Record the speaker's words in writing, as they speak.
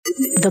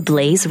The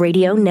Blaze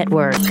Radio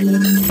Network.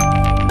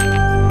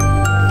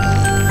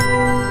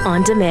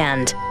 On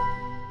demand.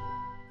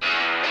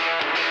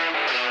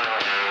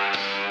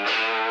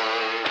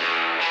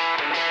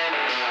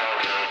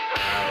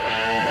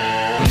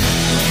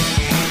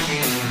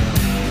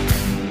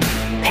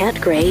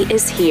 Pat Gray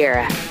is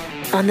here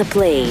on the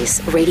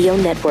Blaze Radio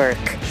Network.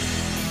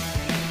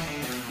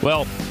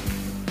 Well,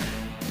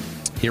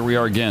 here we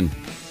are again.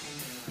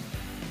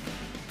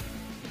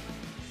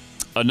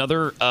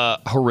 Another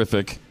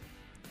horrific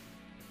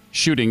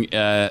shooting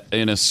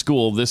in a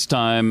school. This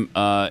time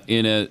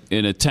in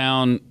a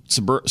town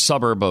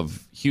suburb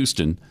of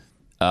Houston,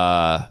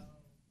 kind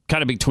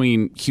of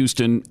between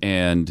Houston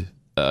and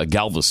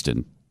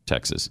Galveston,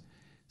 Texas.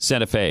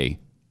 Santa Fe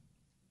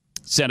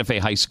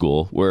High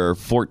School, where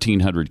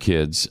 1,400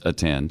 kids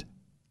attend.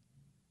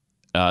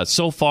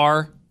 So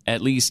far, at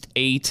least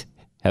 8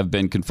 have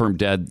been confirmed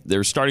dead.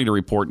 They're starting to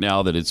report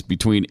now that it's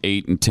between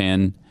 8 and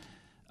 10.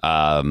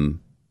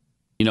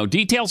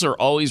 Details are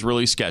always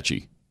really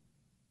sketchy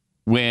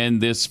when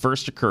this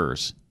first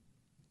occurs.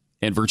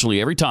 And virtually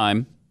every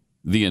time,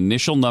 the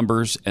initial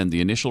numbers and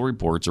the initial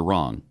reports are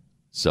wrong.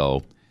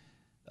 So,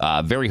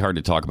 very hard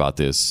to talk about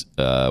this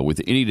with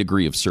any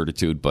degree of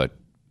certitude, but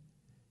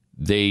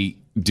they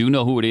do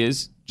know who it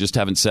is, just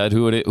haven't said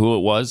who it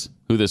was,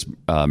 who this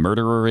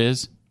murderer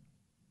is.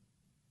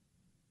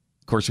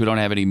 Of course, we don't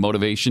have any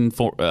motivation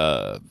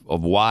of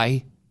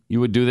why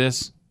you would do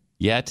this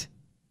yet.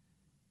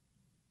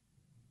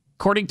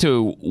 According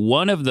to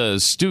one of the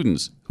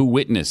students who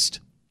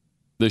witnessed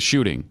the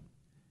shooting,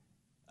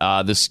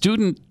 the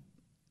student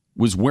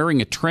was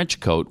wearing a trench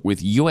coat with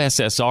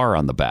USSR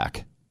on the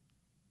back.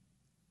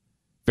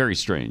 Very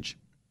strange.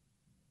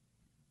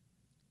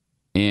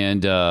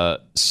 And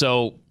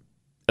so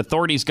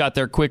authorities got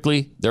there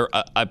quickly.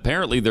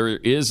 Apparently there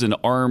is an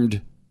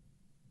armed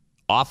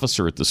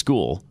officer at the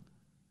school,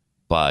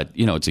 but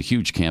it's a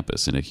huge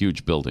campus and a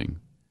huge building.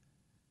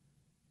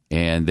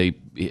 And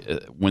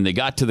when they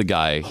got to the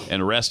guy and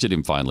arrested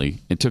him finally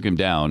and took him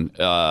down,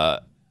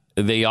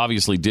 they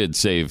obviously did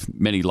save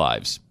many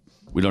lives.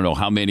 We don't know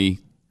how many.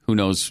 Who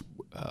knows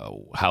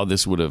how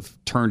this would have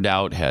turned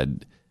out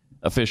had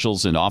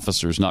officials and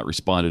officers not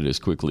responded as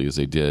quickly as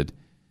they did.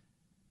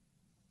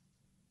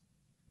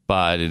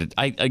 But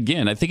I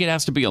think it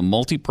has to be a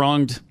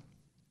multi-pronged.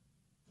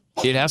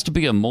 It has to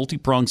be a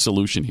multi-pronged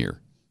solution here,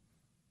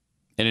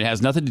 and it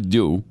has nothing to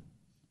do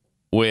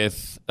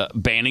with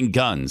banning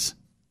guns.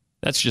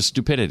 That's just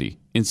stupidity,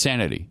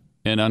 insanity,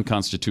 and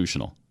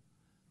unconstitutional.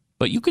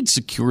 But you could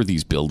secure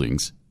these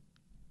buildings.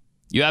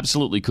 You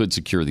absolutely could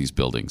secure these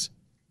buildings.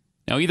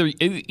 Now,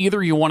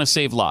 either you want to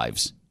save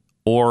lives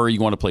or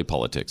you want to play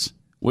politics.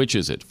 Which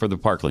is it for the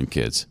Parkland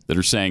kids that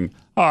are saying,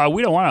 "Oh,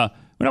 we don't want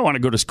to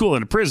go to school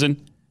in a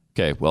prison"?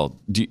 Okay, well,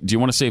 do you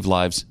want to save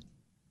lives,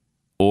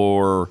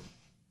 or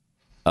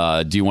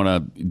do you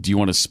want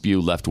to spew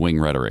left-wing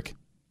rhetoric?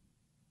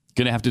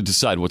 Going to have to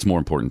decide what's more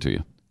important to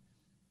you.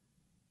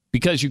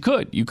 Because you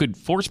could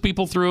force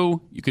people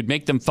through, you could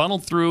make them funnel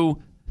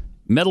through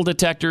metal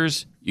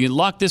detectors. You can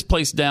lock this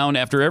place down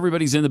after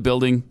everybody's in the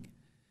building.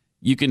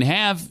 You can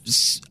have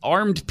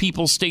armed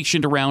people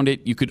stationed around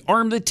it. You could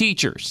arm the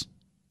teachers.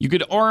 You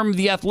could arm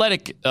the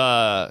athletic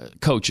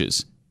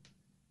coaches.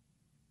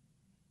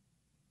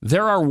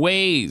 There are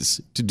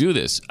ways to do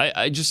this.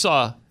 I just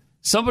saw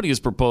somebody is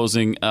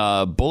proposing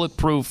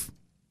bulletproof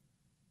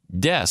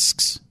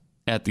desks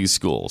at these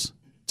schools.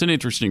 It's an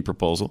interesting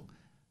proposal.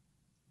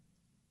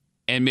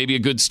 And maybe a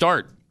good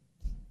start.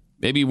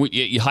 Maybe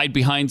you hide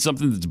behind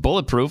something that's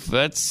bulletproof.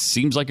 That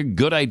seems like a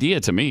good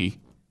idea to me.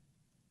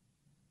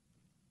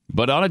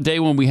 But on a day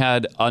when we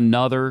had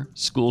another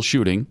school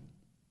shooting,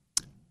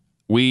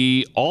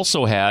 we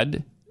also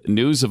had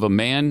news of a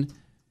man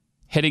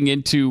heading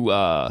into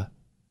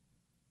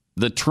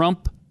the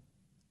Trump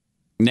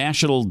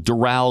National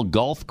Doral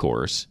Golf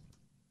Course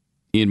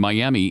in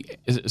Miami,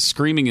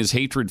 screaming his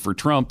hatred for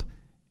Trump,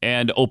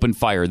 and opened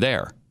fire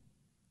there.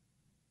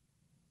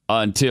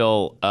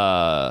 Until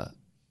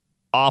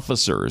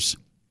officers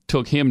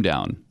took him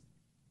down.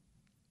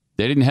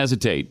 They didn't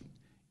hesitate,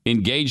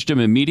 engaged him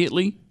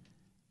immediately,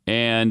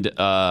 and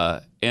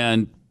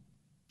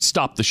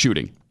stopped the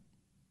shooting.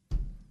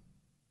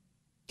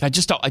 I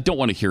don't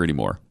want to hear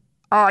anymore.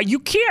 You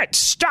can't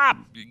stop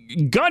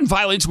gun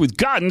violence with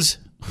guns.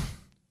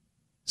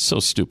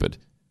 So stupid.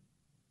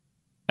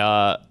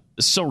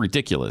 So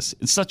ridiculous.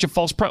 It's such a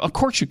false premise. Of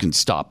course you can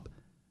stop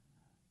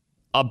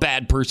a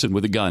bad person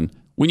with a gun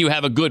when you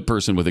have a good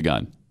person with a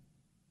gun.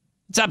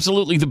 It's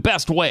absolutely the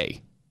best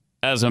way,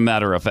 as a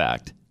matter of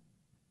fact.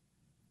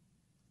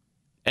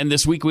 And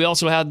this week we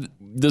also had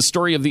the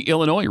story of the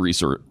Illinois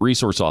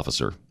resource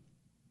officer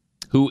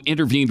who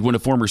intervened when a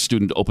former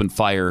student opened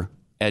fire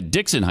at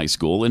Dixon High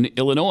School in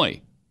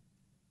Illinois.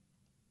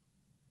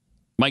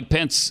 Mike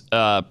Pence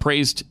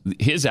praised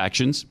his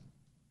actions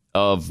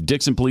of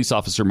Dixon police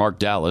officer Mark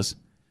Dallas,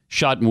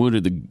 shot and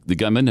wounded the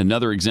gunman.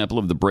 Another example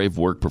of the brave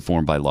work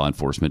performed by law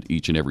enforcement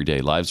each and every day.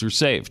 Lives are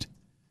saved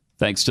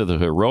thanks to the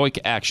heroic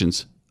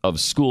actions of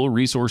school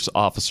resource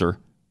officer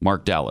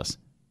Mark Dallas.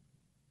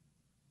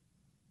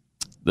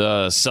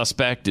 The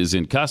suspect is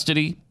in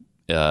custody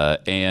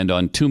and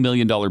on $2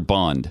 million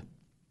bond.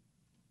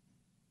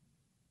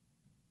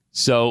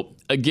 So,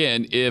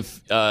 again,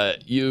 if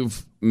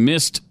you've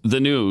missed the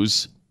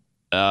news,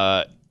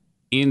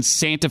 in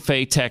Santa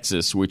Fe,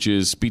 Texas, which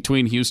is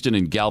between Houston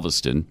and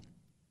Galveston,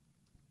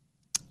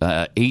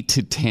 8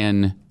 to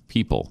 10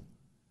 people.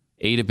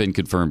 8 have been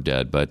confirmed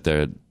dead, but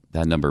that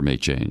number may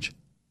change.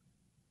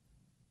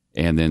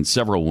 And then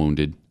several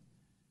wounded.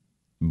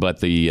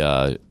 But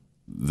the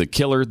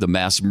killer, the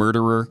mass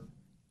murderer,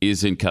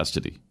 is in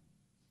custody.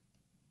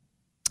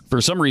 For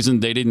some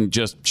reason, they didn't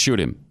just shoot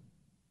him.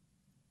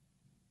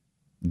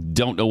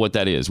 Don't know what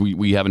that is.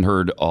 We haven't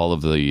heard all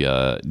of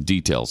the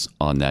details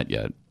on that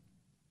yet.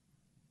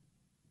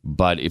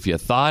 But if you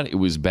thought it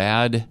was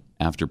bad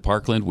after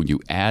Parkland, when you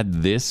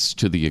add this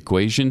to the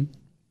equation,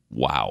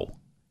 wow.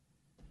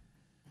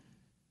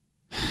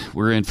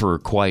 We're in for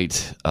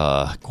quite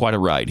a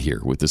ride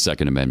here with the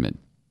Second Amendment.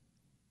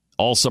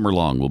 All summer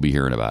long, we'll be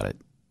hearing about it.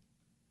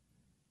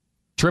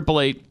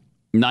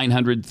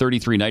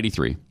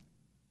 888-900-3393.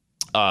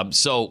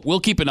 So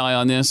we'll keep an eye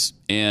on this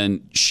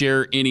and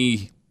share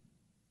any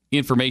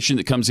information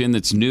that comes in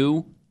that's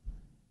new.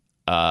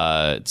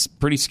 It's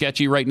pretty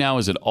sketchy right now,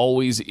 as it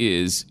always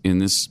is in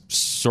this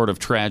sort of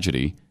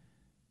tragedy.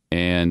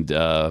 And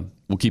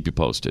we'll keep you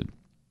posted.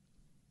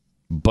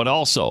 But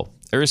also,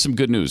 there is some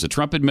good news. The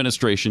Trump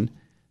administration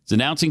is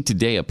announcing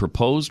today a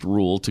proposed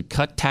rule to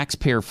cut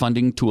taxpayer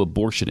funding to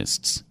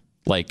abortionists,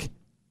 like,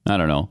 I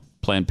don't know,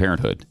 Planned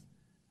Parenthood,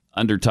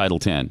 under Title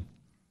X.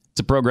 It's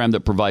a program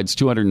that provides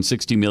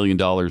 $260 million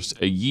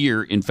a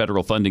year in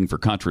federal funding for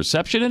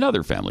contraception and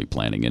other family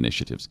planning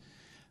initiatives.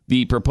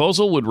 The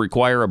proposal would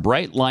require a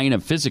bright line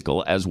of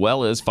physical as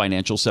well as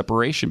financial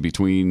separation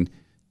between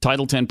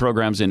Title X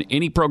programs and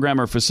any program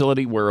or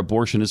facility where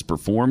abortion is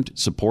performed,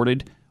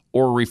 supported,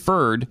 or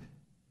referred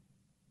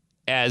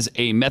as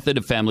a method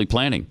of family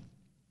planning.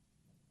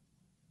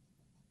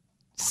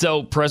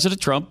 So President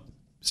Trump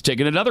has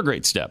taken another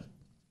great step.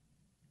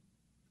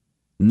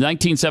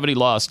 1970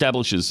 law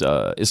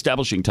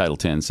establishing Title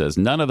X says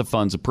none of the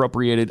funds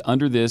appropriated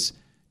under this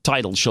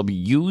title shall be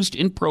used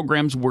in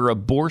programs where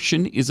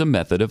abortion is a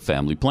method of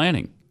family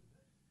planning.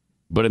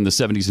 But in the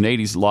 70s and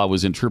 80s, law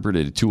was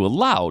interpreted to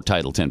allow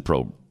Title X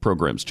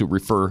programs to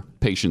refer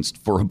patients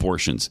for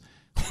abortions.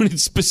 When it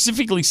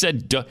specifically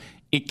said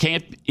it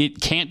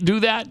can't do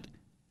that,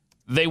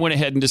 they went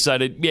ahead and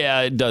decided,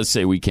 yeah, it does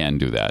say we can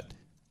do that.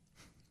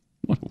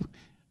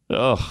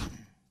 Oh.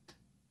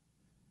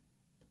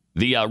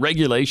 The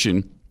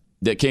regulation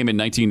that came in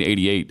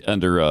 1988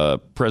 under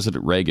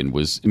President Reagan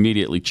was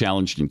immediately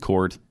challenged in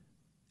court,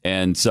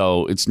 and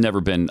so it's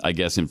never been, I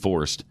guess,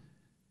 enforced.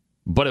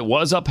 But it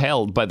was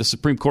upheld by the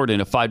Supreme Court in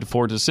a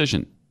 5-4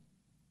 decision.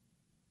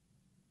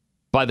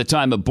 By the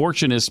time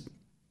abortionists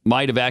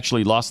might have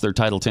actually lost their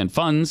Title X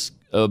funds,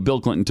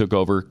 Bill Clinton took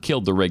over,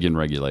 killed the Reagan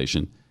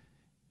regulation,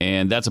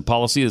 and that's a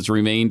policy that's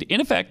remained in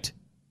effect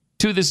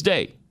to this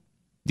day.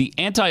 The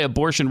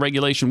anti-abortion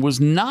regulation was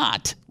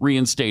not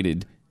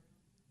reinstated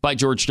by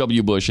George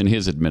W. Bush and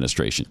his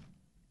administration.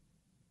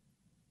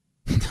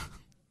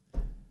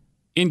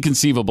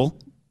 Inconceivable.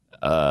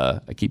 I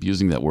keep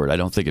using that word. I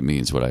don't think it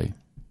means what I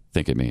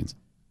think it means.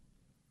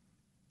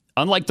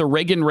 Unlike the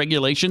Reagan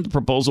regulation, the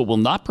proposal will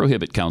not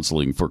prohibit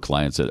counseling for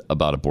clients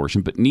about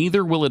abortion, but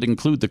neither will it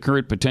include the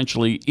current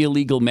potentially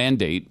illegal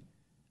mandate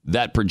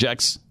that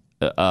projects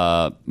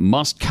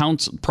must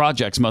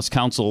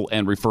counsel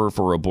and refer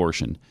for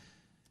abortion.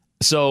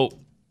 So,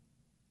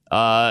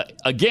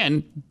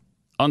 again,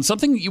 on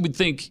something that you would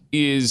think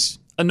is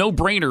a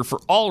no-brainer for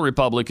all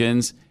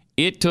Republicans,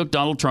 it took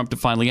Donald Trump to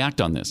finally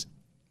act on this.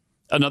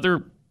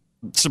 Another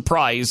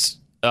surprise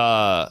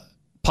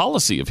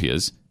policy of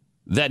his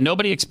that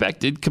nobody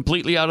expected,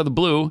 completely out of the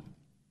blue,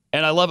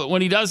 and I love it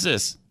when he does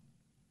this.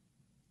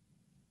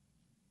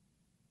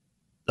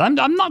 I'm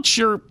not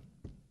sure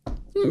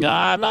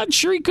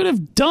he could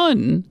have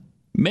done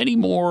many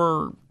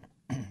more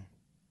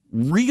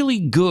really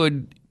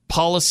good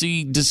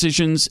policy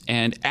decisions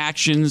and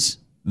actions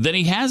than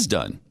he has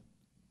done.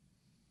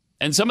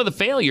 And some of the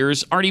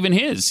failures aren't even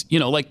his. You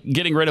know, like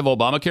getting rid of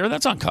Obamacare,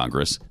 that's on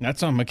Congress.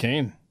 That's on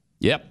McCain.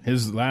 Yep.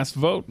 His last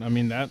vote. I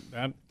mean,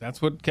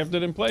 that's what kept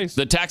it in place.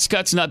 The tax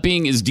cuts not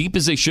being as deep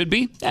as they should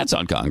be, that's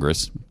on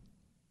Congress. I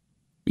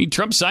mean,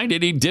 Trump signed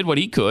it. He did what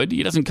he could.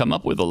 He doesn't come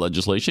up with the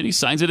legislation. He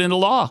signs it into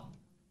law.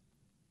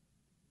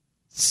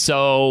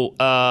 So,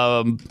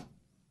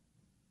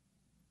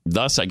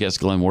 thus, I guess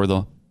Glenn wore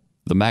the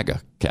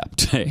MAGA cap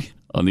today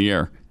on the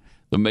air.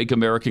 The Make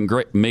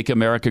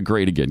America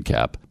Great Again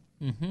cap.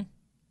 Mm-hmm.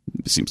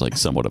 Seems like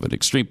somewhat of an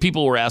extreme.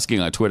 People were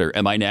asking on Twitter,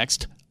 am I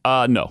next?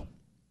 No,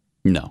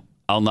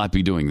 I'll not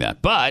be doing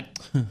that. But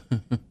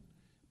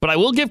I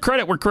will give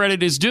credit where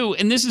credit is due.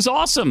 And this is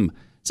awesome.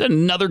 It's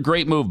another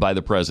great move by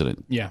the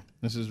president. Yeah,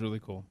 this is really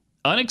cool.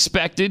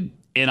 Unexpected,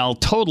 and I'll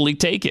totally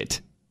take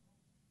it.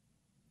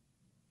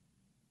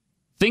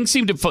 Things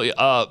seem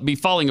to be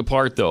falling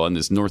apart, though, on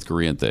this North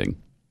Korean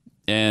thing.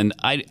 And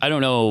I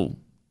don't know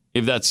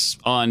if that's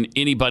on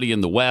anybody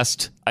in the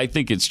West. I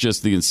think it's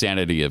just the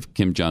insanity of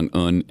Kim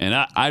Jong-un, and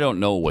I don't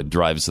know what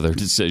drives their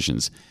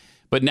decisions.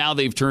 But now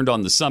they've turned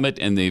on the summit,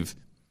 and they've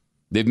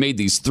made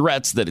these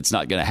threats that it's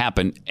not going to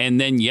happen. And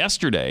then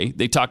yesterday,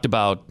 they talked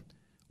about,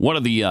 one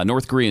of the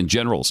North Korean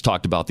generals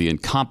talked about the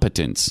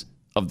incompetence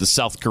of the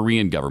South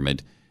Korean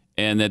government,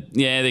 and that,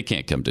 they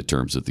can't come to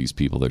terms with these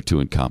people. They're too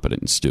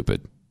incompetent and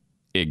stupid,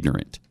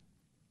 ignorant.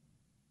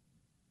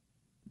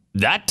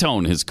 That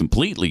tone has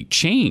completely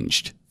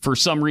changed for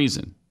some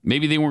reason.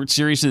 Maybe they weren't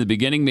serious in the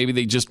beginning. Maybe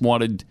they just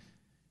wanted,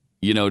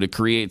 to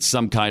create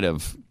some kind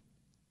of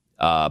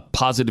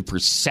positive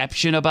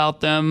perception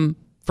about them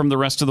from the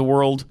rest of the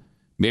world.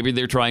 Maybe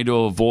they're trying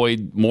to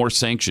avoid more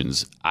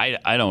sanctions.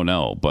 I don't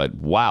know, but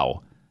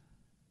wow.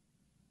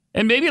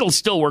 And maybe it'll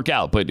still work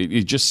out, but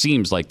it just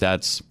seems like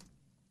that's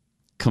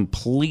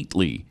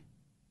completely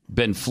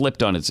been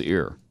flipped on its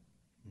ear.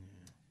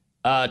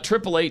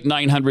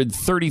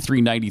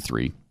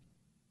 888-900-3393.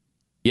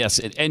 Yes,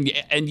 and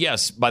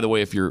yes, by the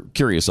way, if you're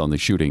curious on the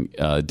shooting,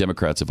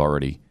 Democrats have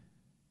already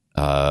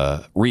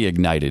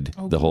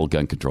reignited the whole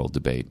gun control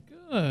debate.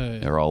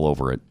 Good. They're all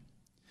over it.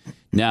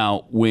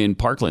 Now, when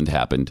Parkland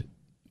happened,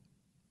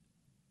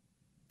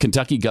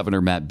 Kentucky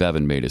Governor Matt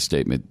Bevin made a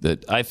statement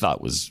that I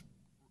thought was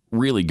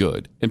really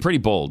good and pretty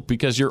bold,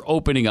 because you're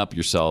opening up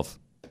yourself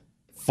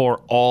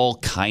for all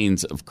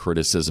kinds of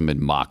criticism and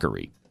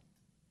mockery.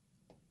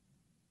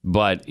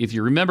 But if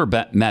you remember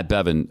Matt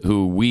Bevin,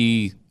 who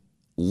we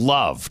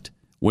loved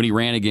when he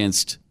ran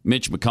against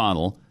Mitch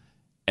McConnell,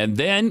 and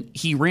then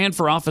he ran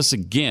for office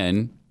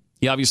again.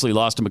 He obviously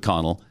lost to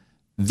McConnell.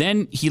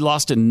 Then he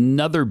lost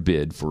another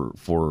bid for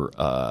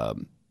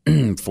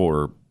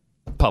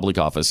public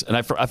office, and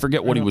I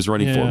forget what he was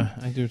running for. Yeah,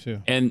 I do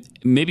too. And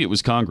maybe it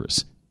was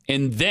Congress.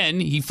 And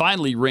then he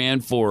finally ran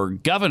for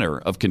governor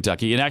of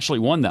Kentucky and actually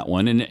won that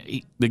one.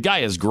 And the guy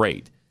is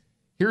great.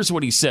 Here's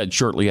what he said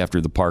shortly after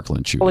the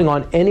Parkland shooting. Calling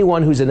on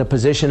anyone who's in a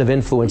position of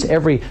influence,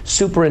 every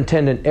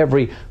superintendent,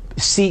 every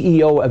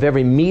CEO of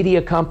every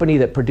media company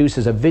that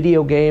produces a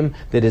video game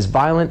that is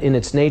violent in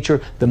its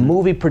nature, the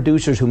movie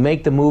producers who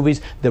make the movies,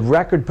 the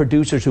record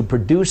producers who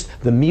produce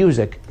the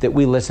music that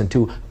we listen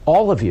to,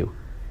 all of you.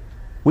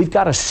 We've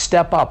got to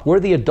step up. We're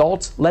the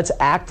adults. Let's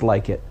act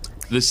like it.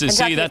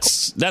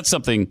 That's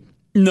something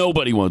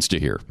nobody wants to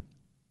hear.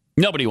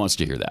 Nobody wants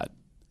to hear that.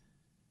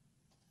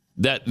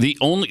 They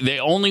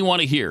only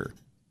want to hear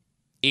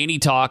any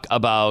talk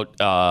about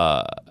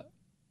how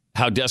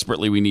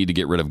desperately we need to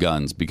get rid of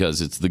guns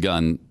because it's the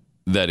gun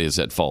that is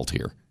at fault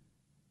here.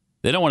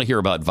 They don't want to hear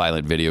about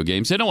violent video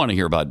games. They don't want to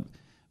hear about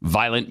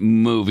violent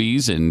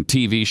movies and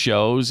TV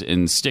shows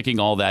and sticking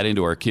all that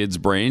into our kids'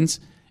 brains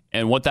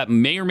and what that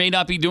may or may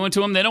not be doing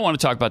to them. They don't want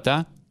to talk about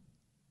that.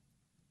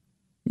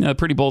 A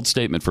pretty bold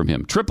statement from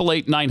him.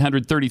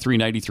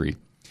 888-900-3393.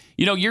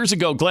 Years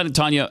ago, Glenn and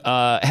Tanya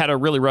had a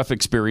really rough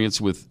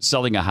experience with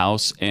selling a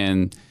house,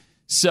 and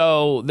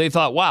so they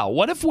thought, wow,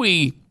 what if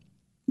we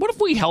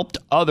helped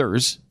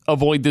others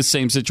avoid this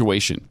same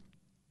situation?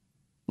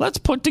 Let's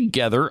put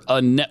together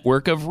a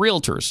network of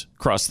realtors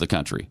across the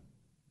country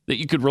that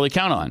you could really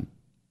count on.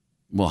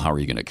 Well, how are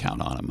you going to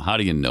count on them? How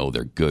do you know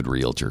they're good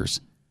realtors?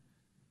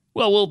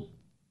 Well,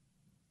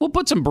 we'll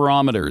put some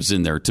barometers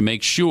in there to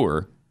make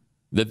sure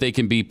that they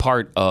can be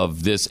part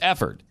of this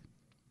effort.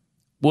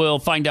 We'll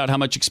find out how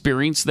much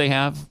experience they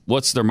have.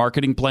 What's their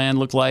marketing plan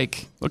look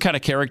like? What kind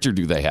of character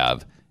do they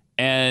have?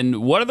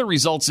 And what are the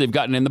results they've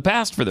gotten in the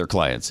past for their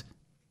clients?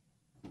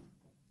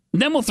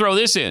 And then we'll throw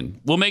this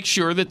in. We'll make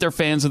sure that they're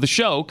fans of the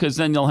show, because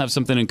then they'll have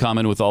something in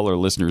common with all our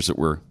listeners that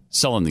we're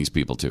selling these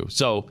people to.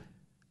 So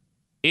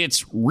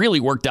it's really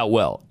worked out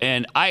well.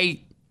 And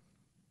I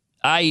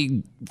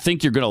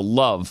think you're going to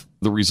love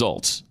the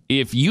results.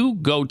 If you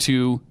go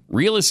to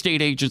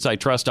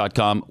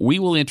realestateagentsitrust.com, we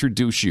will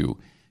introduce you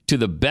to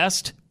the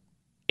best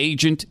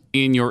agent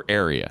in your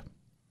area.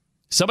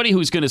 Somebody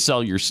who's going to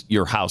sell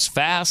your house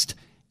fast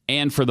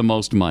and for the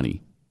most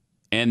money.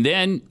 And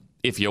then,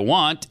 if you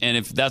want, and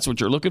if that's what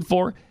you're looking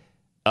for,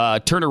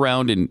 turn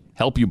around and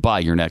help you buy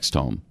your next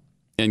home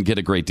and get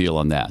a great deal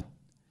on that.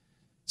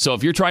 So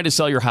if you're trying to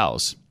sell your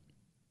house,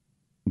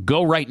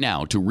 go right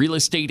now to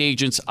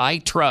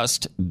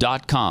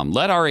realestateagentsitrust.com.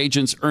 Let our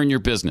agents earn your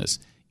business.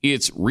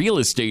 It's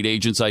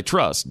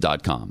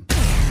realestateagentsitrust.com.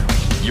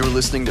 You're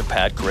listening to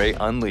Pat Gray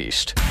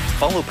Unleashed.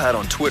 Follow Pat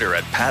on Twitter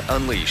at Pat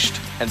Unleashed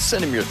and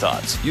send him your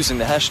thoughts using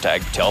the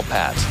hashtag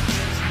TellPat.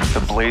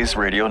 The Blaze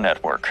Radio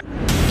Network.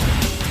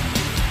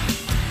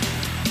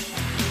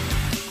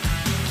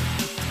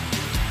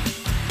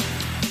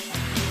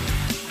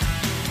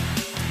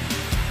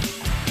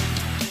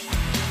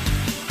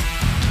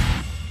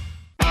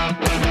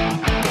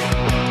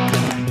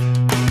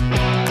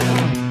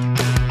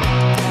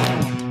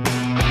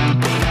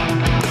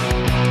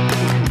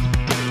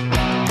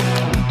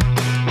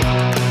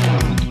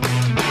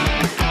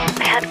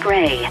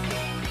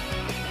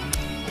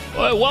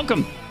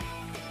 Welcome.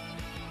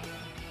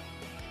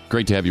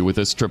 Great to have you with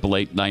us.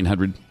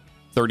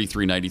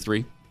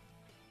 888-900-3393.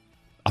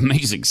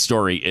 Amazing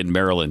story in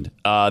Maryland.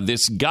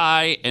 This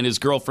guy and his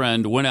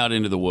girlfriend went out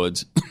into the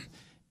woods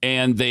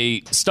and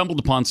they stumbled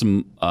upon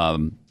some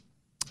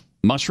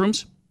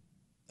mushrooms.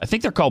 I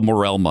think they're called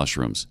morel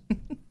mushrooms.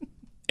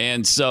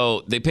 And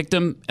so they picked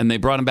them and they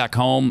brought them back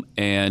home,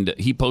 and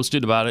he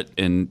posted about it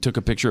and took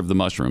a picture of the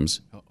mushrooms.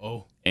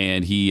 Uh-oh.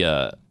 And he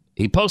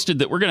posted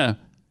that we're going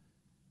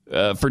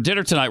to, for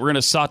dinner tonight, we're going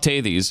to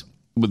saute these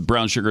with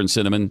brown sugar and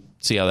cinnamon,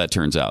 see how that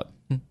turns out.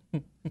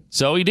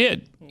 So he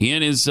did. He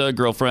and his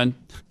girlfriend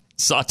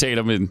sauteed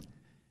them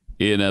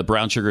in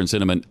brown sugar and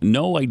cinnamon.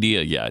 No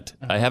idea yet.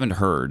 I haven't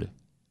heard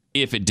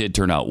if it did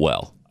turn out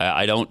well.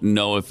 I don't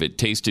know if it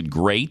tasted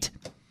great.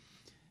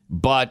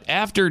 But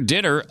after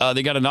dinner,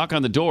 they got a knock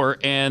on the door,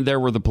 and there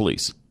were the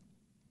police.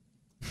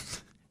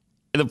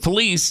 The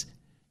police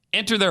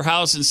enter their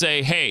house and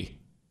say, "Hey,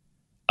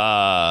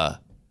 why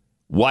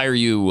are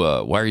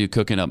you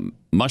cooking up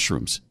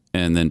mushrooms?"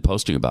 And then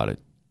posting about it.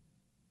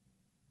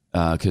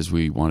 Because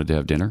we wanted to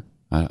have dinner.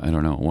 I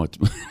don't know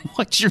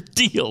what's your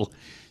deal.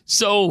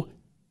 So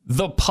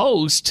the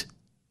post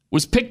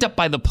was picked up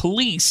by the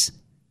police,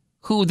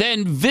 who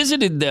then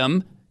visited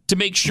them to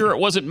make sure it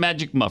wasn't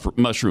magic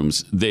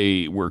mushrooms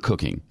they were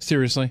cooking.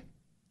 Seriously?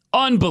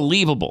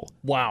 Unbelievable.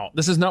 Wow.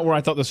 This is not where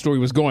I thought the story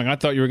was going. I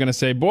thought you were going to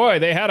say, boy,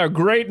 they had a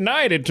great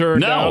night, it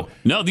turned out.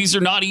 No, these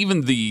are not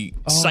even the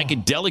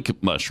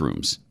psychedelic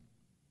mushrooms.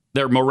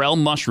 They're morel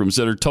mushrooms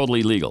that are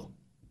totally legal.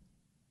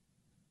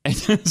 And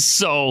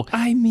so,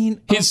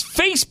 his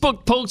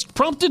Facebook post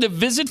prompted a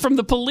visit from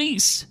the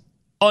police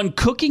on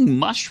cooking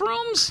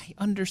mushrooms? I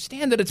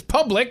understand that it's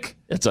public.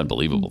 That's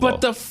unbelievable,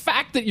 But though. the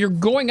fact that you're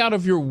going out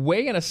of your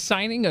way and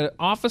assigning an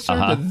officer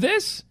to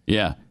this?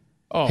 Yeah.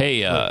 Oh,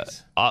 hey,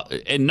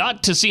 and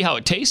not to see how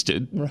it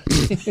tasted. Right.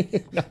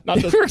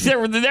 They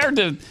were there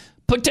to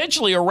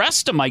potentially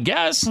arrest him, I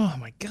guess. Oh,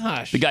 my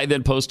gosh. The guy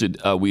then posted,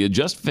 we had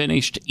just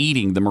finished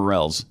eating the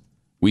morels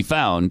we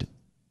found,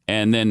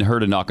 and then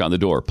heard a knock on the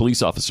door.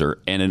 Police officer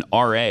and an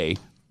RA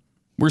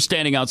were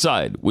standing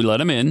outside. We let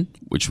them in,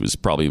 which was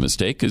probably a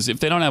mistake, because if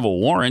they don't have a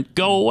warrant,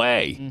 go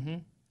away. Mm-hmm.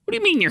 What do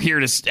you mean you're here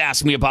to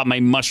ask me about my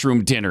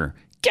mushroom dinner?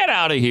 Get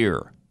out of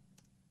here.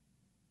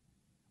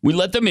 We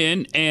let them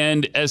in,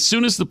 and as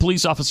soon as the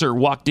police officer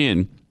walked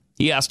in,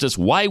 he asked us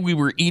why we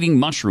were eating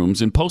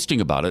mushrooms and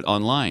posting about it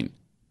online.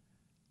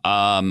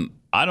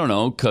 I don't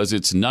know, because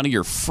it's none of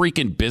your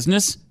freaking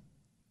business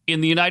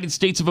in the United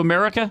States of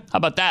America? How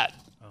about that?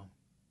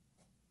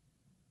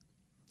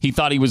 He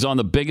thought he was on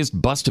the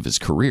biggest bust of his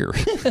career,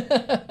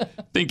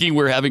 thinking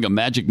we're having a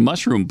magic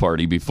mushroom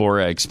party before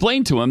I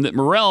explained to him that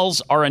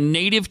morels are a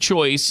native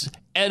choice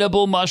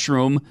edible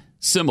mushroom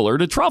similar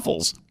to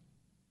truffles.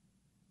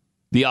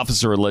 The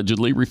officer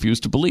allegedly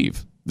refused to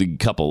believe the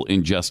couple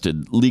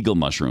ingested legal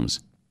mushrooms.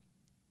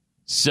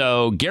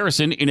 So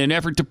Garrison, in an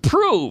effort to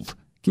prove,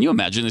 can you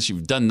imagine this?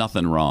 You've done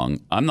nothing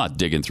wrong. I'm not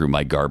digging through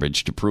my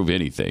garbage to prove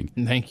anything.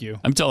 Thank you.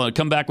 I'm telling you,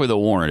 come back with a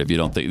warrant if you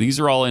don't think. These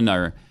are all in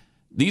our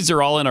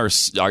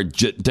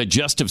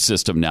digestive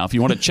system now. If you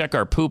want to check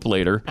our poop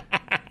later,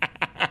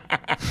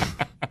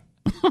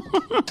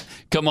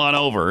 come on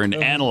over and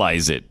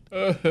analyze it.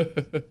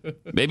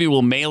 Maybe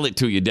we'll mail it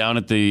to you down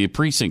at the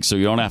precinct so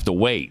you don't have to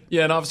wait.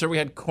 Yeah, and officer, we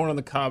had corn on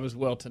the cob as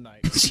well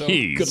tonight. So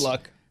Jeez. Good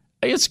luck.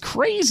 It's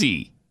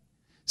crazy.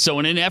 So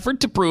in an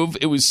effort to prove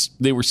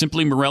they were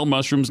simply morel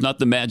mushrooms, not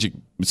the magic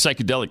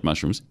psychedelic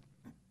mushrooms,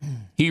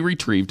 he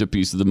retrieved a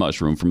piece of the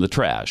mushroom from the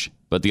trash.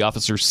 But the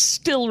officer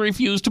still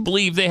refused to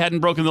believe they hadn't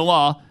broken the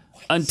law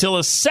until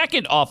a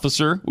second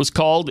officer was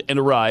called and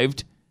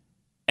arrived,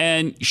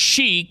 and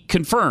she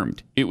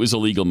confirmed it was a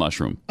legal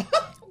mushroom.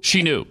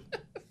 She knew.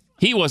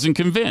 He wasn't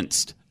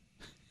convinced.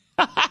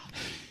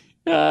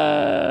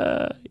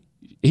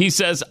 He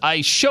says,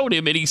 I showed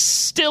him, and he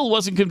still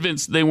wasn't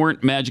convinced they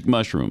weren't magic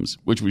mushrooms,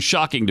 which was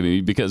shocking to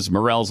me because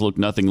morels look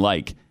nothing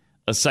like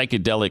a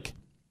psychedelic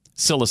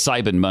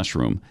psilocybin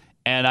mushroom.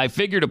 And I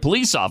figured a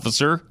police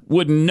officer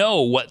would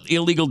know what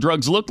illegal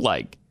drugs look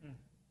like.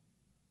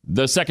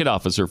 The second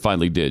officer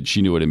finally did.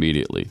 She knew it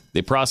immediately.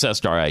 They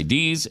processed our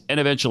IDs and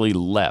eventually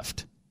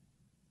left.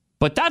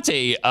 But that's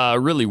a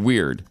really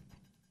weird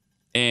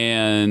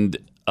and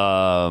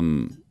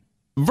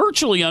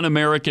virtually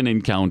un-American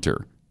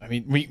encounter. I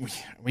mean,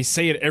 we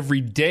say it every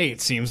day, it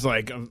seems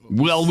like.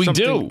 Well, we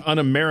do.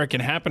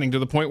 Un-American happening to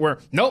the point where,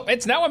 no,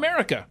 it's now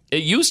America.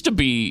 It used to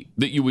be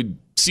that you would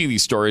see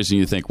these stories and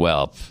you think,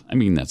 well, I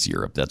mean, that's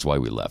Europe. That's why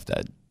we left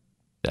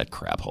that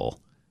crap hole.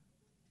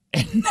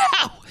 And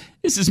now,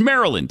 this is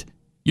Maryland,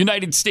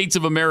 United States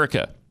of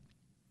America.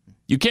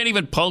 You can't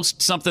even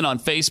post something on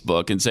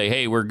Facebook and say,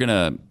 hey, we're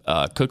going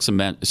to cook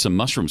some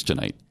mushrooms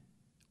tonight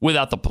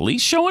without the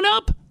police showing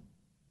up?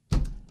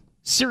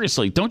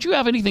 Seriously, don't you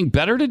have anything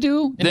better to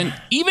do than,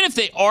 even if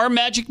they are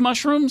magic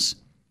mushrooms,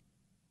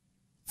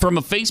 from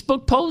a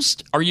Facebook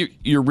post?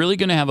 You're really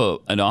going to have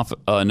an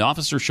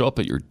officer show up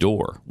at your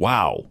door?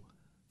 Wow,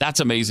 that's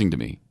amazing to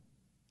me.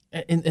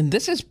 And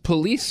this is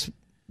police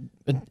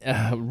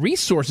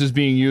resources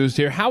being used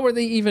here. How are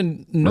they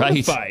even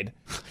notified?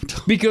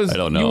 Right. Because I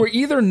don't know. You were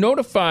either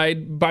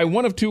notified by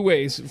one of two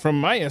ways,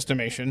 from my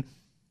estimation.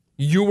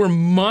 you were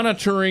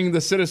monitoring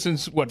the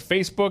citizens,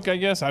 Facebook, I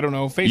guess? I don't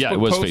know. Facebook Yeah, it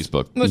was posts.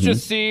 Facebook. Let's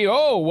just see,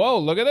 whoa,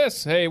 look at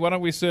this. Hey, why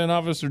don't we send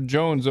Officer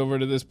Jones over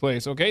to this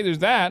place? Okay, there's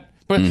that.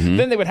 But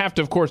then they would have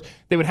to, of course,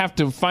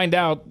 find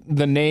out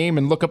the name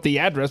and look up the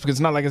address, because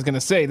it's not like it's going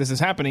to say this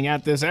is happening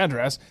at this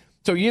address.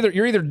 So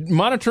you're either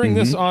monitoring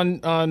this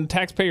on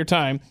taxpayer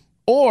time,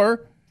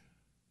 or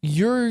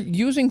you're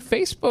using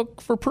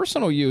Facebook for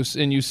personal use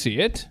and you see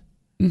it.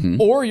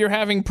 Or you're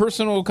having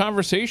personal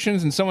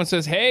conversations and someone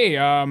says, hey,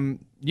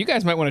 you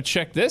guys might want to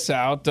check this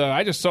out.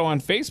 I just saw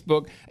on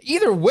Facebook.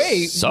 Either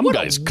way. Some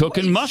guy's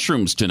cooking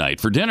mushrooms tonight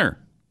for dinner.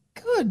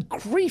 Good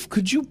grief.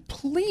 Could you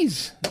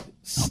please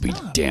I'll be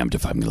damned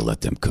if I'm going to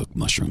let them cook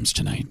mushrooms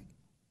tonight.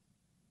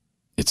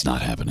 It's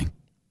not happening.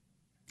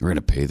 We're going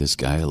to pay this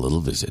guy a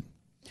little visit.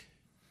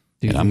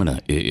 And I'm going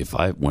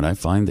to, when I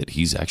find that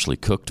he's actually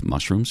cooked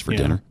mushrooms for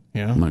dinner,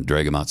 I'm going to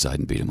drag him outside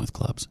and beat him with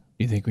clubs.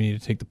 You think we need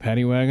to take the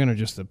paddy wagon or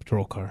just the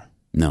patrol car?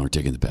 No, we're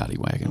taking the paddy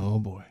wagon. Oh,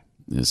 boy.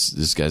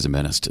 This guy's a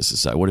menace to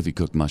society. What if he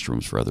cooked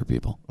mushrooms for other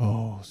people?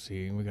 Oh,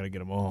 see, we got to get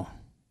them all.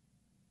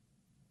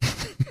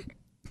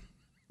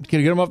 Got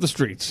to get them off the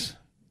streets.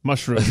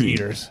 Mushroom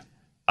eaters.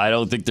 I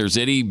don't think there's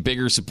any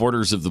bigger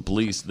supporters of the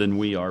police than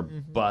we are,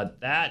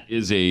 but that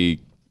is a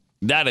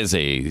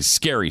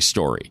scary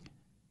story.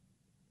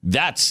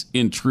 That's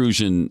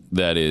intrusion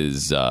that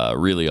is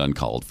really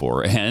uncalled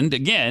for, and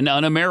again,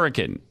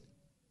 un-American.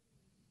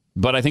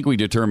 But I think we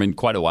determined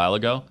quite a while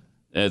ago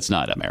it's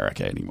not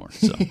America anymore.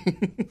 So,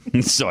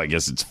 so I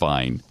guess it's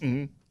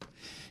fine.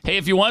 Hey,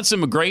 if you want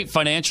some great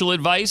financial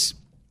advice,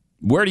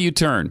 where do you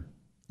turn?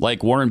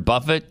 Like Warren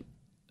Buffett,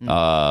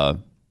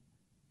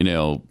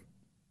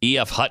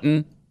 E.F.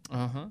 Hutton?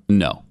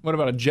 No. What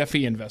about a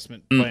Jeffy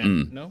investment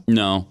plan? No?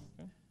 No.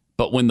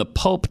 But when the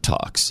Pope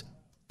talks,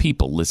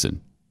 people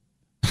listen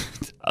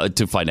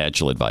to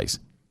financial advice.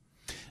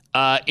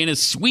 In a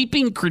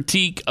sweeping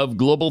critique of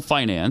global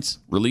finance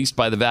released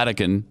by the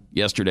Vatican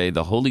yesterday,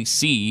 the Holy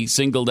See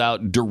singled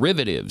out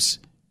derivatives,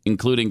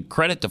 including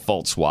credit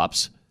default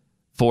swaps,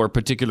 for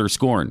particular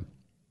scorn.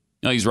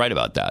 No, he's right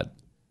about that.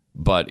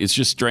 But it's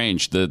just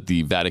strange that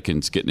the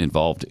Vatican's getting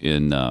involved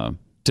in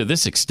to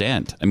this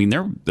extent. I mean,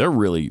 they're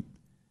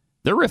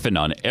riffing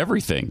on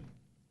everything.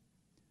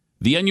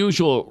 The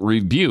unusual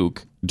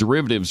rebuke,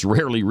 derivatives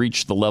rarely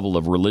reach the level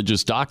of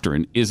religious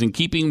doctrine, is in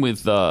keeping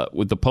with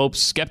the Pope's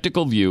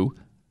skeptical view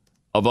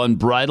of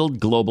unbridled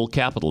global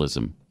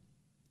capitalism.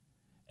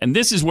 And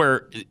this is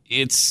where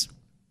it's,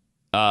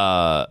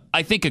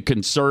 I think, a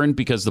concern,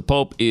 because the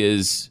Pope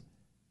is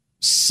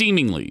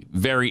seemingly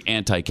very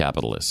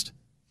anti-capitalist.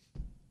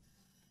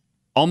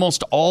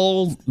 Almost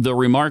all the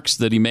remarks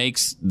that he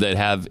makes that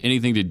have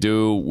anything to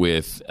do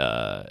with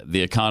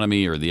the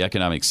economy or the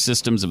economic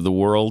systems of the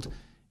world,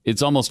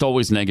 it's almost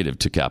always negative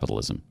to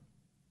capitalism.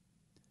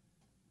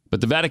 But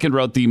the Vatican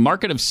wrote the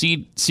market of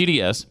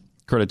CDS,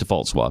 credit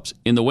default swaps,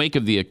 in the wake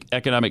of the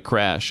economic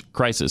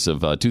crisis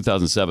of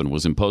 2007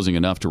 was imposing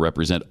enough to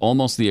represent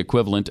almost the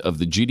equivalent of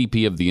the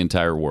GDP of the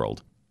entire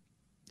world.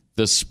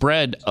 The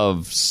spread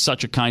of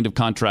such a kind of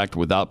contract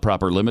without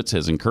proper limits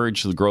has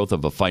encouraged the growth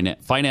of a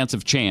finance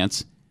of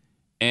chance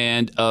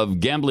and of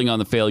gambling on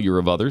the failure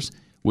of others,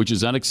 which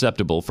is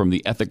unacceptable from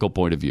the ethical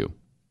point of view.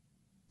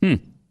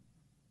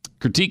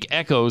 Critique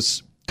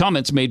echoes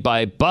comments made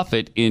by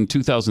Buffett in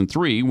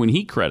 2003 when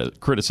he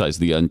criticized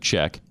the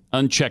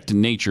unchecked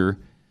nature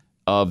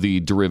of the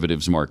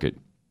derivatives market.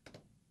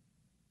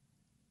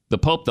 The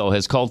Pope, though,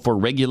 has called for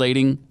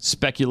regulating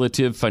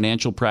speculative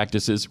financial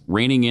practices,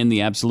 reining in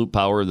the absolute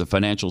power of the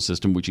financial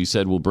system, which he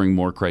said will bring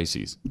more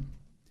crises.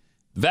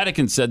 The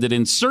Vatican said that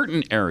in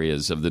certain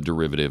areas of the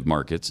derivative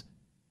markets,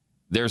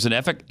 there's an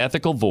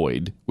ethical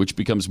void, which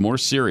becomes more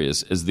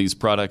serious as these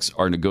products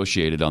are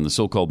negotiated on the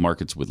so-called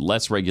markets with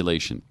less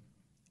regulation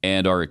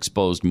and are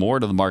exposed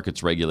more to the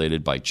markets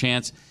regulated by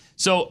chance.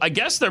 So I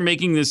guess they're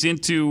making this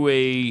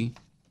into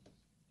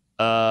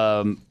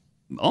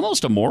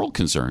almost a moral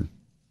concern.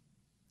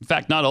 In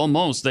fact, not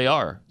almost, they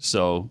are.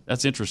 So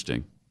that's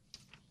interesting.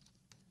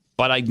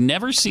 But I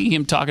never see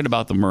him talking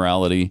about the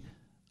morality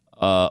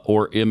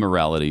or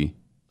immorality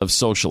of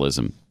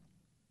socialism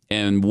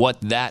and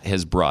what that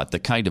has brought, the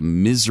kind of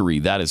misery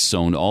that has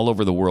sown all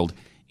over the world,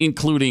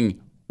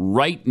 including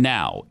right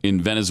now in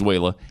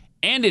Venezuela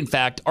and, in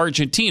fact,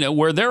 Argentina,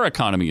 where their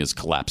economy is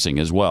collapsing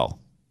as well.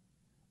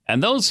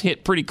 And those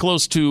hit pretty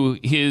close to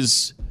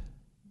his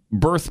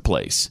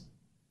birthplace.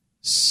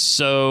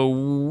 So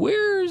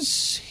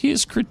where's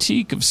his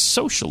critique of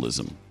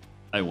socialism,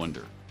 I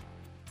wonder?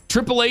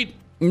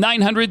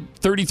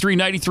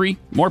 888-900-3393.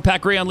 More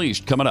Pat Gray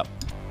Unleashed coming up.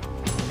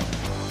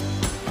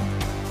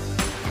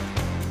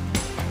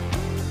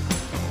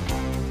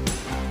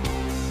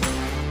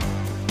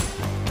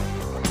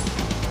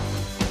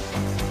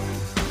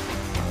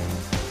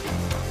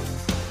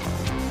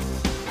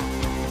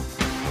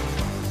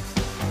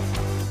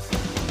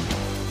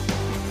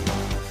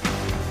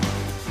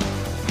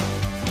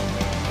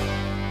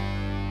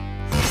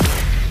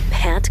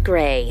 Pat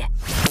Gray,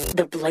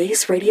 the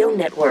Blaze Radio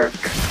Network.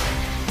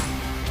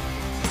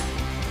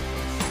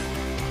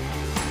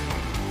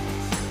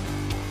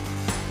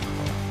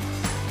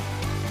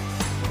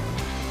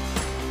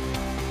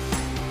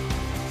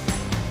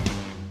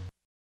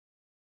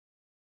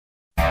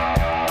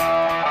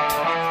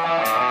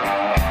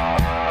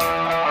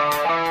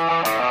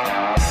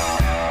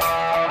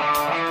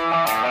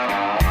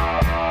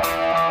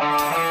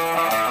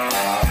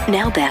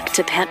 Now back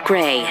to Pat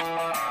Gray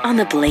on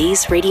the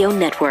Blaze Radio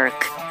Network.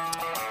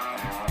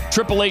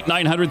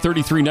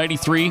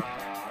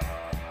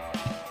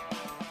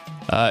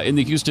 888-900-3393. In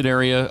the Houston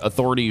area,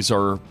 authorities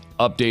are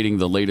updating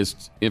the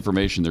latest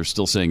information. They're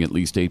still saying at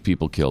least 8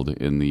 people killed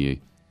in the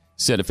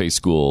Santa Fe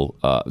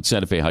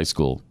High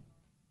School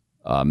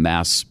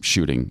mass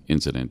shooting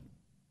incident.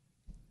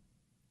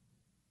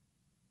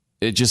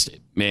 It just,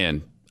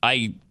 man,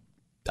 I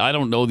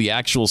don't know the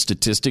actual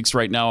statistics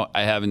right now.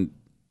 I haven't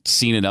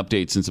seen an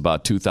update since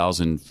about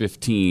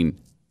 2015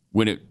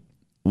 when it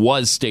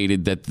was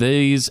stated that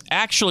these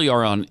actually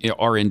are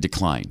in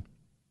decline.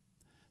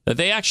 That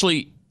they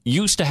actually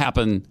used to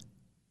happen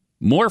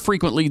more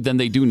frequently than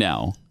they do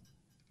now,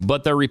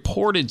 but they're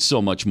reported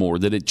so much more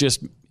that it gives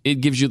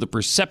you the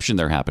perception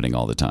they're happening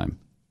all the time.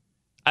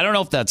 I don't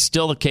know if that's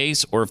still the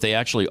case or if they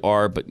actually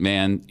are, but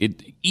man,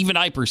 even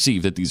I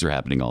perceive that these are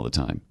happening all the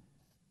time.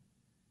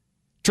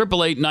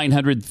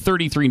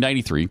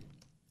 888-900-3393.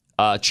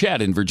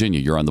 Chad in Virginia,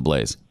 you're on the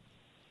Blaze.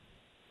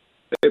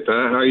 Hey, Pat,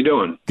 how are you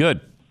doing? Good.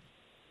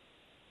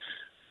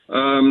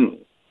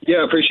 Yeah,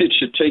 I appreciate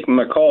you taking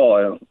my call.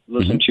 I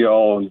listen to you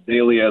all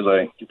daily as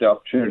I get the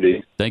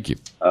opportunity. Thank you.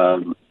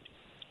 As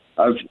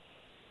a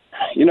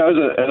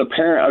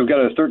parent, I've got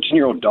a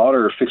 13-year-old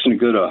daughter fixing to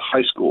go to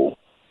high school,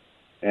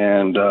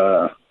 and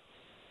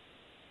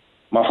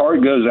my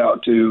heart goes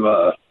out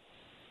to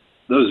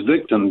those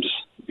victims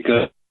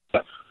because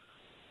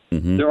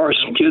there are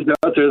some kids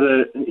out there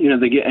that,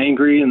 they get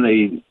angry and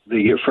they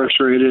get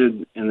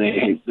frustrated and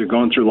they're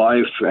going through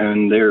life,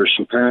 and there are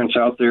some parents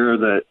out there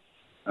that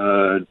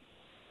I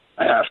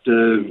have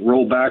to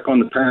roll back on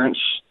the parents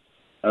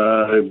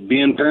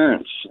being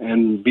parents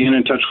and being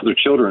in touch with their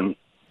children.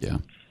 Yeah.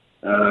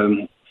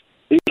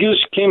 It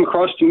just came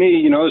across to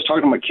me, I was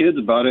talking to my kids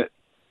about it,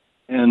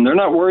 and they're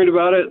not worried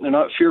about it. They're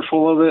not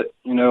fearful of it.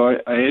 I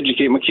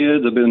educate my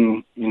kids. I've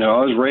been,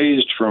 I was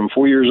raised from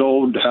 4 years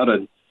old how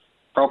to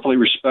properly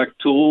respect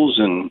tools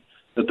and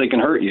that they can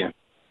hurt you.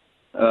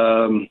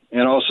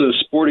 And also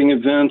sporting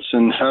events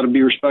and how to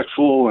be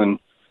respectful. And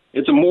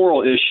it's a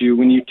moral issue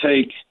when you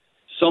take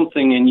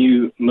something and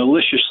you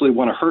maliciously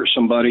want to hurt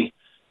somebody.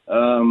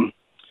 And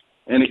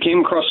it came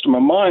across to my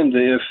mind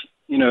that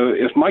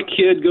if my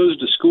kid goes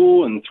to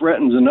school and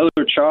threatens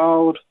another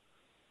child,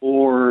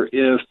 or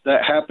if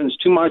that happens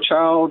to my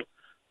child,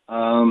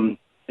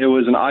 it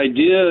was an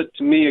idea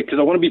to me, because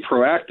I want to be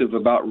proactive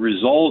about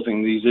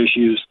resolving these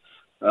issues,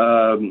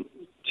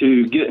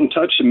 to get in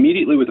touch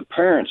immediately with the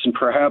parents and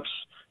perhaps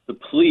the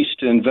police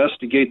to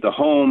investigate the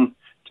home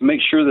to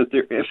make sure that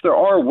if there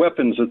are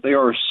weapons, that they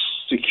are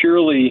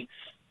securely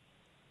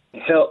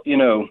held,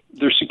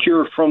 they're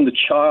secure from the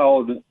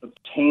child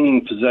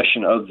obtaining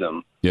possession of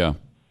them. Yeah.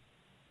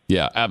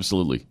 Yeah,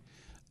 absolutely.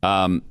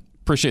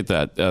 Appreciate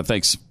that.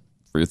 Thanks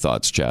for your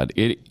thoughts, Chad.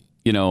 And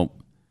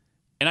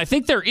I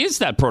think there is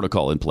that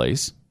protocol in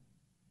place.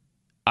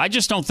 I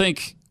just don't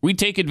think we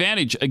take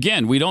advantage.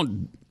 Again, we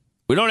don't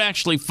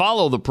actually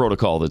follow the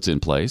protocol that's in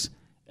place,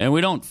 and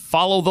we don't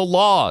follow the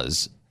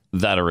laws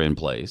that are in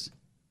place.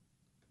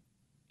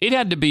 It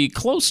had to be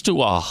close to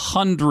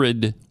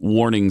 100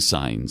 warning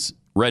signs,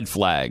 red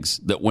flags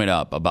that went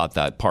up about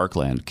that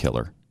Parkland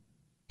killer.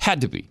 Had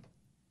to be.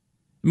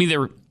 I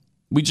mean,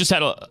 we just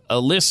had a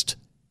list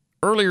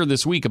earlier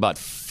this week about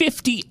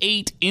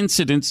 58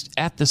 incidents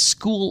at the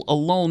school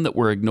alone that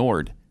were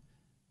ignored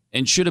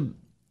and should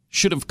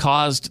have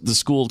caused the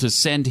school to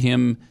send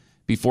him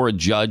before a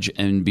judge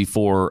and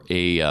before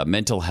a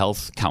mental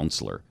health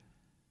counselor.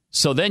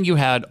 So then you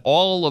had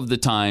all of the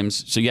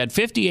times. So you had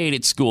 58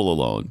 at school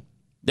alone.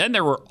 Then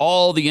there were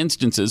all the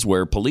instances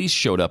where police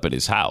showed up at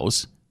his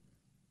house.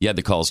 You had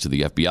the calls to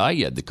the FBI.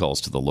 You had the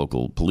calls to the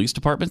local police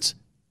departments.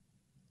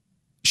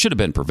 Should have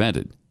been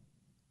prevented.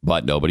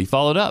 But nobody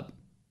followed up.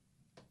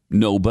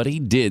 Nobody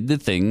did the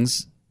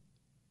things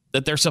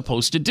that they're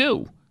supposed to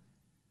do.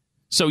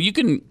 So you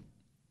can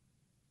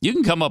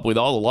come up with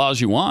all the laws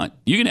you want.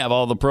 You can have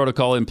all the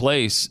protocol in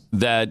place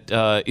that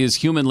is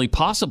humanly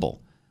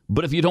possible.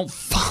 But if you don't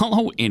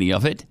follow any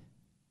of it,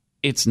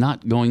 it's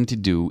not going to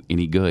do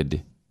any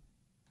good.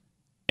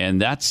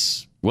 And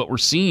that's what we're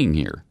seeing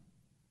here.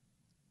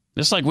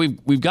 Just like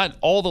we've got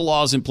all the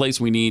laws in place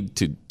we need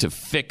to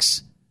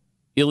fix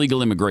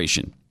illegal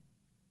immigration.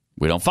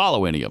 We don't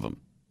follow any of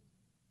them.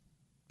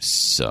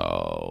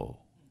 So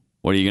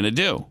what are you going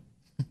to do?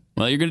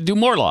 Well, you're going to do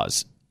more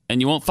laws, and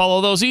you won't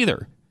follow those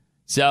either.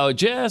 So it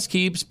just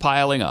keeps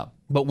piling up.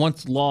 But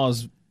once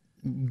laws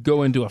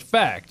go into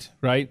effect,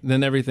 right,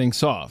 then everything's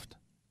solved.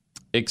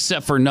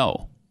 Except for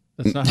no.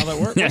 That's not how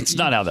that works? That's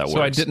not how that works.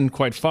 So I didn't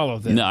quite follow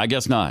that. No, I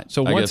guess not.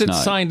 So once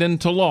it's signed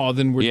into law,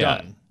 then we're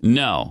done.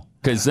 No,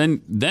 because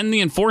then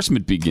the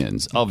enforcement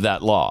begins of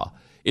that law.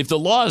 If the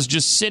law is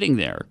just sitting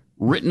there,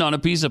 written on a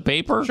piece of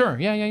paper, sure,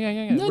 yeah.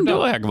 Then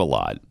do a heck of a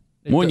lot.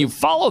 When you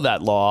follow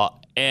that law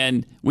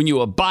and when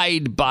you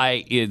abide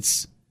by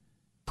its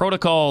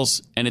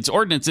protocols and its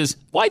ordinances,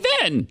 why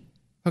then?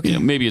 Okay.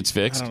 Maybe it's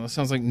fixed. I don't know. It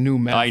sounds like new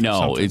math. I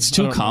know. It's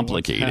too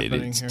complicated.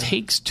 It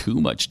takes too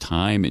much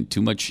time and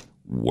too much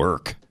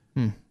work.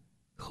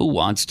 Who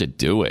wants to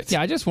do it?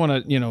 Yeah, I just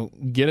want to,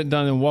 get it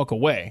done and walk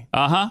away.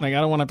 Uh-huh. Like,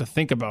 I don't want to have to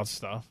think about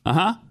stuff.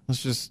 Uh-huh.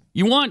 Let's just...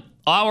 You want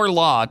our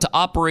law to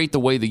operate the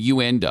way the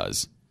UN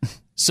does.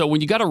 So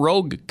when you got a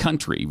rogue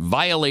country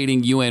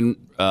violating UN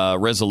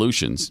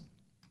resolutions,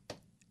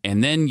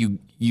 and then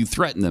you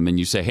threaten them and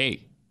you say,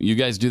 hey, you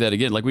guys do that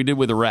again, like we did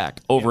with Iraq,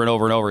 over and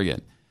over and over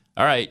again.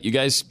 All right, you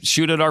guys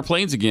shoot at our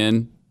planes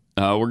again.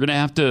 We're going to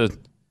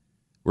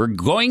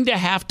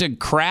have to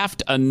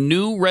craft a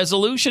new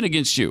resolution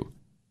against you.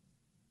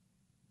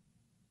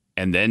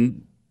 And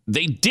then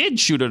they did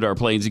shoot at our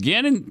planes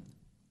again, and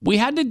we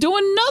had to do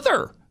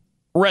another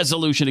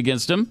resolution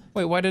against them.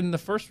 Wait, why didn't the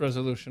first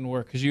resolution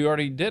work? Because you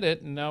already did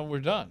it, and now we're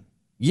done.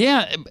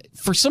 Yeah,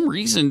 for some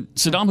reason,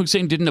 Saddam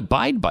Hussein didn't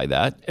abide by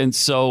that. And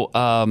so,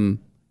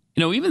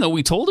 even though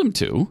we told him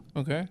to,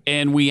 okay,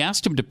 and we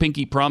asked him to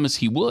pinky promise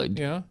he would,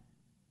 yeah,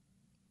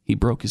 he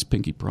broke his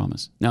pinky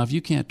promise. Now, if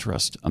you can't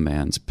trust a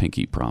man's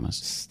pinky promise,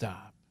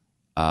 stop.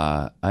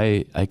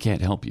 I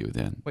can't help you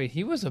then. Wait,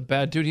 he was a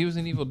bad dude. He was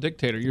an evil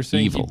dictator. You're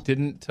saying Evil. he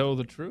didn't tell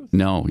the truth?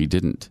 No, he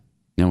didn't.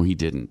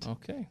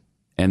 Okay.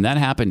 And that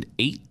happened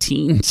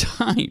 18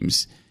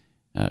 times,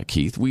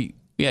 Keith. We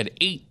had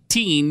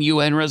 18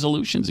 UN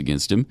resolutions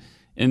against him,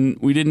 and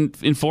we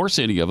didn't enforce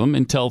any of them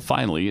until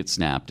finally it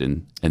snapped,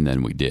 and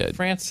then we did.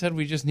 France said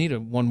we just need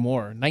one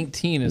more.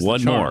 19 is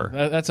one the charm.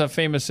 more. That's a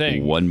famous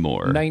saying. One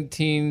more.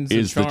 19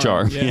 is the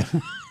charm. Yeah.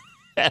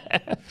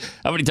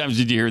 How many times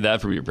did you hear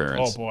that from your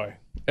parents? Oh, boy.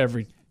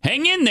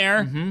 Hang in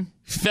there. Mm-hmm.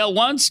 Fell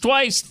once,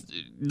 twice.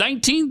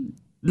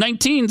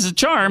 19's the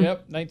charm.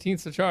 Yep,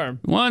 19's the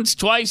charm. Once,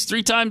 twice,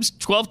 3 times,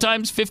 12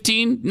 times,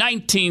 15.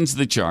 19's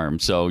the charm.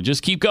 So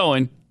just keep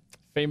going.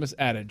 Famous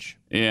adage.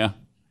 Yeah.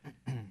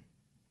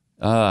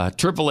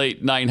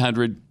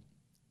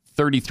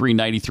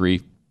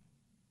 888-900-3393.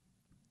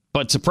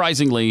 But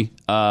surprisingly,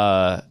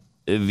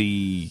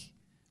 the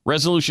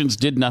resolutions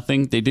did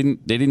nothing. They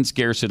didn't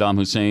scare Saddam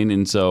Hussein,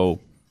 and so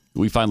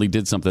we finally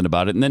did something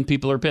about it. And then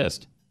people are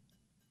pissed.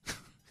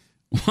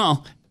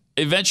 Well,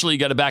 eventually you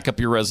got to back up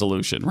your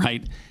resolution,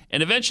 right?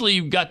 And eventually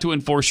you've got to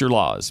enforce your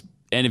laws.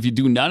 And if you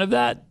do none of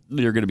that,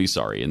 you're going to be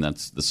sorry. And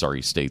that's the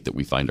sorry state that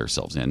we find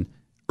ourselves in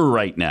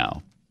right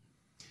now.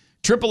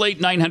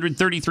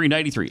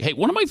 888-900-3393. Hey,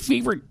 one of my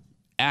favorite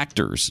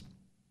actors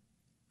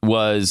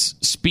was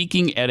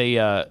speaking at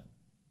a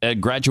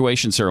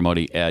graduation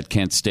ceremony at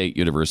Kent State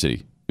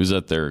University. It was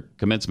at their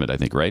commencement, I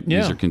think, right?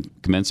 Yeah. He was their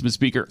commencement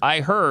speaker.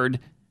 I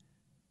heard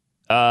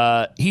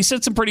he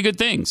said some pretty good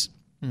things.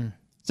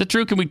 Is that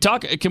true? Can we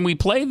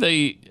play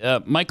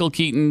the Michael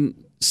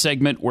Keaton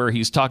segment where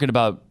he's talking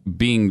about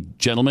being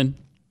gentlemen?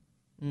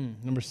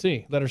 Number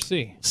C. Letter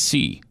C.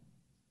 C.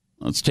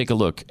 Let's take a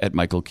look at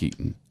Michael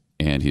Keaton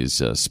and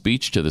his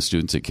speech to the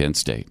students at Kent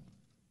State.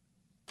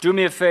 Do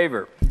me a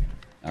favor.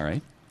 All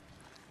right.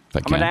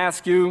 I'm going to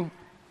ask you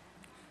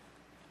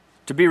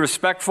to be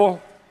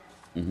respectful,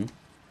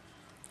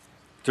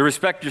 to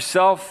respect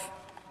yourself.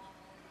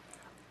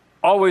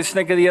 Always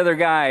think of the other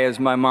guy, as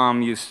my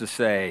mom used to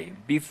say.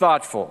 Be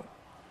thoughtful.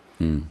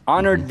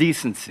 Honor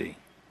decency.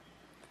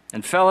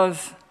 And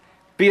fellas,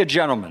 be a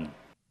gentleman.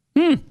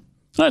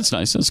 That's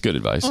nice. That's good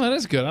advice. Oh, that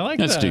is good. I like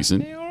That's that.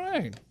 decent. Yeah, all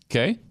right.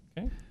 Okay.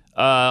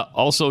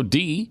 Also,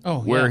 D,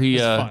 where he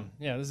this is fun.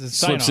 Yeah, this is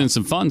slips in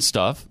some fun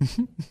stuff.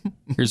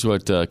 Here's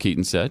what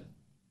Keaton said.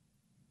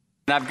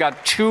 And I've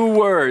got 2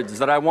 words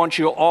that I want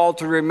you all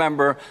to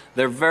remember.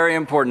 They're very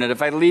important. And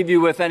if I leave you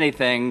with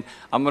anything,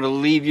 I'm going to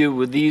leave you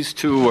with these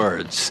 2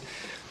 words.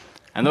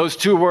 And those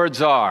 2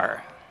 words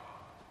are,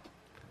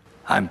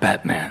 I'm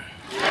Batman.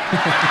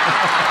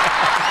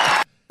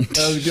 That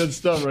was good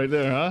stuff right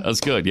there, huh? That's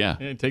good, yeah.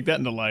 Take that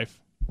into life.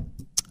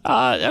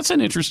 That's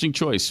an interesting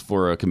choice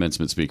for a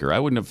commencement speaker. I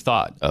wouldn't have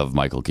thought of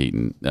Michael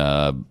Keaton.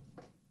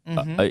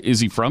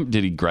 Is he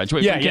did he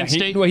graduate from Kent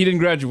State? He didn't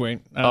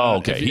graduate.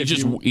 Okay.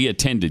 He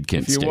attended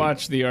Kent State. If you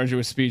watch the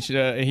arduous speech,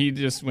 he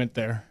just went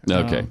there.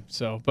 Okay.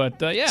 So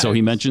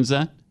he mentions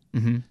that?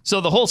 Mm-hmm.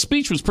 So the whole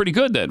speech was pretty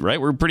good then, right?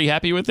 We're pretty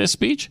happy with this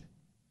speech?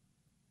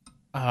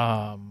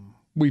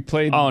 We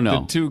played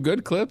the 2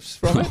 good clips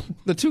from it.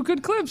 The 2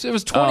 good clips. It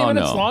was 20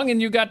 minutes long,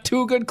 and you got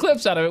 2 good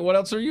clips out of it. What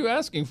else are you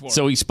asking for?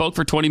 So he spoke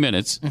for 20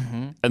 minutes,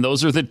 and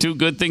those are the 2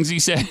 good things he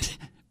said?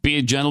 Be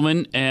a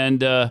gentleman,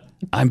 and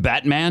I'm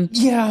Batman?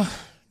 Yeah,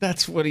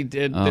 that's what he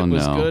did. That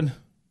was good.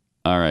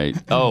 All right.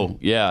 Oh,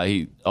 yeah,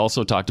 he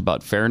also talked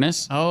about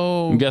fairness.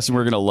 Oh. I'm guessing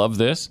we're going to love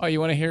this. Oh, you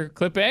want to hear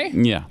clip A?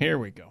 Yeah. Here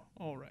we go.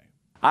 All right.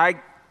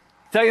 I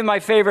tell you my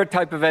favorite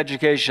type of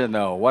education,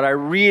 though, what I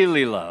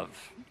really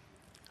love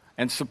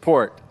and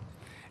support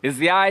is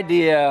the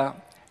idea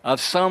of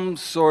some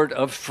sort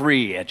of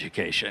free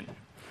education.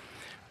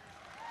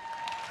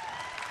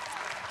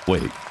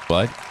 Wait,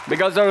 what?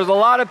 Because there's a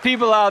lot of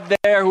people out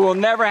there who will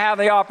never have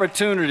the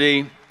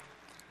opportunity,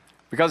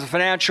 because of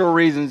financial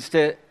reasons,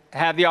 to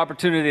have the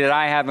opportunity that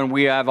I have and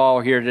we have all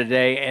here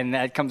today, and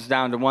that comes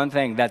down to one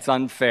thing: that's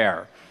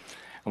unfair.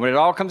 And when it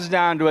all comes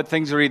down to it,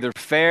 things are either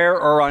fair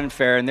or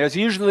unfair, and there's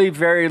usually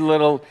very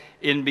little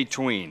in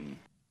between.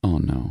 Oh,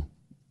 no.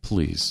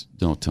 please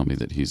don't tell me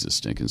that he's a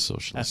stinking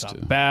socialist That's a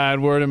too.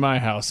 bad word in my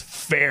house.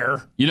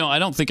 Fair. You know, I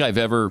don't think I've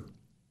ever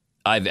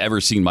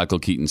seen Michael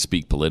Keaton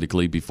speak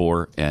politically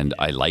before, and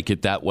I like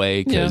it that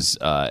way because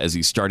as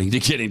he's starting to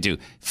get into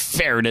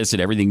fairness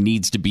and everything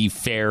needs to be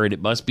fair and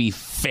it must be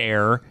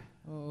fair.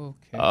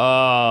 Okay.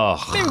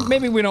 Oh.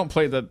 Maybe we don't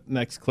play the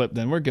next clip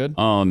then. We're good.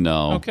 Oh,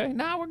 no. Okay.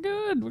 No, we're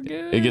good. We're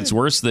good. It gets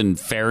worse than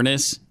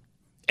fairness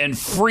and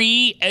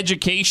free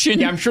education.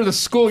 Yeah, I'm sure the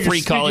school you're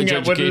free college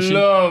speaking at education. would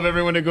love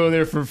everyone to go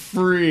there for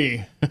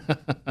free.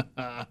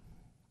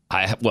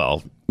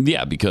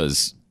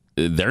 Because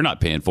they're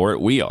not paying for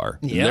it. We are.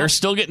 Yeah. They're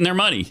still getting their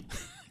money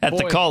at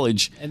the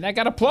college. And that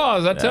got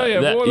applause, I tell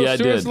you. That- Boy, yeah, the it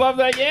students did. love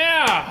that.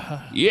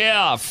 Yeah.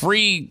 Yeah,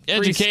 free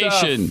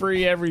education. Stuff,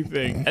 free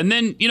everything. And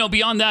then,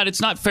 beyond that, it's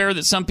not fair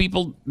that some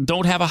people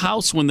don't have a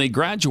house when they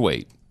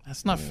graduate.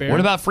 That's not fair. What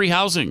about free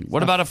housing?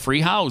 What about a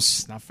free house?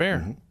 It's not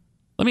fair.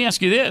 Let me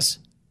ask you this.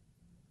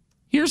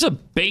 Here's a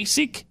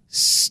basic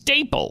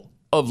staple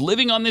of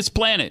living on this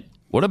planet.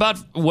 What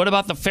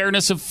about the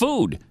fairness of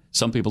food?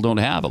 Some people don't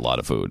have a lot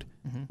of food.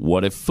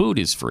 What if food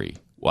is free?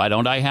 Why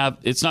don't I have?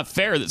 It's not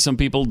fair that some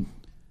people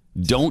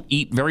don't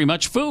eat very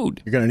much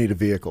food. You're going to need a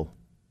vehicle.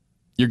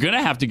 You're going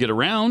to have to get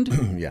around.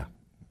 Yeah.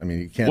 I mean,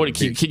 you can't. What,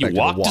 can you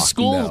walk to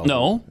school?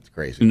 No. It's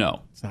crazy.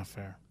 No. It's not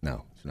fair.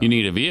 No. It's not. You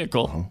need a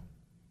vehicle.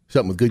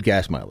 Something with good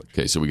gas mileage.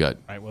 Okay, so we got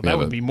Right, well, that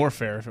would be more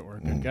fair if it were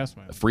good gas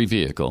mileage. a free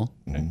vehicle,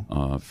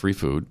 free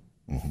food,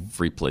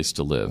 free place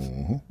to live,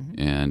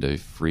 and a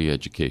free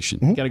education.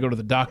 You got to go to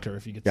the doctor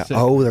if you get sick.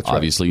 Oh, that's right.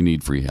 Obviously, you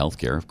need free health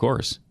care, of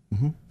course.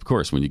 Of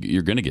course, when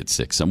you're going to get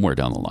sick somewhere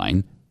down the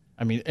line,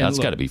 I mean, that's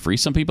got to be free.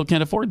 Some people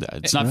can't afford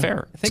that. It's not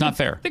fair. It's not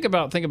fair. Think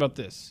about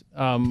this.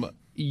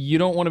 You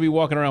don't want to be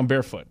walking around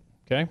barefoot,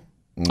 okay?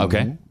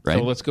 Okay, right.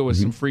 So let's go with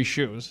some free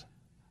shoes.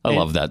 I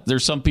love that.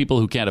 There's some people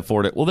who can't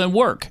afford it. Well, then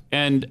work.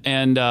 And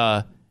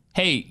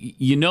hey,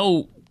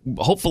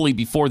 hopefully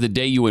before the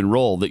day you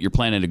enroll that you're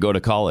planning to go to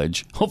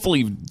college, hopefully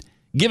you've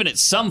given it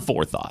some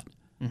forethought.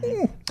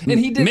 And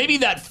he did. Maybe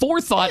that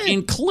forethought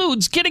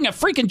includes getting a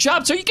freaking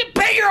job so you can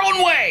pay your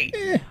own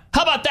way.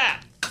 How about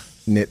that?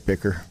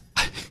 Nitpicker.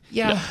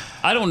 Yeah.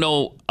 I don't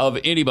know of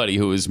anybody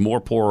who is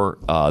more poor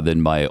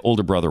than my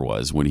older brother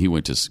was when he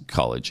went to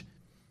college.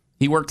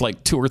 He worked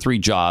like 2 or 3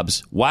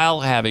 jobs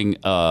while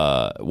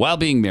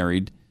being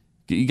married.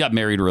 He got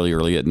married really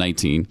early at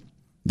 19.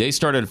 They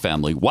started a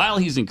family while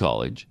he's in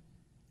college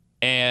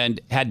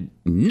and had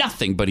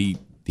nothing, but he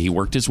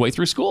worked his way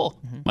through school.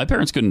 My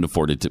parents couldn't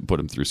afford it to put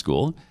him through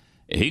school.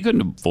 He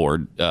couldn't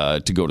afford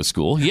to go to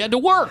school. He had to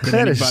work.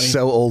 That is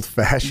so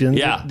old-fashioned.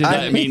 Yeah,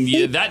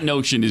 that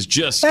notion is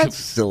just... That's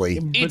silly.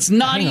 It's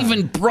not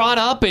even brought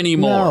up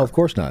anymore. No, of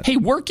course not. Hey,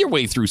 work your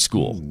way through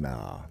school.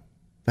 No.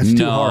 That's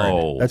too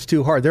hard. That's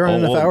too hard. There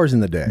aren't enough hours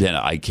in the day. Then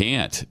I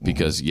can't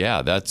because,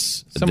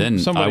 then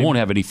somebody, I won't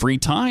have any free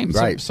time.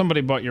 Right.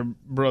 Somebody bought your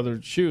brother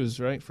shoes,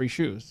 right? Free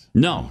shoes.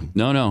 No.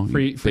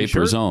 Free Pay shirt?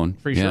 for his own.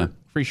 Free shirt.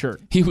 Free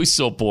shirt. He was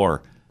so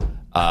poor.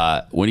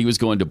 When he was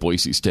going to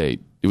Boise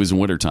State, it was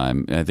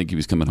wintertime, and I think he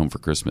was coming home for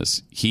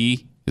Christmas.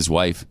 He, his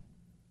wife,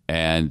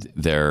 and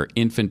their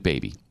infant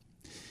baby.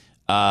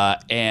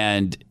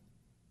 And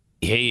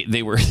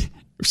they were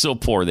so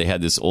poor, they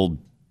had this old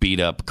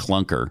beat-up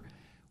clunker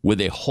with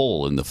a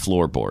hole in the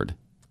floorboard.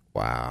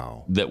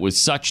 Wow. That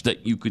was such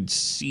that you could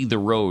see the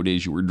road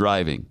as you were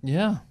driving.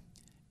 Yeah.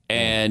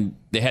 And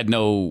they had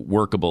no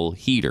workable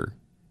heater.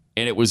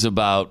 And it was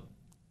about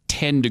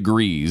 10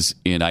 degrees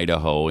in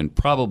Idaho and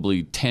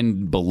probably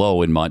 10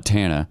 below in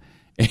Montana.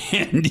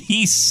 And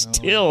he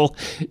still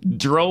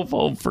drove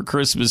home for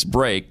Christmas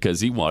break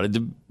because he wanted to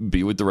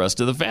be with the rest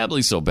of the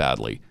family so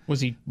badly. Was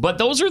he? But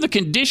those are the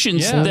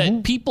conditions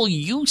that people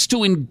used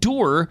to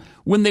endure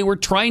when they were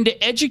trying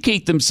to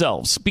educate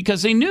themselves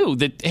because they knew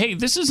that, hey,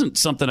 this isn't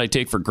something I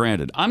take for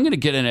granted. I'm going to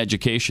get an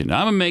education.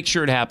 I'm going to make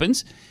sure it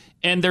happens.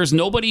 And there's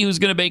nobody who's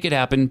going to make it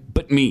happen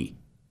but me.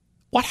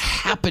 What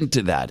happened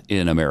to that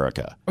in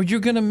America? Or you're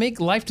going to make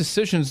life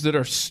decisions that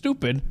are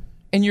stupid,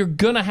 and you're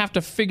going to have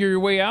to figure your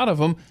way out of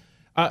them.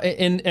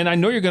 And I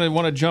know you're going to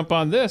want to jump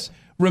on this.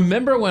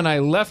 Remember when I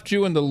left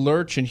you in the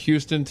lurch in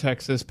Houston,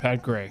 Texas,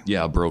 Pat Gray?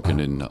 Yeah, broken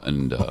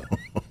and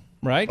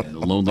right? A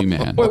lonely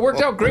man. Well, it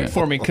worked out great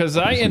for me because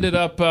I ended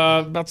up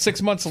about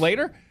 6 months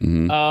later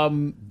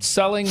selling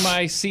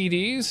my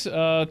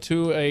CDs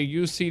to a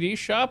used CD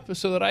shop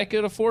so that I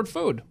could afford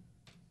food.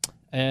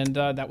 And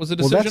that was a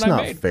decision I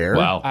made. That's not fair.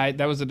 Wow.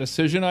 That was a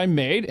decision I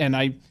made, and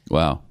I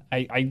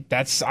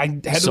had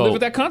to live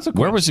with that consequence.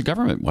 Where was the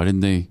government? Why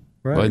didn't they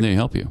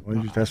help you? Why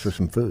did you ask for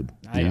some food?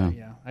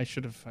 I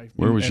should have.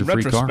 Where was your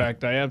free car? In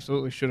retrospect, I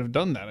absolutely should have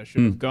done that. I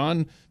should have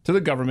gone to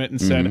the government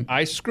and said,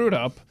 I screwed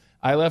up.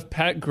 I left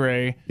Pat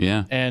Gray.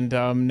 Yeah. And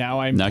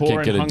now I'm poor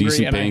can't get and a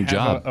decent hungry, paying and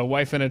I have job. a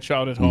wife and a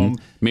child at home.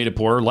 Made a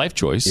poor life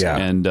choice. Yeah.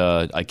 And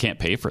I can't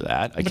pay for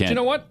that. But you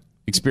know what?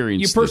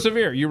 Experience. You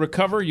persevere, you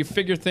recover, you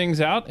figure things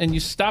out, and you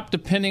stop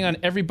depending on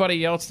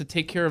everybody else to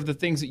take care of the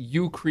things that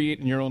you create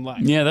in your own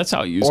life. Yeah, that's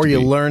how it used to be. Or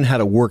you learn how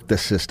to work the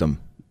system.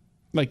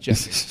 Like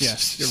Jeffy.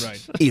 Yes, you're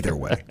right. Either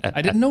way.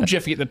 I didn't know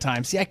Jeffy at the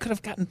time. See, I could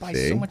have gotten by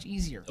so much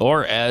easier.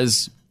 Or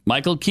as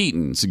Michael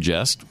Keaton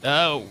suggests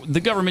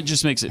the government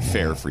just makes it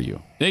fair for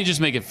you. They just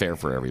make it fair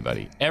for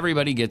everybody.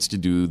 Everybody gets to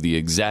do the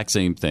exact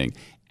same thing.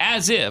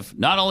 As if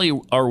not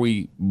only are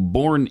we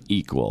born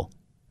equal,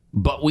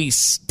 but we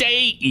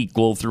stay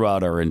equal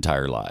throughout our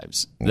entire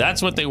lives.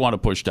 That's what they want to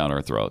push down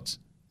our throats.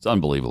 It's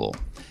unbelievable.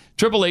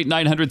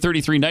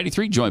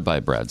 888-900-3393, joined by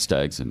Brad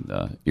Staggs and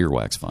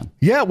Earwax Fun.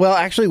 Yeah, well,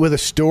 actually, with a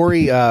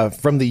story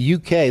from the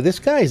UK. This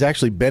guy has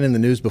actually been in the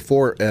news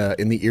before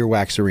in the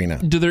earwax arena.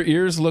 Do their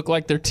ears look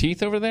like their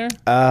teeth over there?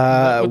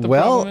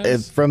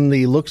 From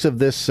the looks of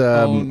this...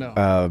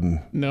 no,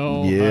 yeah,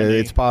 honey.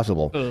 it's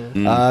possible.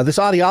 This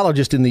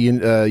audiologist in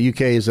the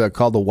UK is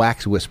called the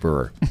Wax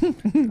Whisperer.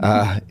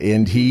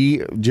 And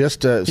he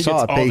just saw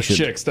a all patient.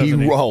 The chicks,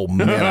 doesn't he? Oh,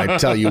 man, I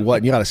tell you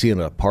what, you ought to see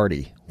him at a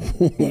party.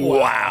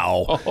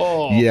 Wow.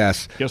 Oh,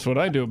 yes. Guess what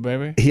I do,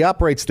 baby? He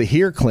operates the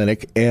Hear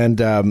Clinic,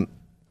 and a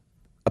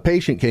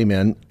patient came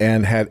in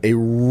and had a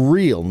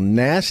real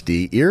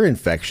nasty ear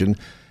infection,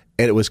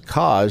 and it was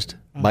caused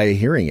by a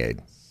hearing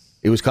aid.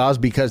 It was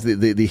caused because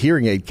the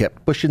hearing aid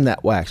kept pushing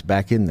that wax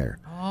back in there.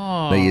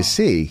 Now, you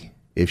see,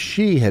 if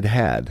she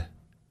had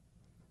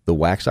the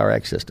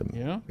WaxRx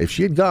system, if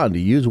she had gone to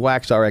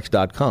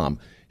usewaxrx.com,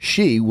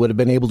 she would have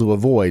been able to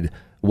avoid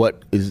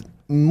what is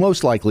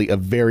most likely a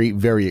very,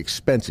 very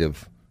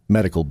expensive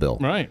medical bill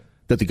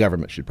that the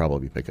government should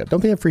probably pick up.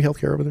 Don't they have free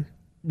health care over there?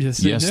 Yes,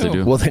 they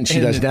do. Well, then she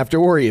doesn't have to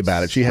worry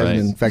about it. She has an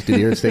infected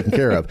ear it's taken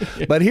care of.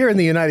 But here in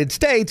the United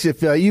States,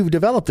 if you've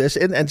developed this,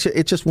 and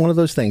it's just one of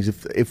those things,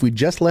 if we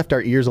just left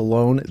our ears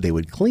alone, they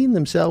would clean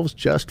themselves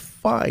just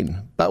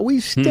fine. But we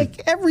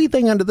stick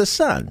everything under the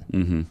sun.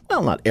 Mm-hmm.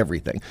 Well, not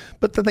everything,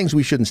 but the things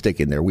we shouldn't stick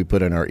in there, we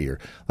put in our ear,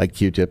 like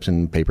Q-tips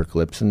and paper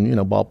clips and,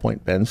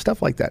 ballpoint pens,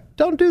 stuff like that.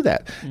 Don't do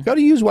that. Go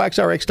to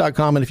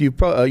usewaxrx.com, and if you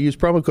use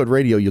promo code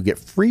radio, you'll get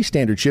free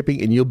standard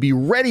shipping, and you'll be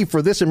ready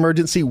for this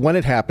emergency when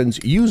it happens.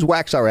 Use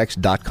waxrx.com.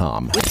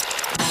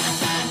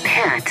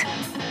 Pat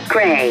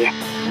Gray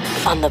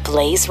on the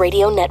Blaze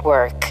Radio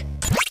Network.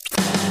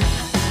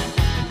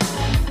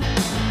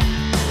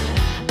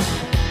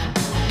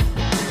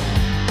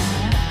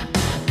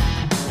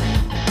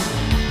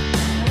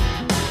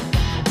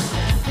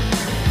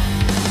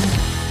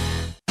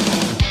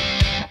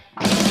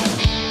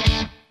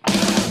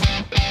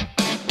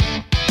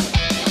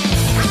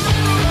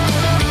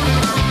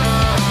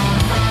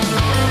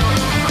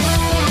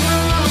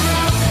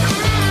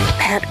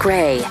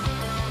 Gray.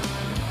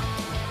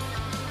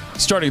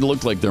 Starting to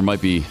look like there might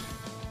be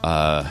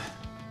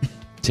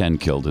 10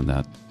 killed in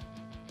that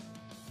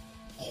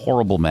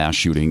horrible mass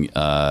shooting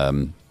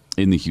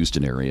in the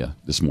Houston area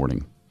this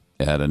morning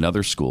at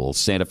another school,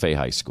 Santa Fe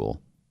High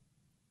School.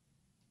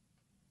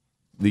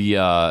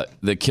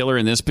 The killer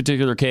in this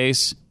particular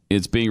case,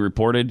 it's being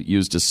reported,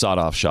 used a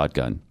sawed-off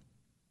shotgun,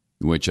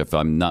 which, if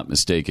I'm not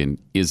mistaken,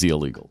 is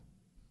illegal.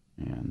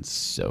 And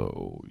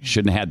so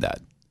shouldn't have had that.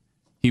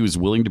 He was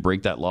willing to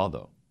break that law,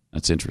 though.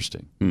 That's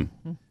interesting.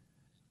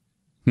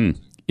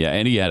 Yeah,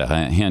 and he had a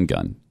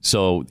handgun.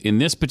 So in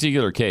this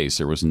particular case,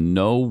 there was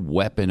no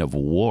weapon of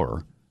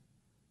war.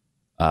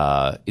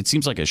 It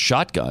seems like a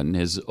shotgun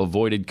has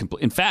avoided...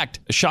 In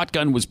fact, a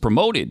shotgun was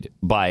promoted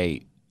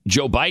by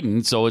Joe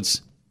Biden, so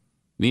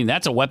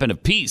that's a weapon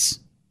of peace.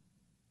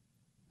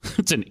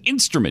 It's an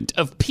instrument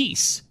of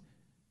peace.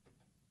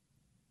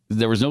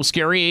 There was no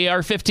scary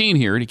AR-15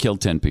 here, and he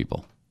killed 10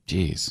 people.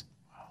 Jeez.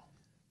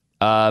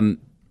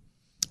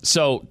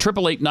 So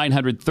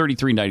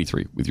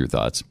 888-900-3393 with your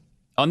thoughts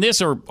on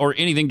this or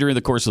anything during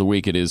the course of the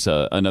week. It is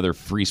another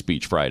Free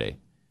Speech Friday.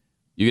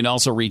 You can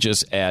also reach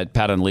us at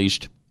Pat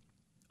Unleashed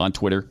on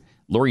Twitter.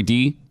 Lori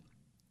D.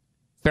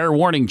 Fair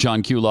warning,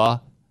 John Q.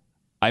 Law.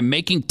 I'm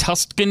making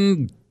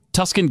Tuscan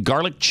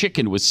garlic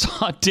chicken with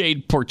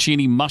sauteed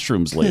porcini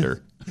mushrooms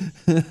later.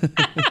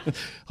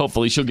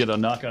 Hopefully she'll get a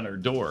knock on her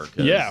door.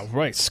 Yeah,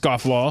 right.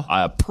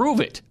 Scofflaw. Prove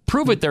it.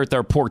 Prove it. They're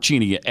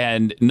porcini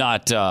and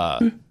not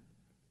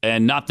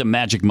the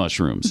magic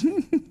mushrooms.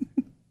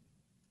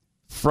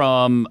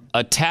 From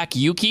Attack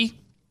Yuki.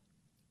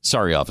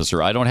 Sorry,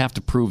 officer. I don't have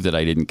to prove that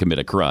I didn't commit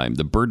a crime.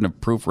 The burden of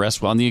proof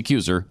rests on the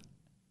accuser,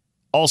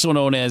 also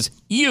known as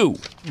you.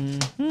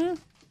 Mm-hmm.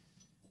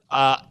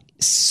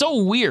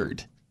 So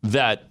weird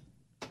that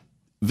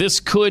this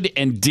could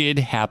and did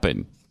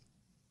happen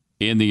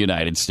in the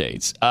United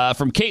States.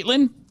 From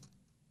Caitlin.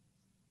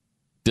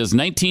 Does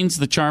 19's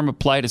the charm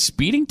apply to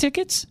speeding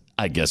tickets?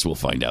 I guess we'll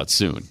find out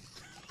soon.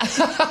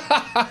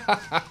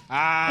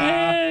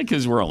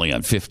 Because we're only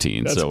on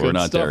 15, so we're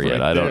not there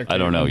yet. I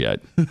don't know yet.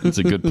 It's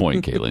a good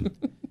point, Caitlin.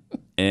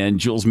 And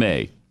Jules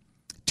May.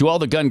 To all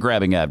the gun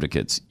grabbing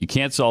advocates, you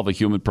can't solve a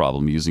human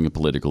problem using a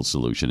political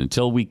solution.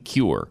 Until we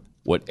cure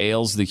what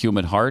ails the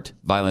human heart,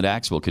 violent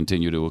acts will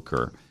continue to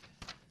occur.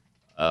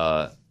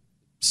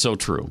 So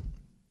true.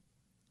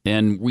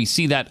 And we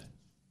see that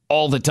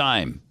all the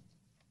time.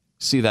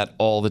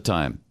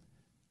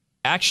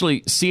 Actually,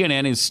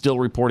 CNN is still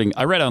reporting.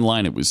 I read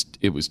online it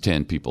was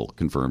 10 people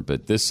confirmed,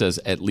 but this says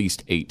at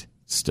least 8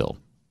 still.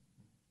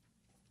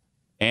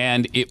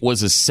 And it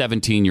was a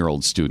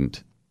 17-year-old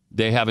student.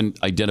 They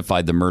haven't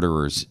identified the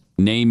murderer's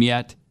name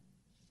yet,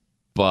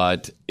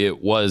 but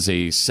it was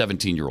a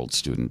 17-year-old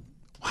student.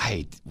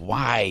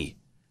 Why?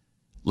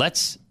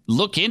 Let's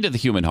look into the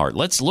human heart.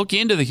 Let's look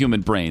into the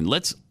human brain.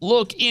 Let's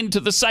look into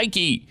the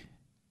psyche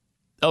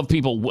of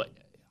people.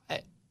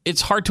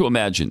 It's hard to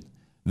imagine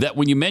that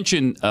when you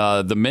mention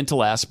the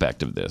mental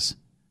aspect of this,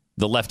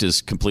 the left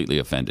is completely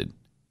offended.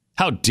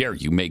 How dare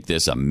you make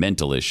this a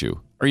mental issue?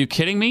 Are you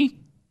kidding me?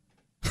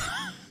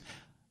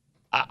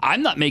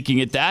 I'm not making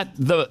it that.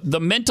 The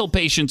mental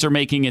patients are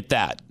making it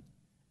that.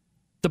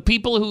 The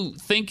people who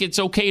think it's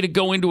okay to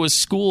go into a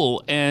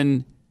school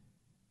and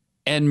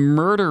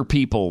murder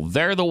people,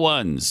 they're the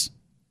ones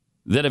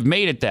that have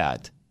made it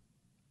that.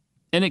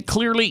 And it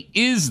clearly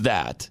is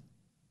that.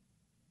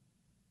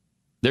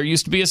 There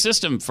used to be a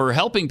system for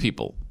helping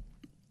people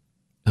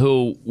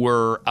who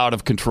were out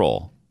of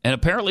control. And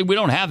apparently we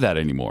don't have that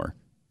anymore.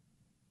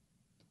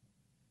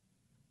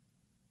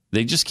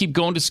 They just keep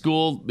going to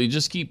school. They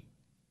just keep,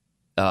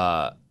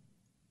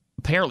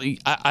 apparently,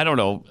 I don't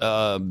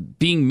know,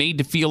 being made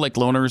to feel like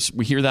loners.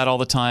 We hear that all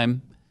the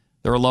time.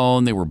 They're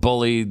alone. They were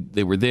bullied.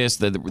 They were this.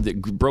 They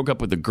broke up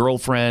with a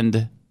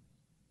girlfriend.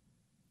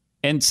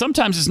 And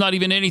sometimes it's not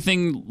even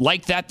anything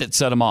like that that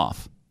set them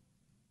off.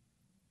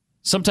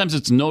 Sometimes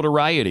it's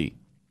notoriety.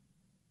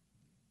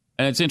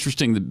 And it's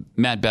interesting that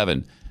Matt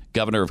Bevin,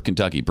 governor of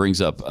Kentucky,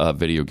 brings up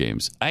video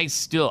games. I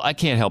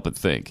can't help but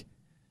think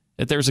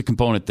that there's a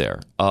component there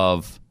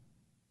of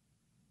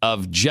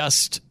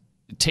just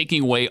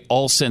taking away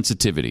all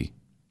sensitivity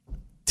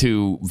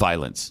to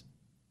violence.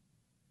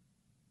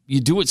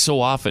 You do it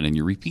so often and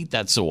you repeat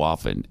that so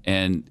often.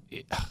 And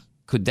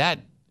could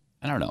that,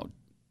 I don't know,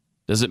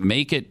 does it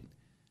make it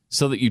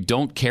so that you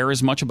don't care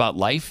as much about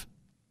life?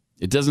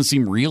 It doesn't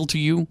seem real to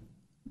you?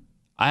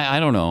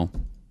 I don't know.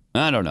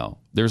 I don't know.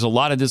 There's a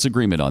lot of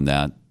disagreement on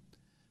that.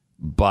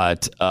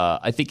 But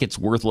I think it's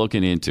worth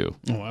looking into.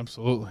 Oh,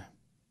 absolutely.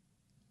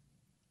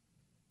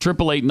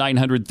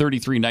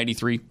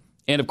 888-900-3393.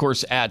 And, of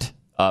course, at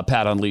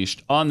Pat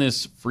Unleashed on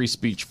this Free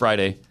Speech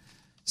Friday.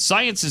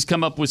 Science has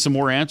come up with some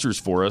more answers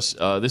for us.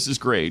 This is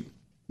great.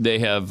 They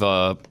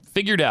have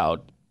figured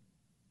out,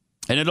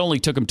 and it only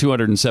took them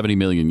 270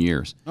 million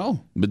years. Oh.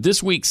 But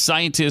this week,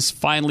 scientists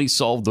finally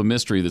solved the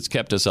mystery that's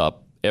kept us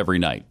up every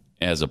night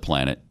as a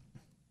planet.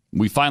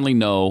 We finally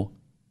know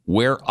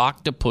where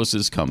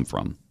octopuses come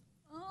from.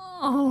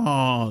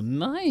 Oh,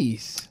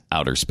 nice.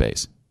 Outer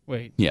space.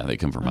 Wait. Yeah, they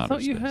come from outer space. I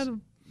thought you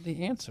had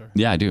the answer.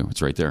 Yeah, I do.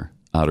 It's right there.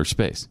 Outer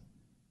space.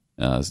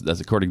 That's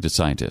according to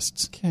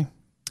scientists. Okay.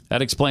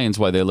 That explains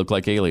why they look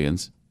like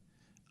aliens.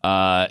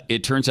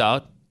 It turns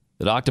out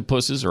that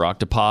octopuses or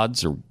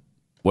octopods or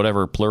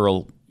whatever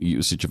plural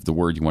usage of the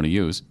word you want to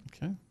use,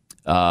 okay,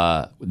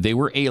 they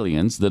were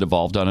aliens that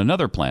evolved on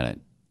another planet.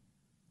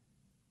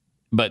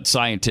 But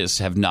scientists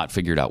have not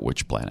figured out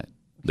which planet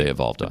they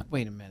evolved on.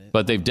 Wait a minute.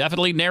 But they've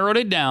definitely narrowed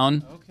it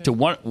down to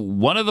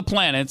one of the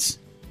planets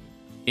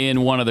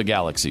in one of the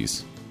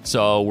galaxies.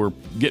 So we're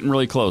getting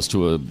really close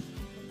to a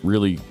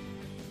really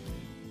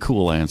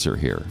cool answer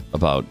here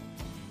about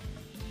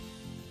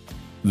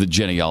the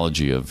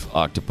genealogy of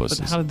octopuses.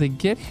 But how did they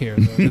get here,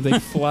 though? Did they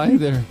fly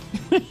there?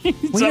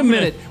 Wait a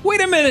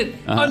minute.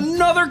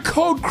 Another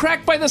code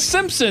cracked by the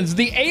Simpsons.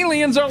 The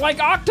aliens are like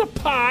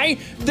octopi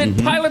that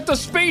pilot the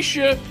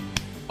spaceship.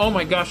 Oh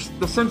my gosh,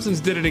 the Simpsons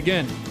did it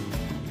again.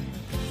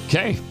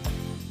 Okay.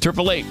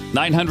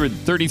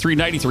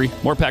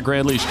 888-900-3393. More Pat Gray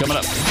Unleashed coming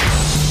up.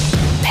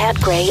 Pat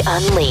Gray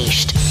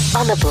Unleashed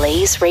on the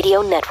Blaze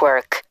Radio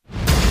Network.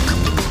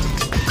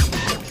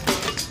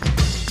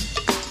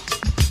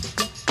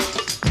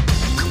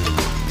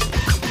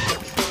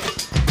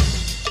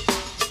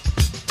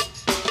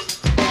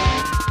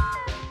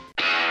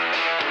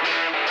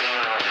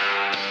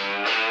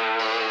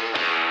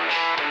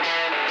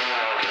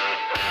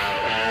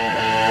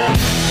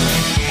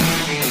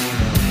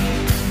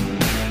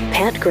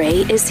 Pat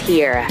Gray is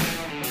here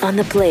on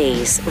the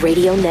Blaze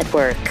Radio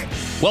Network.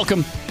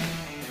 Welcome.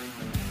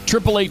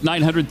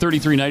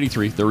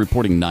 888-900-3393. They're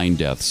reporting 9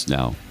 deaths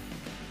now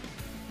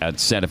at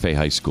Santa Fe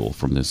High School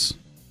from this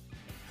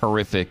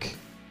horrific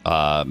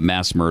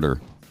mass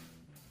murder.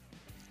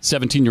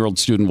 17-year-old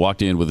student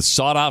walked in with a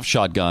sawed-off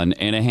shotgun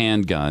and a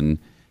handgun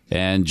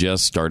and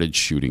just started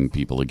shooting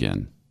people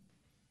again.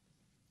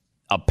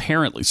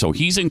 Apparently, so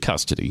he's in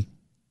custody.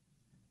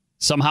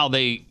 Somehow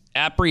they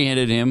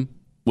apprehended him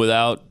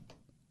without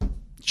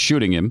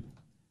shooting him.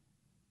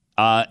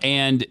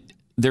 And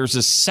there's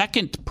a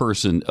second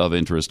person of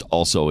interest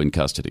also in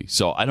custody.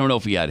 So I don't know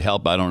if he had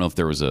help. I don't know if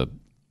there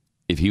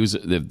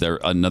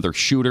another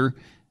shooter,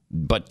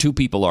 but 2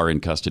 people are in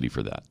custody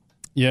for that.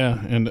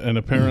 Yeah, and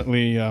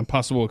apparently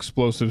possible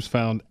explosives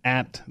found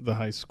at the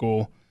high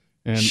school,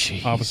 and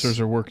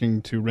officers are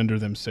working to render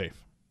them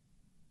safe.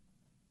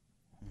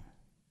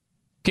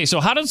 Okay, so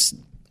how do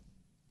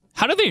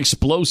the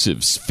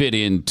explosives fit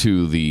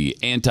into the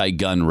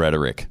anti-gun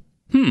rhetoric?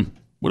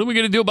 What are we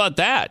going to do about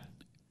that?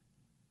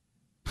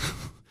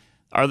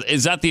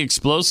 Is that the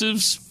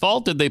explosives'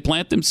 fault? Did they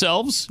plant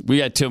themselves? We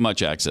got too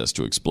much access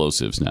to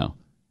explosives now.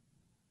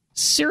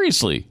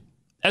 Seriously,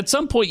 at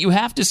some point you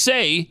have to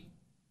say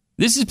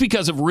This is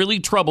because of really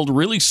troubled,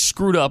 really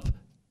screwed up,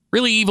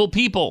 really evil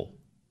people.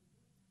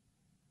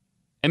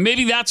 And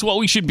maybe that's what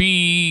we should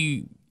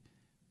be,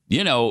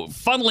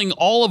 funneling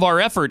all of our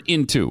effort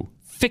into,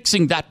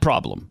 fixing that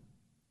problem.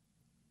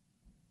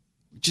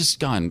 Just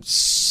gone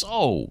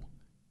so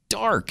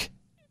dark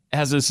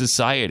as a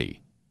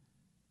society.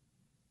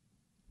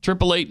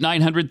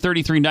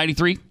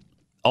 888-900-3393.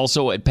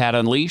 Also at Pat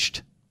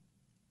Unleashed.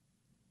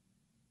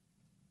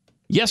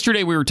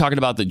 Yesterday we were talking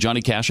about the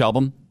Johnny Cash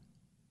album.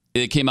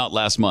 It came out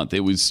last month.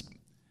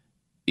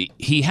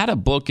 He had a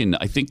book in,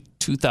 I think,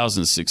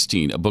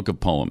 2016, a book of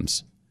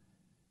poems.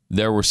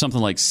 There were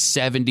something like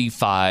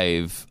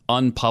 75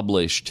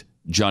 unpublished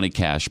Johnny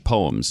Cash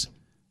poems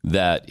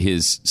that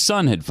his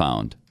son had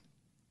found.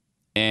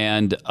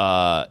 And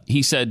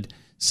he said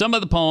some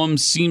of the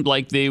poems seemed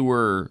like they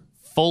were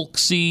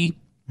folksy,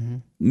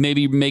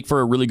 maybe make for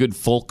a really good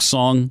folk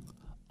song.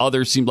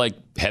 Others seemed like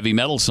heavy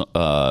metal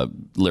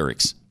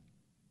lyrics.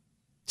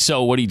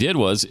 So what he did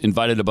was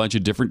invited a bunch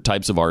of different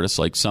types of artists,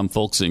 like some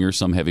folk singers,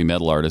 some heavy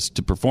metal artists,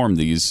 to perform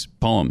these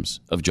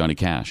poems of Johnny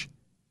Cash.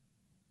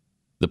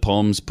 The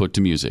poems put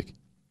to music.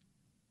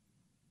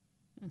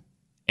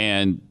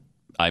 And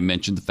I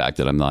mentioned the fact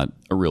that I'm not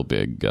a real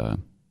big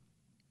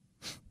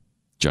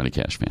Johnny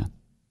Cash fan.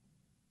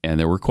 And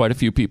there were quite a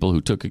few people who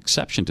took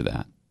exception to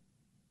that.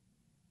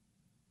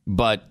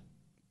 But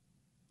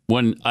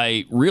when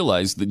I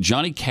realized that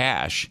Johnny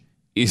Cash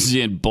is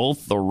in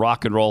both the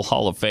Rock and Roll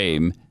Hall of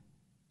Fame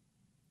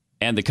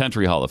and the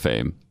Country Hall of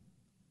Fame,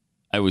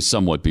 I was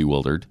somewhat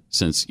bewildered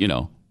since,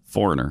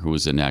 Foreigner, who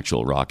was an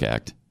actual rock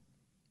act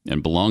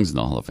and belongs in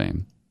the Hall of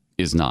Fame,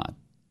 is not.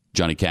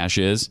 Johnny Cash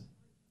is.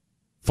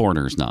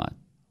 Foreigner's not.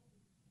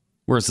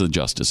 Where's the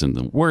justice in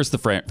them? Where's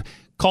the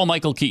call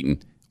Michael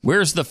Keaton.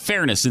 Where's the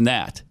fairness in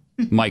that,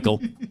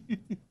 Michael?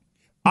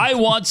 I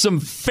want some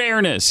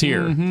fairness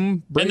here.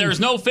 And there's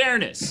no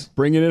fairness.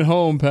 Bringing it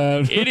home,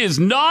 Pat. It is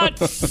not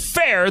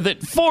fair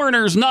that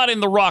Foreigner's not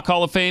in the Rock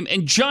Hall of Fame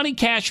and Johnny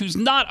Cash, who's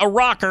not a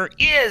rocker,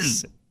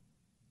 is.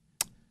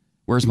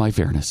 Where's my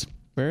fairness?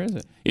 Where is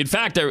it? In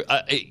fact,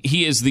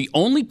 he is the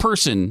only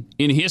person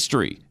in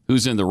history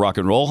who's in the Rock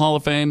and Roll Hall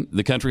of Fame,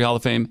 the Country Hall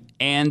of Fame,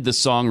 and the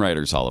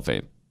Songwriters Hall of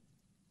Fame.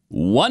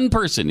 One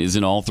person is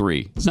in all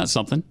three. Isn't that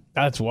something?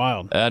 That's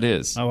wild. That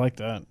is. I like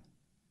that.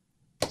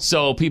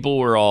 So people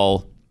were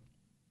all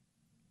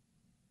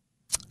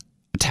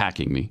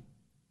attacking me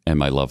and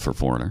my love for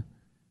Foreigner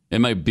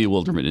and my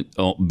bewilderment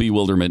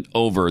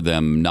over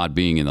them not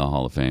being in the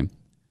Hall of Fame.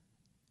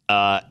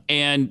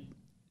 And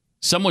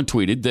someone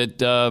tweeted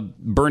that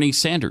Bernie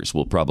Sanders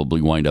will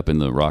probably wind up in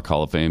the Rock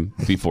Hall of Fame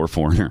before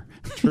Foreigner.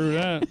 True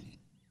that.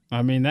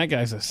 I mean, that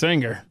guy's a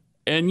singer.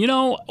 And,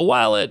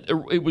 while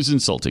it was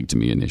insulting to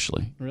me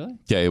initially. Really?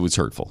 Yeah, it was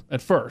hurtful.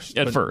 At first.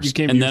 You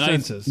came to your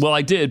senses.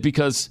 I did,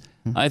 because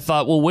I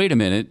thought, well, wait a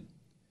minute.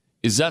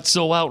 Is that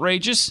so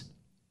outrageous?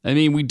 I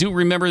mean, we do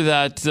remember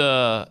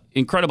that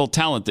incredible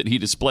talent that he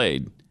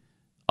displayed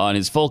on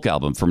his folk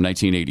album from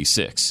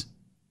 1986.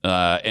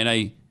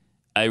 And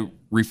I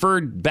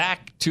referred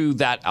back to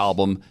that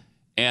album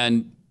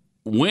and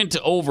went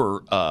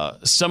over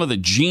some of the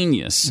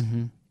genius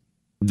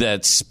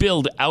that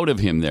spilled out of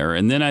him there.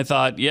 And then I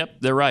thought, yep,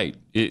 they're right.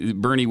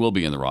 Bernie will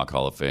be in the Rock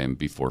Hall of Fame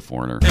before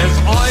Foreigner. As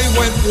I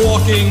went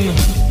walking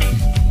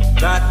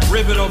that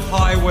ribbon of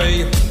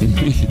highway,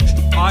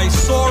 I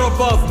saw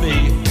above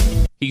me.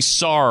 He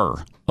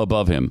soar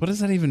above him. What does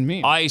that even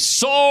mean? I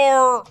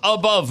soar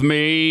above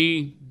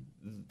me.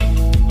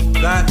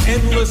 That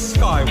endless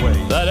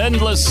skyway. That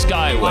endless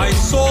skyway. I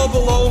saw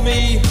below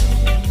me.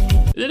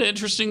 Isn't it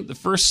interesting? The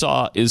first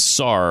saw is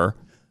SAR.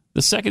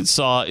 The second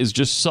saw is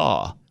just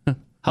saw.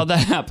 How'd that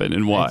happen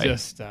and why?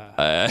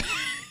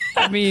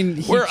 I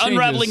mean, we're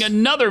unraveling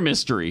another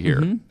mystery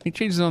here. He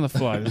changes on the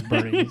fly, this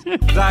Bernie.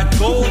 That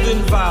Golden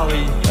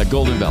Valley. That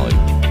Golden Valley.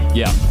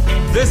 Yeah.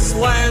 This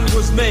land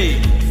was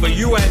made for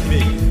you and me.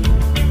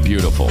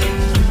 Beautiful.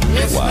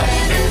 This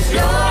land is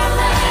your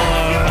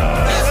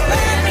land. This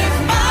land is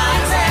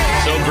my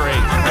land. So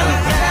great.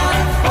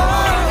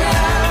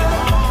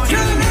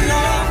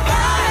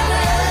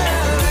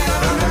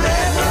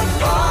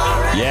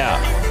 Yeah.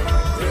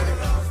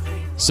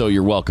 So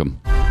you're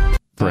welcome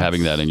for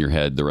having that in your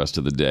head the rest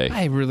of the day.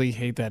 I really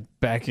hate that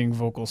backing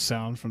vocal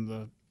sound from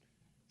the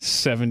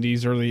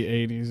 70s, early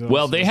 80s. Also.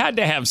 Well, they had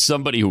to have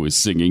somebody who was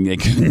singing. They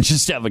couldn't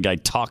just have a guy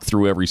talk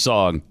through every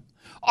song.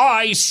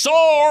 I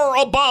soar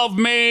above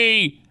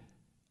me.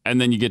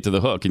 And then you get to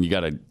the hook, and you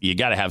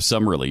gotta have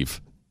some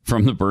relief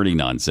from the Bernie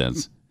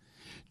nonsense.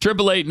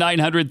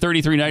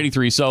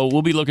 888-900-3393. So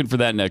we'll be looking for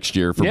that next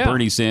year for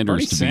Bernie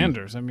Sanders. Bernie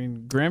Sanders. I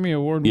mean, Grammy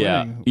Award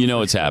winning.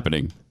 Yeah, it's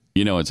happening.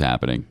 It's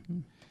happening.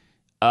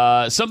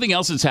 Something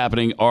else that's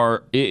happening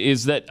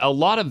is that a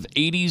lot of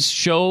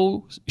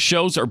 80s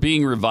shows are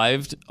being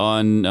revived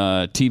on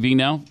TV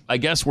now. I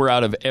guess we're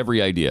out of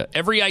every idea.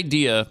 Every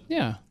idea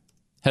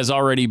has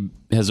already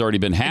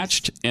been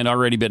hatched and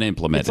already been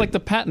implemented. It's like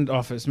the patent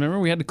office. Remember,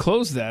 we had to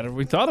close that.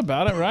 We thought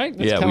about it, right?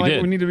 That's we like did.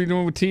 What we need to be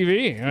doing with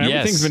TV.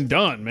 Everything's been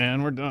done,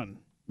 man. We're done.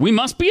 We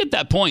must be at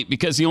that point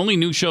because the only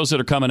new shows that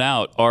are coming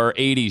out are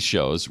 80s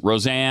shows.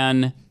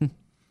 Roseanne,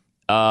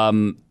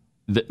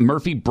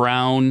 Murphy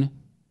Brown.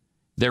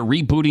 They're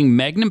rebooting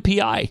Magnum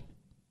P.I.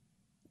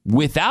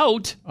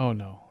 without. Oh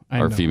no!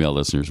 Our female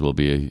listeners will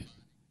be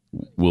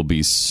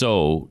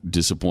so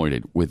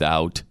disappointed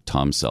without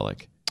Tom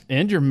Selleck.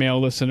 And your male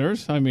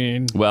listeners. I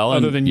mean,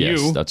 other than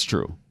yes, you, that's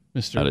true.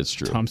 Mr. That is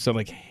true. Tom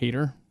Selleck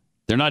hater.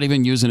 They're not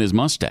even using his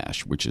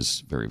mustache, which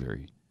is very,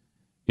 very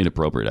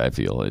inappropriate. I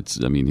feel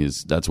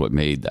that's what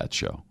made that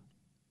show.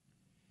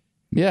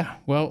 Yeah.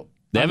 Well,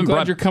 I'm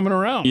glad you're coming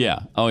around. Yeah.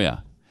 Oh yeah.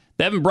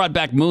 They haven't brought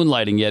back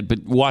moonlighting yet,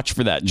 but watch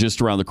for that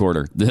just around the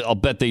corner. I'll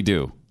bet they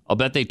do. I'll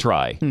bet they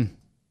try.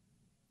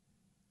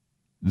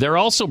 They're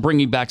also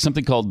bringing back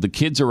something called The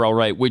Kids Are All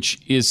Right, which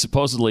is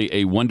supposedly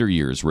a Wonder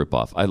Years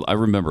ripoff. I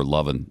remember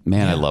loving,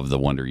 I love the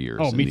Wonder Years.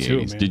 Oh, in me the too,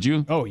 80s. man. Did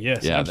you? Oh,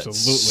 yes, yeah, absolutely.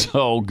 That's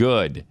so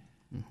good.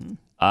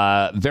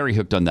 Very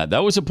hooked on that. That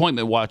was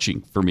appointment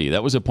watching for me.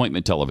 That was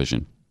appointment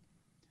television.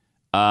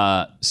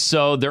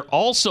 So they're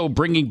also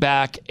bringing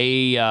back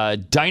a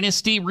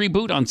Dynasty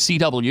reboot on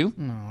CW.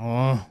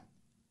 Aww.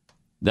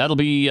 That'll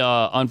be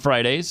on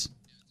Fridays.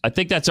 I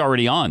think that's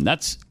already on.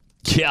 That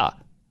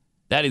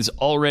is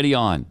already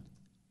on.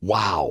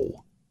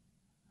 Wow.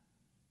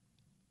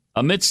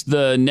 Amidst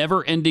the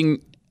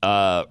never-ending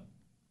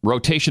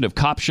rotation of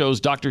cop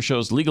shows, doctor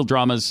shows, legal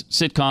dramas,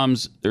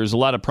 sitcoms, there's a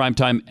lot of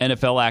primetime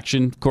NFL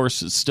action. Of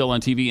course, it's still on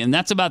TV, and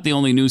that's about the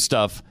only new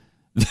stuff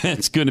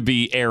that's going to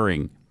be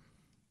airing.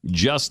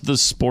 Just the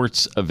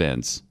sports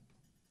events.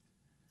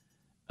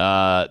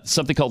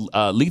 Something called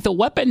Lethal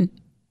Weapon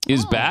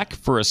is back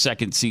for a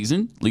second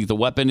season. Lethal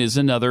Weapon is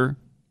another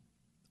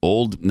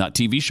old, not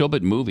TV show,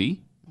 but movie.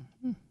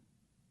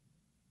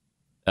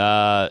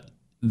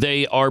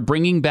 They are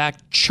bringing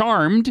back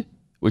Charmed,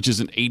 which is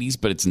an 80s,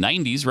 but it's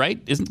 90s,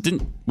 right?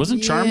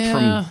 Wasn't Charmed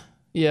from...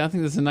 Yeah, I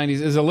think that's the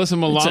 90s. Is Alyssa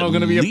Milano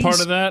going to be a part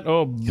of that?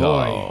 Oh,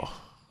 boy.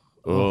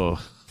 Oh.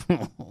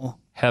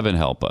 Heaven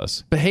help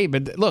us. But hey,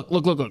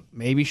 look.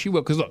 Maybe she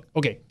will. Because look,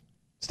 okay,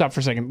 stop for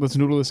a second. Let's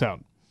noodle this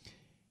out.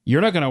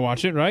 You're not going to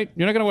watch it, right?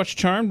 You're not going to watch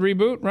Charmed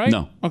reboot, right?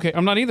 No. Okay,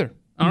 I'm not either.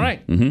 All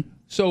right. Mm-hmm.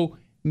 So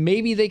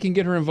maybe they can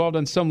get her involved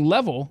on some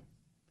level,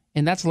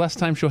 and that's less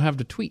time she'll have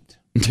to tweet.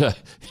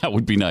 That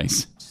would be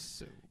nice.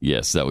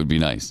 Yes, that would be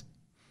nice.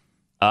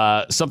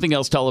 Something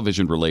else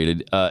television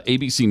related.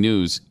 ABC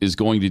News is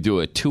going to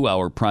do a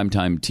 2-hour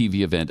primetime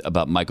TV event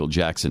about Michael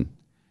Jackson,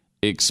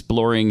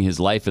 exploring his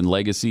life and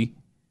legacy,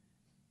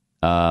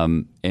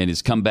 and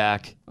his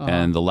comeback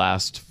and the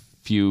last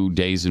few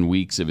days and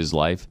weeks of his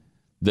life.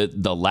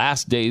 The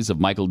Last Days of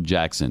Michael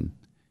Jackson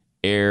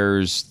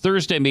airs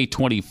Thursday, May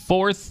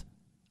 24th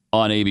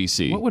on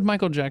ABC. What would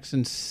Michael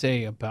Jackson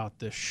say about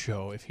this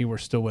show if he were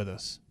still with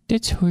us?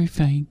 That's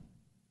horrifying.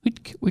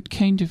 What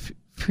kind of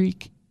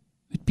freak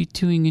would be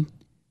doing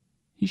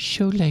a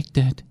show like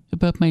that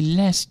about my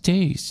last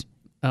days?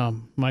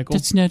 Michael?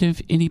 That's none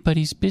of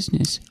anybody's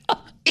business.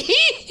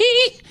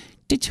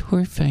 That's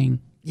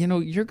horrifying. You know,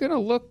 you're going to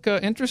look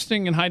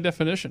interesting in high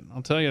definition.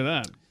 I'll tell you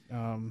that.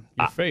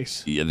 Your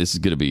face. Yeah, this is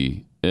going to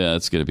be... Yeah,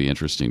 it's going to be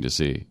interesting to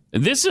see.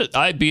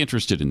 I'd be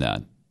interested in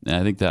that.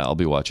 I think that I'll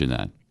be watching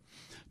that.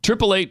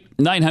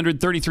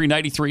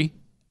 888-900-3393.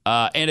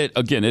 And at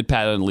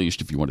Pat Unleashed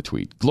if you want to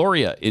tweet.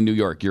 Gloria in New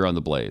York, you're on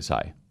the Blaze.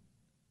 Hi.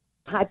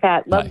 Hi,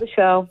 Pat. Love the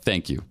show.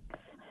 Thank you.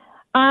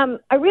 I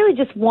really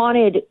just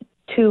wanted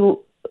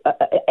to...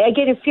 I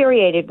get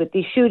infuriated with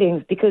these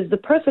shootings because the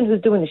person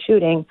who's doing the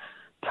shooting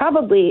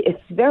probably is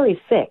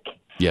very sick.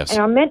 Yes. And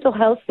our mental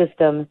health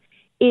system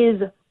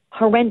is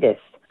horrendous.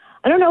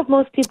 I don't know if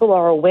most people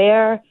are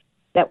aware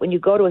that when you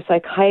go to a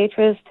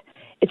psychiatrist,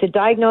 it's a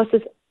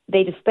diagnosis.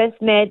 They dispense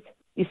meds.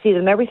 You see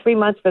them every 3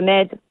 months for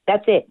meds.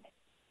 That's it.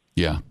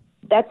 Yeah.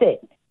 That's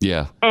it.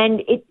 Yeah.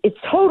 And it's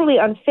totally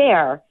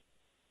unfair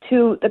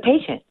to the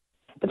patient.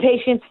 The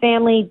patient's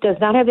family does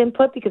not have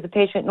input because the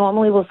patient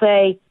normally will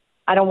say,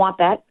 I don't want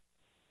that.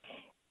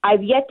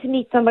 I've yet to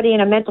meet somebody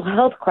in a mental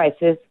health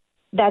crisis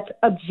that's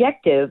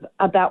objective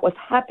about what's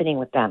happening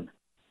with them.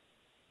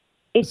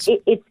 It's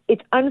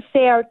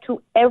unfair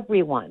to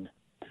everyone.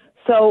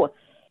 So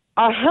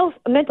our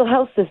mental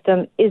health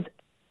system is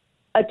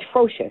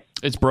atrocious.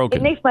 It's broken.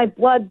 It makes my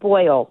blood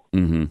boil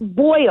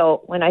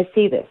when I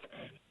see this,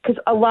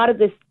 because a lot of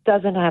this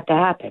doesn't have to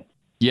happen.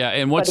 Yeah,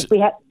 and what's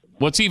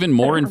even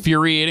more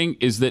infuriating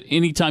is that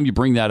anytime you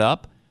bring that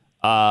up,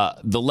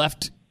 the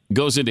left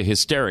goes into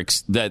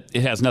hysterics that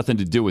it has nothing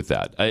to do with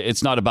that.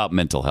 It's not about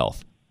mental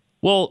health.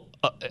 Well,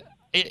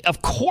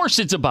 of course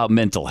it's about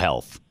mental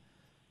health.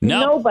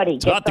 Nobody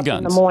gets up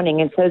in the morning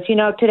and says,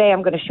 today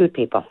I'm going to shoot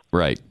people.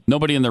 Right.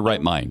 Nobody in their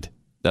right mind.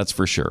 That's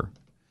for sure.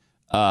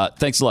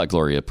 Thanks a lot,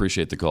 Gloria.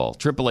 Appreciate the call.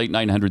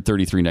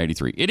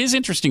 888-900-3393. It is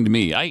interesting to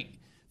me. I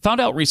found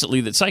out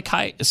recently that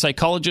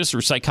psychologists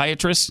or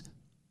psychiatrists,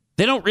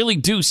 they don't really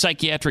do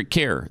psychiatric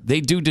care. They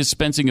do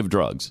dispensing of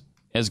drugs,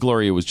 as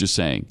Gloria was just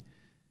saying.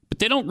 But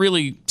they don't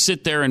really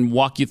sit there and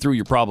walk you through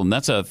your problem.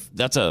 That's a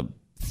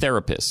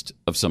therapist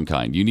of some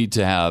kind. You need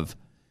to have...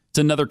 It's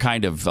another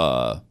kind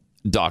of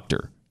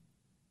doctor.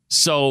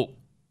 So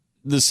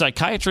the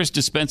psychiatrist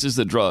dispenses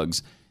the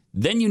drugs,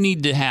 then you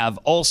need to have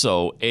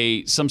also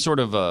some sort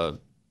of a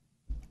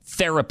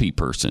therapy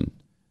person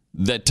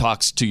that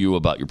talks to you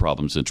about your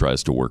problems and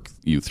tries to work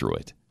you through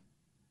it.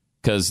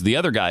 Because the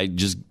other guy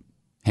just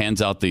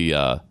hands out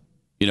the,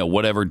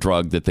 whatever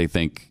drug that they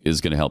think is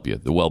going to help you,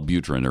 the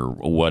Wellbutrin or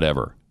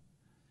whatever.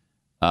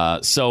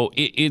 So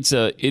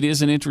it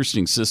is an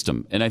interesting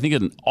system. And I think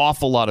an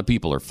awful lot of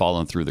people are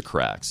falling through the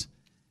cracks.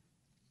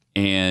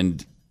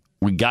 And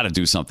we got to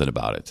do something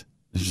about it.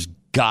 There's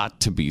got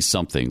to be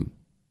something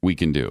we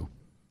can do.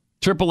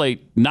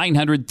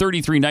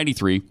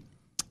 888-900-3393.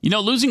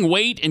 Losing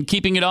weight and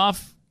keeping it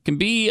off can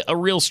be a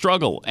real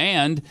struggle.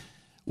 And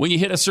when you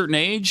hit a certain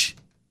age,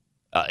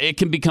 it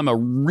can become a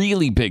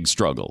really big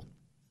struggle.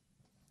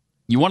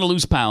 You want to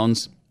lose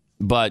pounds,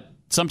 but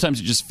sometimes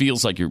it just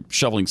feels like you're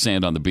shoveling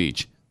sand on the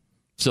beach.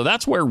 So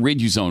that's where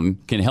Riduzone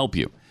can help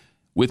you.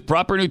 With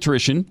proper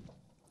nutrition,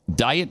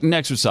 diet, and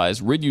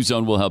exercise,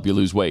 Riduzone will help you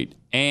lose weight.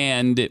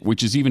 And,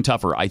 which is even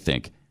tougher, I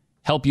think,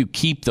 help you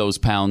keep those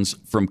pounds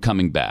from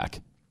coming back.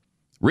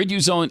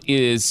 Riduzone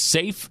is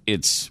safe,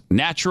 it's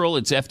natural,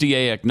 it's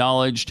FDA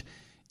acknowledged,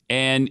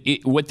 and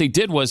what they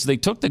did was they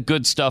took the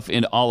good stuff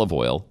in olive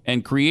oil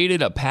and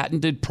created a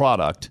patented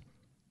product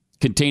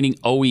containing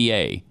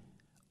OEA.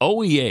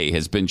 OEA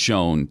has been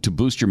shown to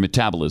boost your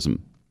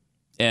metabolism,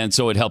 and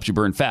so it helps you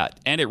burn fat,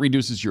 and it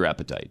reduces your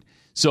appetite.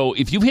 So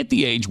if you've hit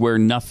the age where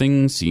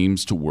nothing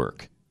seems to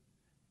work,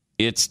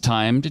 it's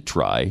time to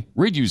try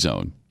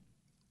Riduzone.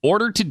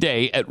 Order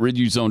today at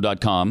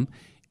riduzone.com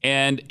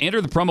and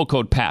enter the promo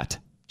code PAT.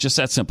 Just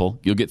that simple.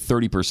 You'll get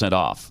 30%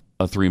 off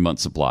a 3-month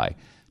supply.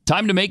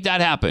 Time to make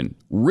that happen.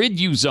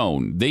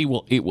 Riduzone.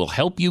 It will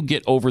help you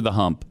get over the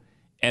hump.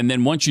 And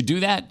then once you do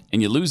that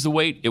and you lose the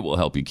weight, it will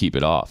help you keep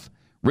it off.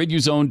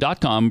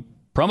 Riduzone.com,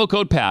 promo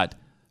code PAT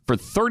for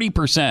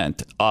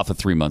 30% off a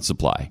 3-month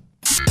supply.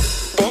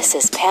 This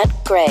is Pat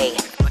Gray,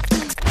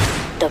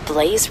 the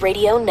Blaze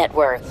Radio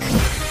Network.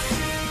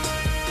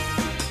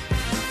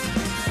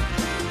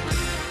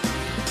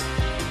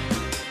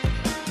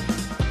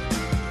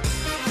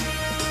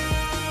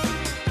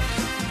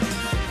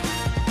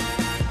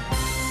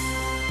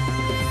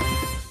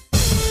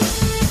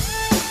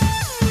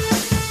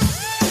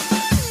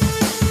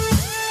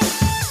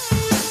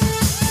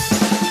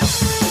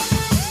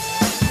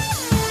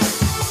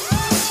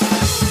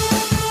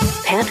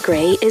 Pat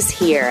Gray is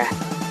here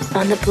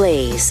on the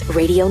Blaze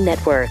Radio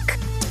Network.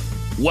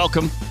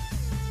 Welcome.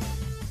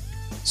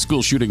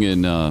 School shooting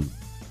in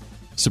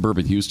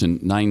suburban Houston.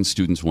 9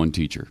 students, 1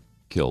 teacher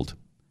killed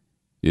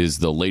is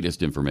the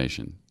latest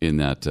information in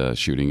that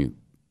shooting.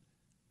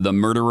 The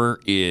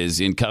murderer is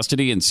in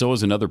custody, and so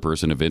is another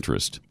person of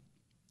interest.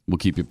 We'll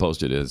keep you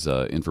posted as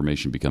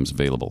information becomes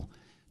available.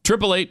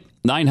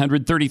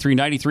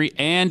 888-900-3393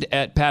 and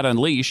at Pat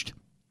Unleashed.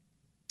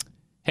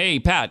 Hey,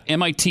 Pat,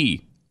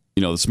 MIT.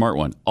 The smart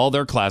one. All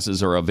their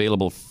classes are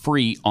available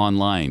free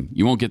online.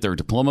 You won't get their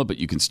diploma, but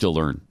you can still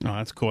learn. Oh,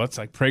 that's cool. That's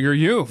like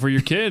PragerU for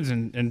your kids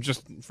and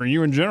just for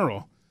you in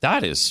general.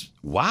 That is,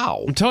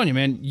 wow. I'm telling you,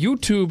 man,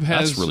 YouTube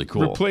has really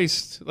cool.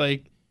 Replaced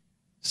like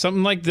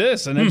something like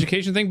this, an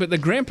education thing, but the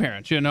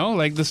grandparents,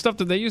 like the stuff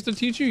that they used to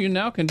teach you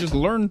now can just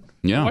learn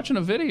watching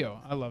a video.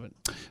 I love it.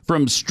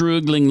 From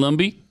Strugling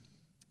Lumbee,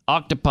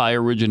 octopi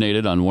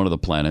originated on one of the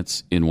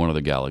planets in one of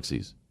the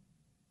galaxies.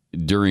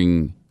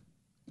 During...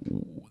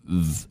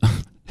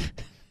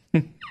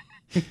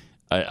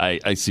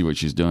 I see what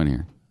she's doing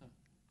here.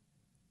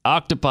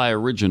 Octopi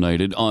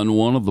originated on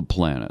one of the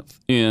planets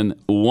in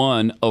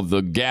one of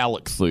the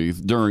galaxies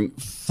during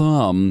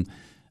some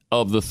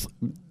of the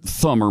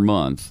summer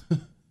month,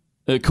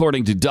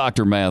 according to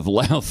Dr.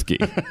 Maslowski.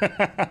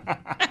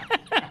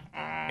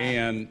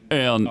 and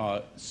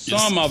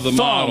some of the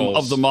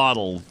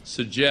models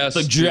suggest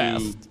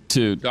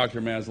to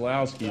Dr.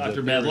 Maslowski that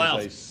there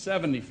is a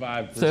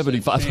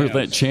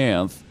 75%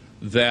 chance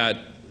that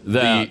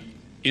the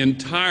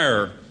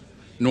entire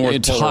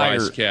North Polar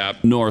ice cap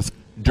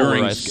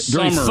during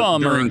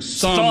some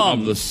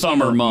of the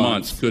summer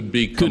months could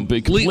be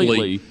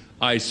completely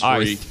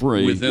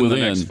ice-free within the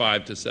next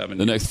 5 to 7 years.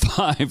 The next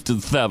 5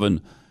 to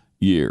 7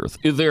 years.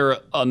 Is there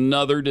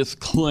another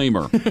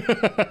disclaimer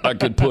I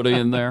could put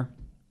in there?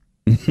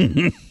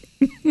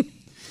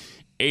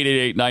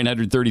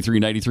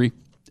 888-900-3393.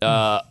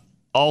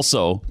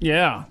 Also,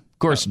 of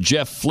course,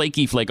 Jeff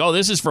Flaky Flake. Oh,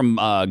 this is from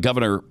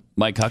Governor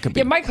Mike Huckabee.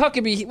 Yeah, Mike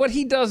Huckabee, what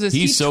he does is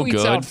he so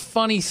tweets out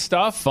funny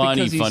stuff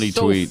because he's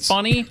so tweets.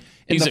 Funny, and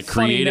he's the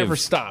funny never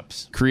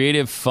stops.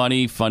 Creative,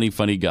 funny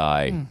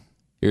guy.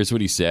 Here's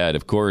what he said.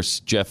 Of course,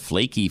 Jeff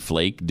Flaky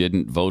Flake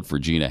didn't vote for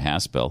Gina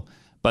Haspel.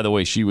 By the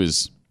way, she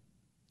was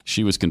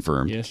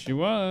confirmed. Yes, she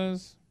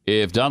was.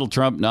 If Donald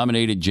Trump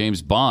nominated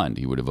James Bond,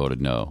 he would have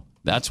voted no.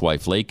 That's why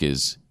Flake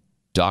is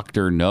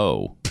Dr.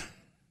 No.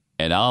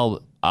 And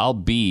I'll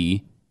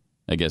be,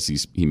 I guess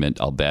he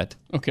meant I'll bet.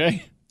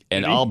 Okay.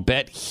 And I'll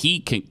bet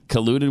he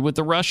colluded with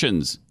the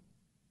Russians.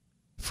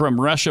 From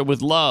Russia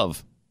with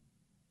love.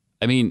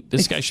 I mean,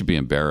 this guy should be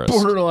embarrassed.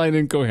 Borderline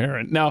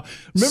incoherent. Now,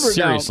 remember,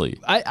 seriously,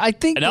 I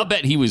think, and I'll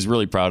bet he was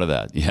really proud of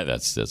that. Yeah,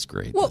 that's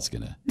great. Well, that's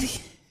gonna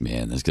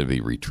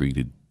be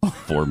retweeted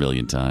 4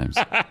 million times.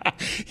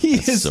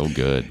 That's so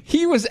good.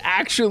 He was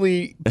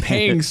actually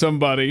paying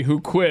somebody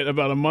who quit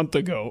about a month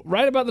ago,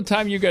 right about the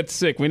time you got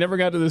sick. We never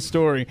got to this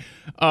story.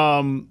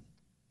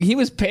 He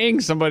was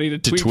paying somebody to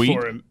tweet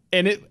for him.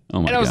 And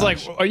I was like,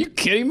 are you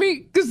kidding me?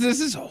 Because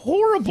this is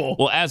horrible.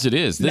 Well, as it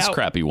is, this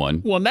crappy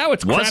one. Well, now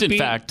it's was in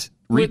fact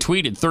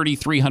retweeted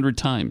 3,300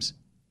 times.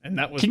 And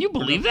that was. Can you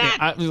believe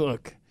that?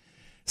 Look.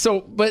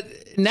 So, but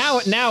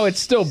now it's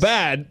still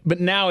bad, but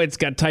now it's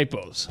got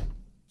typos.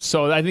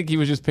 So I think he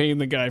was just paying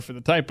the guy for the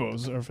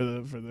typos or for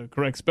the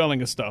correct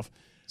spelling of stuff.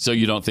 So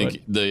you don't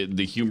think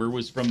the humor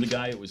was from the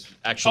guy? It was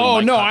actually. Oh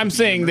no, I'm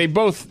saying they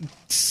both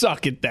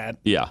suck at that.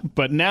 Yeah,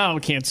 but now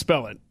can't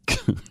spell it.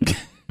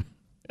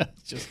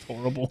 That's just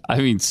horrible. I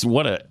mean,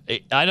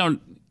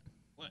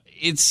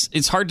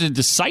 It's hard to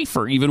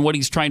decipher even what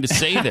he's trying to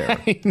say there,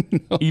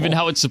 even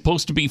how it's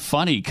supposed to be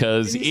funny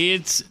because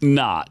it's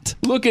not.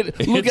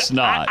 It's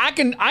not. I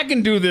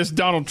can do this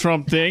Donald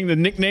Trump thing, the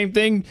nickname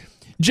thing.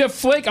 Jeff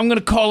Flake. I'm going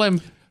to call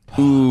him.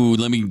 Ooh,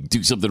 let me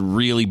do something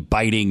really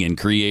biting and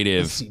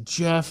creative. Let's see,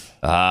 Jeff.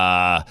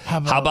 How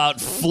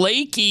about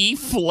Flaky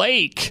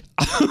Flake?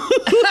 Yeah.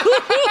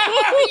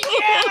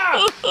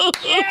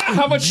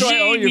 How much do I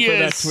owe you for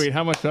that tweet?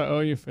 How much do I owe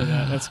you for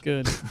that? That's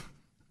good.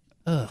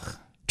 Ugh.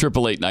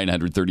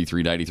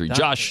 888-900-3393.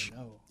 Josh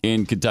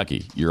in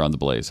Kentucky, you're on the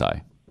Blaze.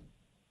 Hi.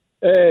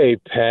 Hey,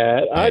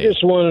 Pat. Hey. I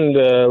just wanted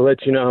to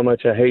let you know how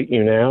much I hate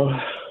you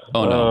now.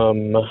 Oh,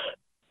 no.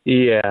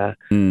 Yeah.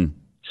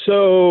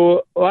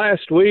 So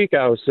last week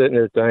I was sitting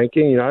there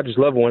thinking, I just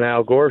love when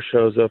Al Gore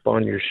shows up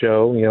on your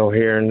show,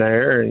 here and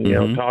there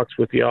and, talks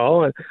with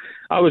y'all. And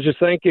I was just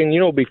thinking,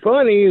 it'd be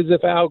funny is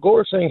if Al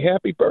Gore sang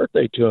happy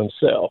birthday to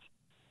himself.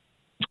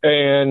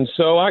 And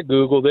so I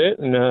Googled it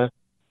and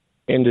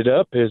ended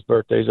up his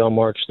birthday's on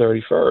March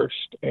 31st.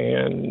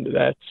 And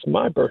that's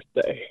my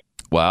birthday.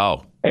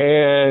 Wow.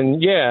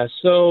 And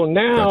so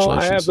now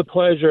I have the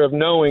pleasure of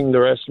knowing the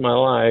rest of my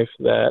life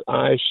that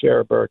I share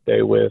a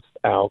birthday with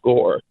Al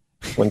Gore.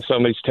 When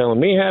somebody's telling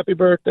me happy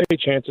birthday,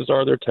 chances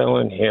are they're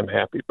telling him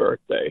happy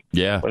birthday.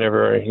 Yeah.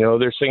 Whenever,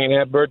 they're singing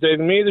happy birthday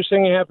to me, they're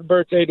singing happy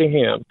birthday to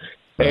him.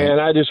 Right. And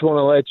I just want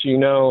to let you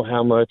know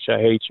how much I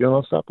hate you, and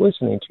I'll stop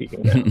listening to you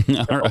now.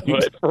 All right.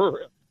 But for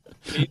real,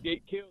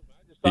 it kills me.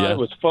 I just thought it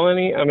was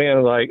funny. I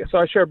mean, so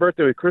I share a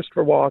birthday with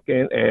Christopher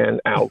Walken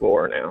and Al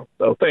Gore now.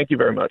 So thank you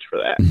very much for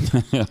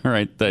that. All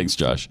right. Thanks,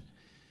 Josh.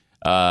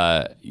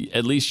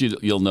 At least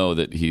you'll know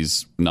that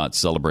he's not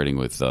celebrating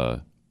with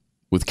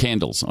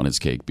candles on his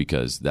cake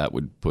because that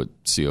would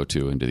put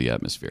CO2 into the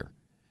atmosphere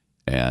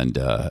and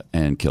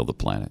kill the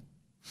planet.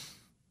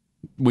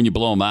 When you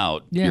blow them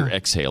out, you're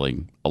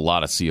exhaling a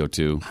lot of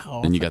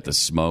CO2, and you got the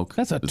smoke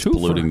that's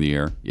polluting the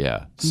air.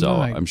 Yeah, so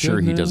I'm sure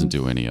he doesn't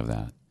do any of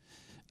that.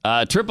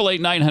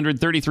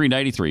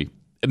 888-900-3393.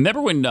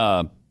 Remember when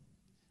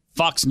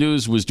Fox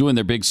News was doing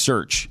their big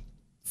search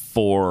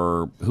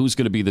for who's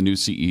going to be the new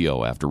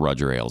CEO after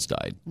Roger Ailes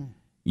died?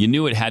 You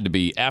knew it had to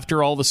be,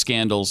 after all the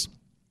scandals,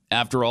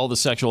 after all the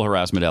sexual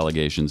harassment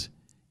allegations,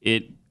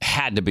 it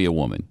had to be a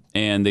woman.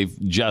 And they've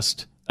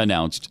just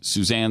announced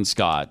Suzanne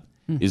Scott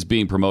is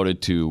being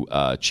promoted to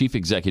chief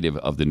executive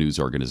of the news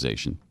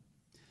organization.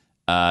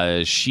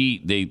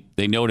 They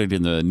noted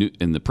in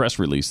the press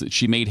release that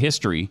she made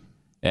history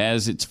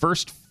as its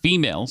first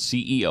female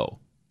CEO.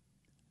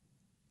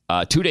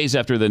 2 days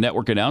after the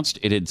network announced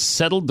it had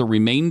settled the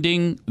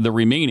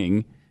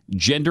remaining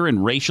gender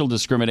and racial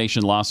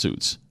discrimination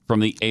lawsuits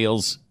from the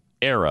Ailes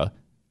era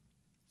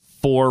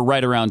for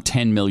right around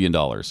 $10 million.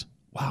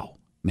 Wow.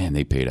 Man,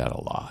 they paid out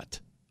a lot.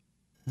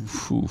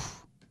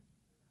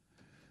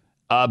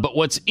 But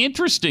what's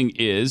interesting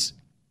is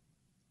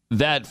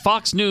that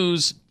Fox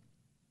News,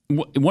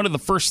 one of the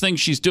first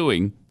things she's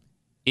doing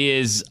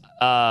is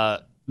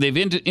they've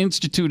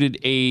instituted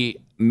a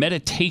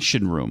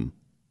meditation room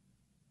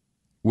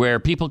where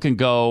people can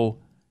go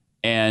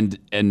and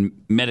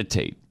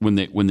meditate when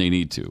they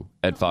need to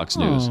at Fox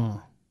News.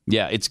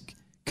 Yeah, it's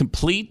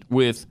complete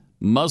with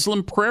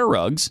Muslim prayer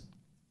rugs.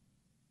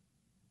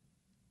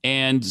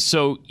 And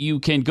so you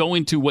can go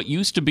into what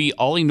used to be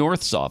Ollie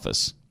North's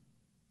office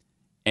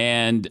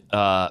and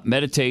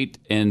meditate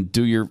and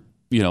do your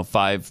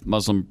 5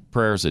 Muslim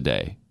prayers a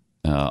day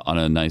on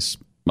a nice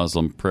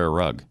Muslim prayer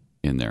rug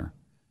in there.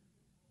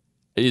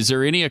 Is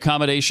there any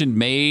accommodation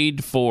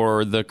made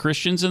for the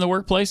Christians in the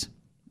workplace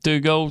to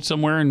go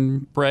somewhere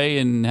and pray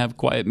and have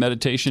quiet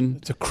meditation?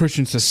 It's a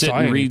Christian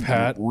society,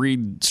 Pat.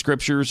 Read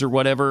scriptures or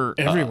whatever.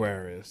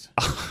 Everywhere is.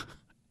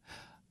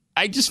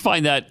 I just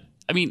find that,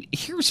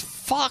 here's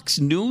Fox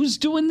News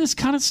doing this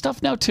kind of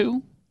stuff now,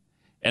 too.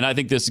 And I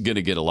think this is going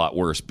to get a lot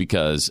worse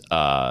because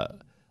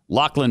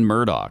Lachlan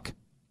Murdoch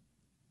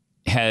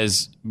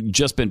has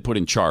just been put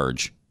in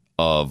charge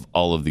of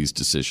all of these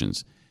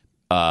decisions.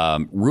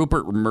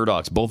 Rupert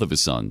Murdoch's, both of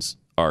his sons,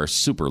 are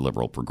super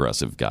liberal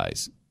progressive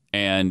guys.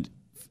 And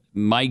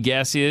my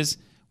guess is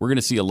we're going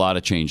to see a lot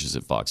of changes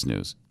at Fox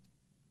News.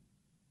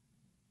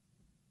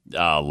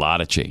 A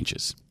lot of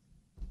changes.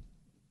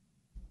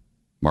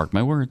 Mark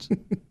my words.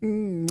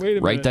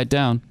 Write that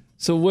down.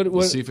 So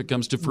what? See if it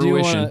comes to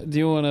fruition. Do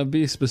you want to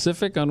be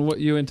specific on what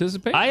you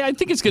anticipate? I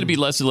think it's going to be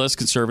less and less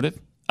conservative.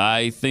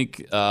 I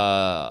think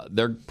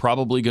they're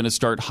probably going to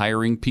start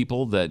hiring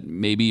people that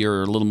maybe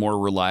are a little more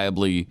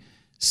reliably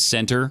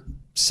center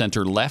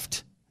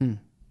left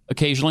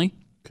occasionally.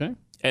 Okay.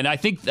 And I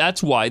think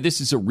that's why this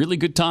is a really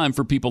good time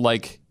for people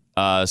like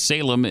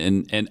Salem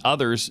and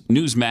others,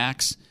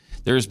 Newsmax.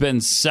 There's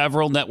been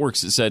several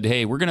networks that said,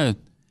 hey, we're going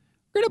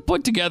to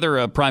put together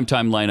a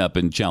primetime lineup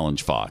and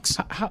challenge Fox.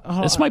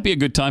 This might be a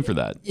good time for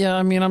that. Yeah,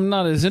 I mean, I'm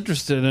not as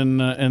interested in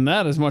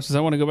that as much as I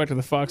want to go back to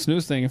the Fox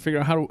News thing and figure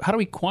out how do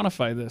we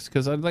quantify this?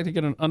 Because I'd like to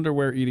get an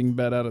underwear eating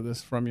bet out of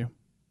this from you.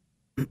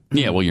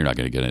 Yeah, well, you're not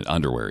going to get an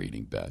underwear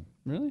eating bet.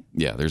 Really?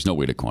 Yeah, there's no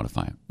way to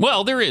quantify it.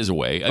 Well, there is a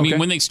way. I mean,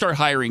 when they start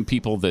hiring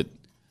people that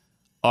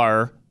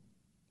are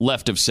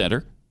left of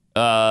center,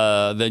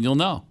 then you'll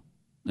know.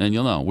 And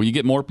you'll know. Will you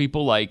get more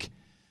people like,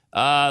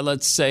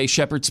 let's say,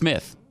 Shepard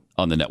Smith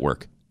on the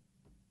network?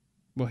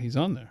 Well, he's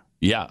on there.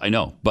 Yeah, I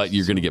know. But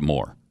you're going to get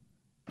more.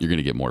 You're going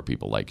to get more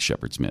people like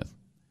Shepard Smith.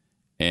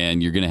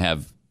 And you're going to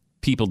have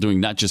people doing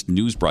not just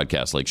news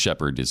broadcasts like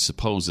Shepard is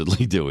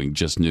supposedly doing,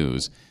 just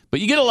news. But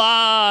you get a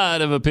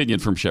lot of opinion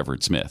from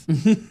Shepard Smith.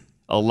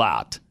 A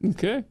lot.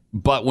 Okay.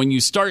 But when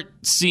you start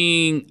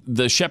seeing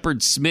the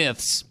Shepard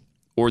Smiths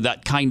or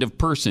that kind of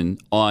person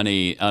on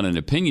an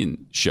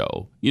opinion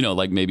show,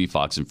 like maybe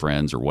Fox and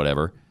Friends or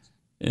whatever,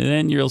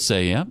 then you'll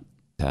say, yeah,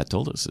 Pat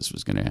told us this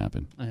was going to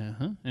happen.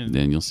 And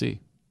then you'll see.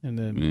 And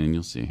then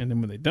you'll see. And then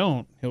when they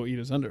don't, he'll eat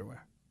his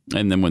underwear.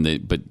 And then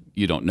but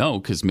you don't know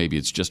because maybe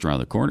it's just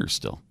around the corner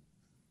still.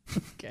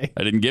 Okay.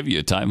 I didn't give you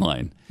a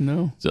timeline.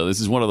 No. So this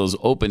is one of those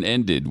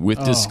open-ended with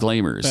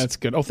disclaimers. That's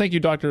good. Oh, thank you,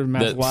 Dr.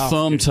 Maslowski. That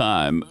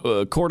sometime,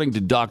 according to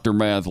Dr.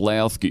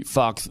 Maslowski,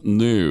 Fox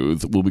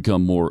News will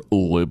become more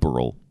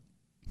liberal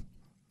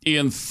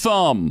in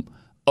some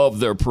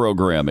of their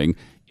programming,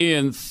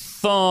 in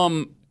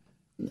some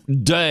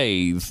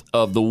days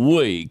of the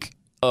week,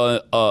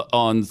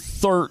 on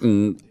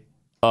certain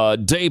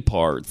day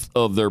parts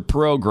of their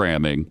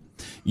programming,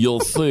 you'll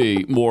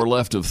see more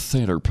left of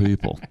center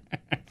people.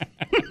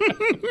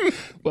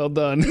 Well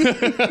done.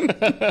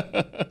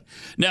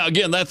 Now,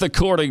 again, that's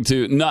according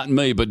to not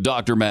me, but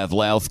Dr.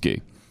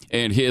 Maslowski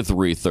and his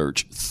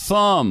research.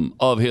 Some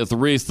of his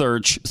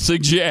research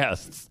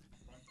suggests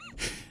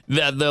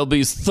that there'll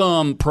be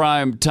some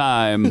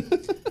primetime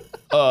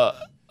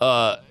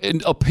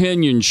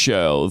opinion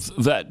shows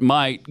that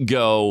might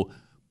go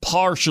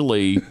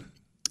partially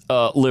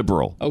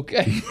liberal.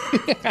 Okay.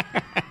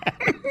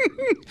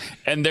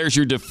 And there's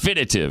your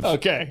definitive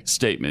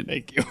statement.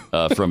 Thank you.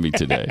 From me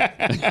today.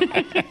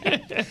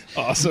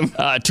 Awesome.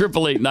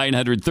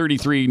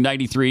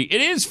 888-900-3393.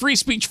 It is Free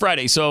Speech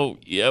Friday, so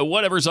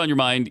whatever's on your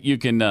mind, you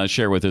can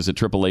share with us at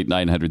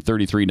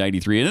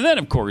 888-900-3393. And then,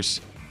 of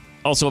course,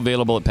 also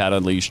available at Pat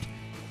Unleashed.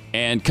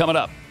 And coming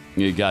up,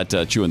 you got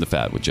Chewing the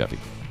Fat with Jeffy.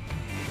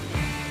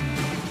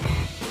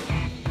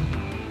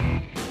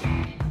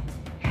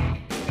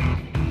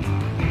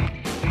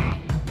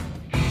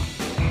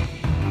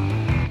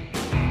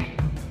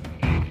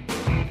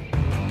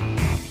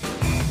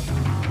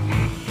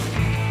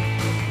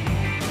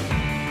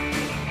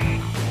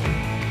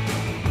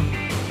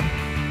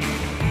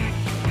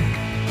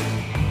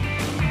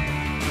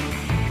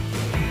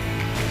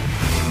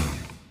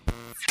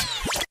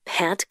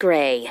 Pat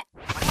Gray,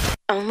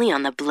 only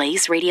on the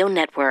Blaze Radio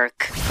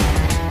Network.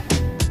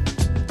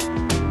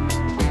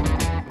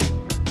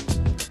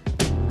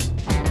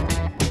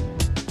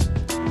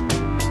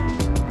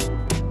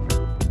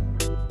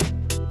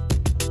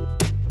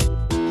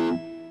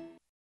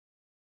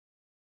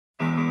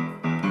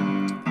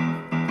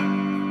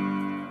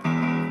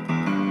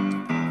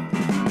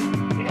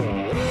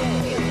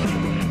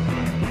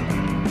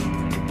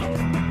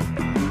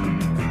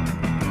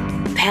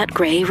 Pat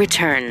Gray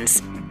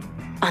returns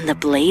on the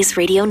Blaze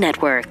Radio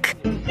Network.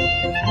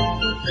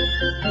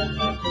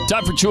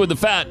 Time for Chewing the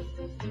Fat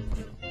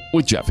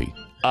with Jeffy.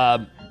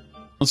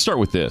 Let's start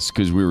with this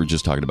because we were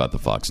just talking about the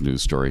Fox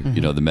News story.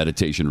 Mm-hmm. The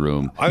meditation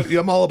room.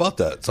 I'm all about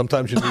that.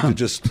 Sometimes you need to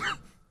just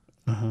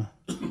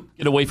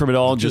get away from it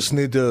all. Just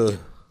need to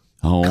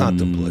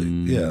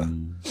contemplate. Yeah.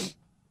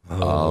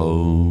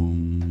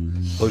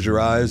 Close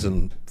your eyes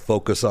and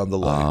focus on the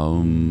light.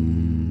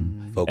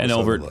 And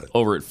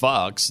over at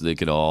Fox, they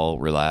could all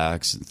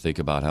relax and think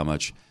about how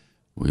much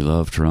we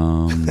love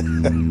Trump.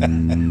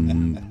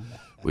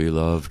 We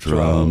love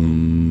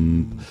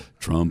Trump.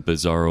 Trump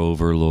is our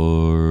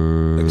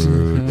overlord.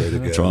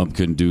 Trump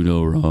can do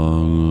no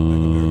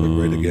wrong.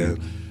 Great again.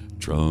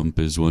 Trump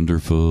is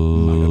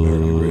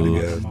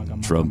wonderful.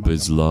 Trump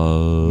is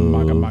love.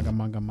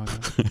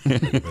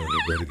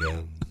 Great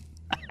again.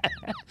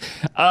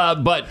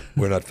 But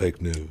we're not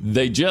fake news.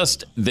 They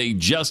just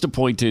Suzanne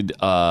appointed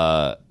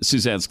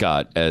Suzanne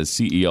Scott as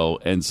CEO,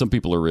 and some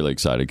people are really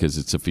excited because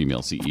it's a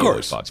female CEO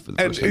at Fox for the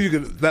first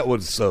time. That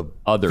was a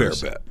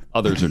fair bet.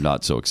 Others are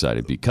not so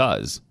excited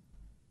because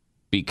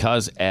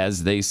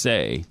as they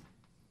say,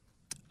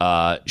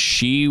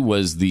 She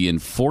was the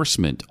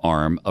enforcement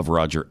arm of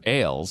Roger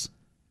Ailes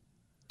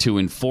to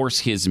enforce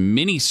his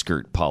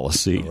miniskirt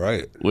policy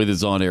with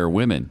his on-air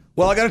women.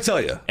 Well, I got to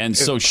tell you. And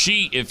so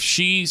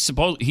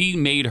he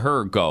made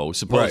her go,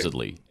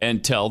 supposedly,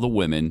 and tell the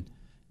women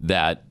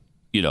that,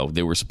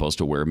 they were supposed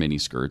to wear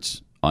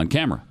miniskirts on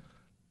camera.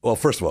 Well,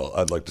 first of all,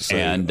 I'd like to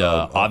say... And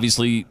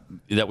obviously,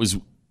 that was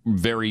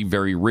very,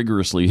 very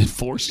rigorously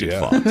enforced at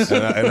Fox.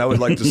 And I would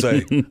like to say,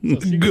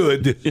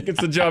 good.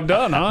 Gets the job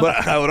done, huh?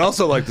 But I would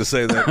also like to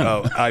say that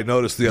I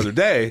noticed the other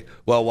day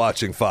while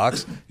watching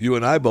Fox, you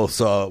and I both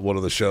saw one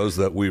of the shows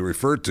that we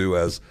referred to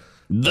as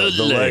the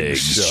Leg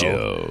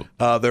Show.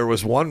 There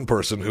was one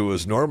person who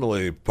was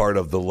normally part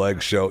of the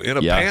Leg Show in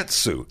a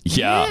pantsuit.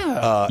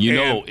 Yeah.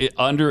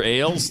 Under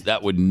Ailes,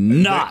 that would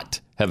not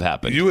have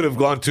happened. You would have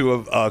gone to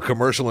a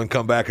commercial and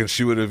come back, and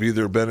she would have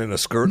either been in a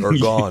skirt or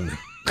gone.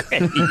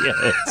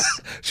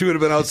 Yes. She would have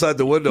been outside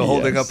the window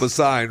holding up a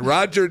sign.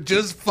 Roger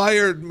just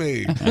fired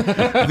me. Out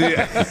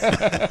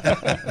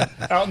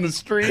in the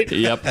street.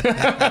 Yep.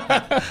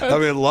 I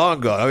mean, long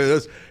gone. I mean,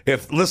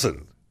 if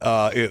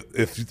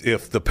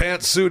the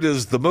pantsuit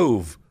is the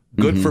move,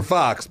 good for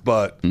Fox,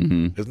 but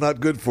it's not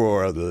good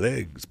for the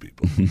legs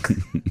people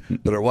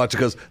that are watching.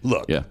 Because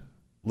look,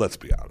 let's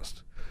be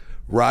honest.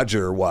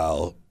 Roger,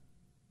 while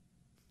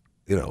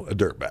a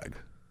dirtbag,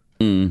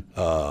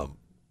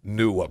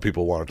 knew what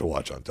people wanted to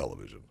watch on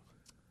television.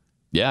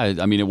 Yeah,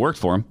 I mean, it worked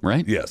for him,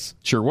 right? Yes.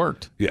 Sure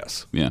worked.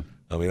 Yes. Yeah.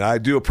 I mean, I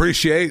do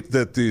appreciate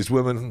that these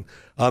women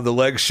on the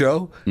Leg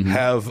Show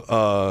have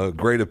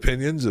great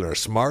opinions and are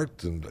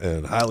smart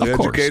and highly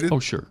educated. Oh,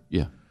 sure.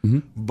 Yeah.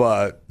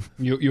 But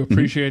you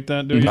appreciate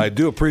that, do you? I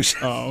do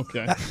appreciate. Oh,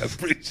 okay. I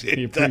appreciate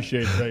you that.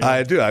 Appreciate that.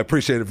 I do. I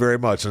appreciate it very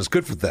much, and it's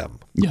good for them.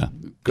 Yeah.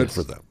 Good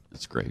for them.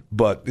 That's great.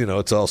 But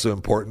it's also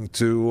important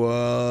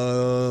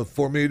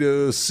for me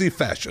to see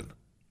fashion.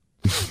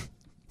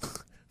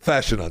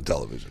 Fashion on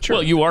television. Sure.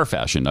 Well, you are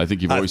fashion. I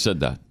think you've always said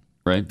that,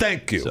 right?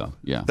 Thank you. So,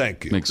 yeah.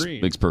 Thank you.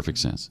 Makes perfect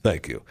sense.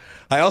 Thank you.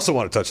 I also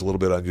want to touch a little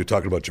bit on you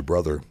talking about your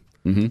brother,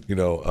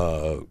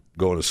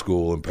 going to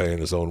school and paying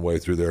his own way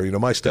through there.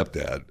 My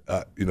stepdad,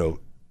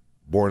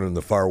 born in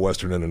the far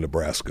western end of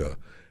Nebraska,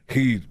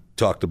 he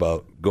talked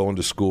about going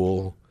to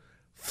school,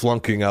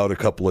 flunking out a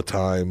couple of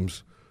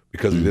times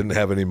because he didn't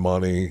have any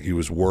money. He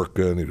was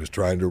working. He was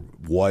trying to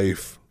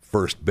wife,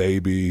 first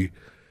baby,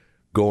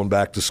 going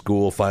back to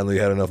school, finally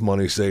had enough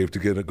money saved to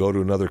go to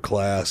another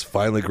class,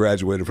 finally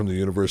graduated from the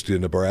University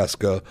of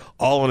Nebraska,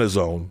 all on his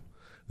own,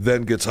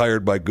 then gets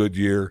hired by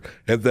Goodyear,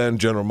 and then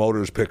General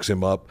Motors picks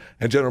him up,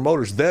 and General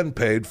Motors then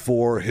paid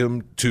for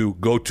him to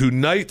go to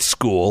night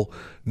school,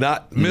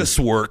 not miss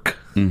work,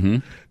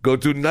 go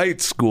to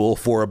night school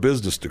for a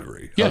business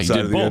degree outside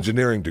of the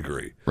engineering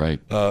degree.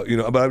 Right. But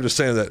I'm just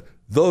saying that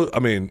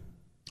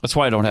that's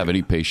why I don't have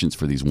any patience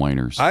for these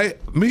whiners.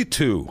 Me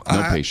too.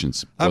 No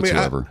patience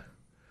whatsoever.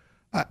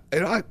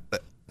 It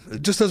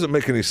just doesn't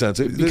make any sense.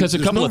 Because a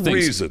couple of things.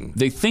 Reason.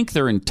 They think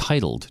they're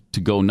entitled to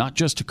go not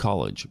just to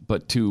college,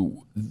 but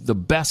to the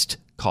best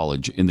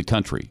college in the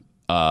country.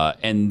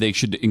 And they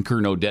should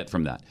incur no debt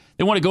from that.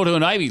 They want to go to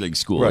an Ivy League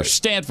school or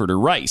Stanford or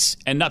Rice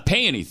and not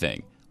pay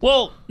anything.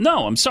 Well,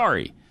 no, I'm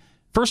sorry.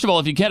 First of all,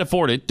 if you can't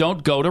afford it,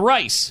 don't go to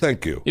Rice.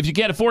 Thank you. If you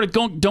can't afford it,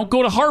 don't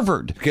go to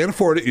Harvard. If you can't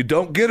afford it, you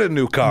don't get a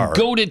new car.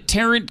 Go to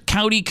Tarrant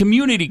County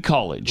Community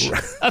College.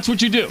 That's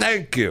what you do.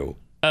 Thank you.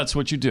 That's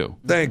what you do.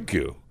 Thank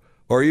you.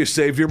 Or you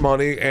save your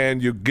money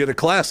and you get a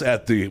class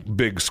at the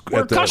big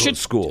school.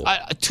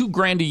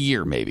 $2,000 a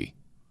year, maybe.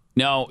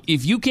 Now,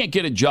 if you can't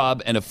get a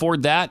job and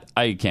afford that,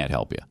 I can't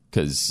help you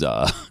because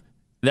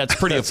that's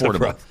pretty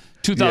affordable.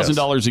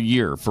 $2,000 a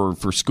year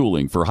for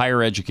schooling, for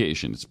higher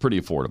education. It's pretty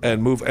affordable.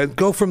 And move and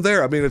go from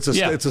there. I mean, it's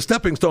a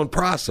stepping stone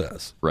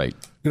process. Right.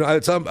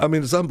 It's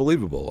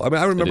unbelievable. I mean,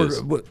 I remember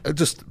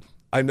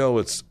I know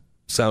it's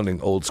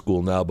sounding old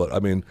school now, but I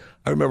mean,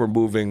 I remember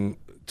moving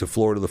to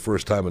Florida the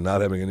first time and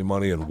not having any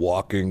money and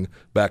walking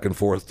back and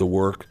forth to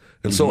work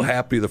and so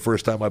happy the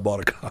first time I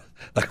bought a car.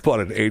 I bought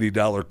an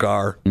 $80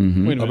 car. I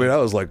mean, I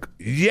was like,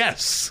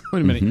 yes.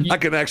 Wait a minute. I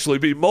can actually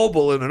be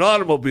mobile in an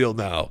automobile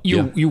now.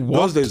 You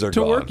walked Those days are to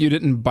gone. work? You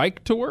didn't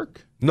bike to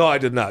work? No, I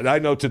did not. I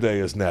know today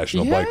is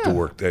National Bike to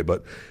Work Day,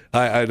 but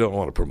I don't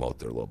want to promote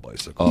their little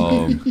bicycle.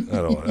 I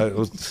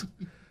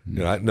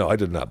don't. I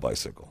did not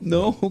bicycle.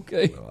 No?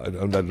 Okay. No,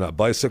 I did not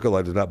bicycle.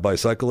 I did not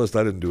bicyclist.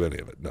 I didn't do any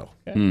of it. No.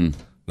 Okay.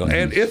 No.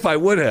 And if I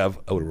would have,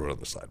 I would have run on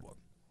the sidewalk.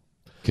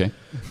 Okay.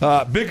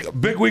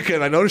 Big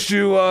weekend. I noticed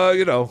you,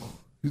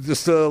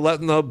 just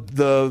letting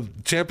the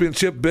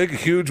championship, big,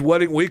 huge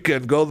wedding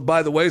weekend go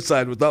by the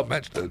wayside without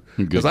mentioning it.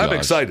 Because I'm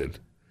excited.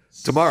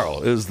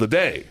 Tomorrow is the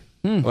day.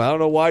 Well, I don't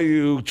know why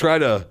you try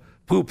to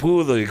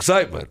poo-poo the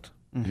excitement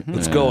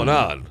that's going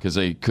on. Because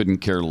they couldn't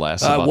care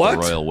less about the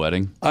royal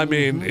wedding? I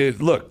mean,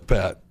 look,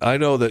 Pat, I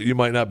know that you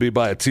might not be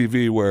by a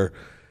TV where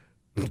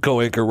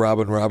co-anchor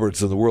Robin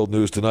Roberts and the World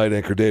News Tonight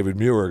anchor David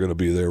Muir are going to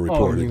be there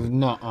reporting.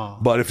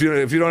 But if you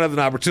don't have an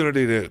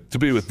opportunity to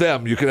be with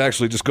them, you can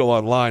actually just go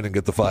online and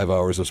get the 5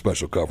 hours of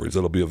special coverage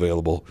that'll be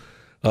available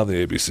on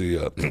the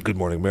ABC Good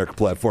Morning America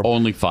platform.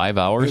 Only 5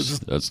 hours?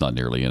 That's not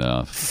nearly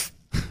enough.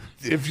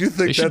 If you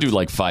think they should do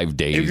like 5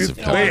 days of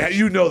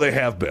coverage. they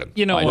have been.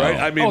 Right?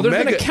 I mean,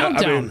 there's been a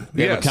countdown.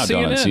 They have a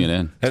countdown on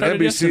CNN. And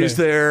NBC's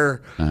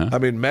there. I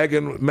mean,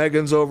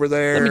 Megan's over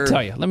there.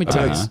 Let me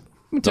tell you.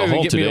 The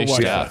whole Today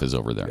staff is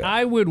over there.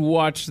 I would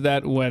watch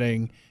that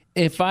wedding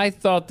if I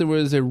thought there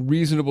was a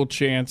reasonable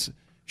chance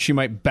she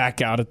might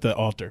back out at the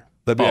altar.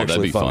 That'd be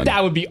actually fun.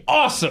 That would be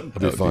awesome.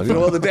 That'd be fun.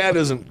 The dad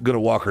isn't going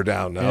to walk her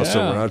down now, so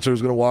we're not sure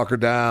who's going to walk her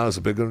down. It's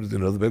a big,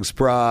 the big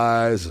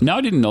surprise. Now,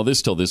 I didn't know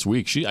this till this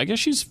week. I guess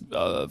she's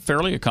a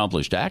fairly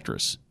accomplished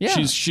actress.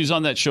 Yeah. She's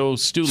on that show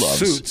Stu loves.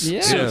 Suits.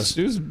 Yeah.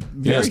 Stu's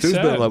very Stu's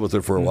sad. been in love with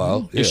her for a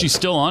while. Is she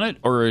still on it,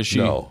 or is she?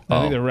 No. I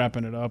think they're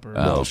wrapping it up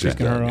or she's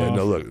picking her off.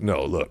 Look.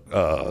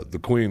 The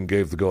Queen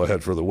gave the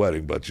go-ahead for the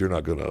wedding, but you're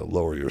not going to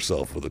lower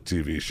yourself for the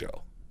TV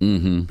show.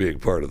 Mm-hmm. Being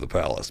part of the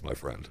palace, my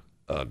friend.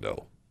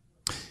 No.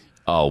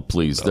 Oh,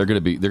 please. No. They're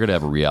going to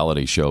have a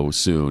reality show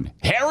soon.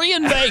 Harry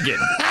and Meghan.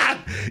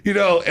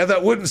 And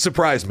that wouldn't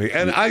surprise me.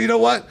 And you know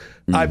what?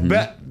 I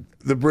bet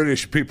the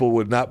British people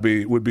would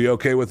be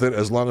okay with it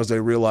as long as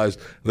they realize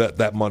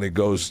that money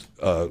goes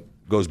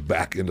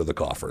back into the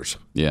coffers.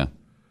 Yeah.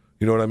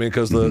 You know what I mean?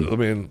 Because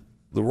the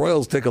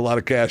royals take a lot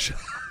of cash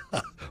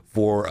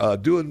for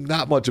doing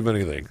not much of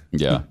anything.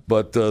 Yeah.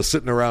 But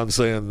sitting around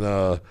saying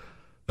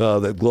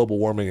that global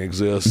warming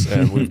exists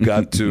and we've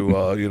got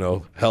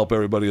to help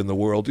everybody in the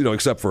world,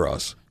 except for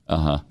us.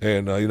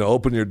 And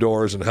open your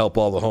doors and help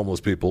all the homeless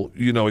people,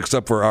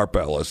 except for our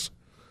palace.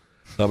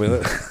 I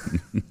mean,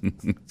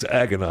 it's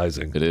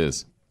agonizing. It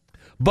is.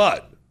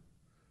 But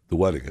the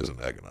wedding isn't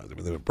agonizing. I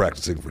mean, they've been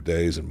practicing for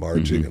days and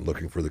marching and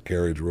looking for the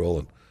carriage roll.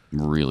 And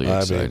really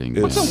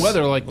exciting. What's the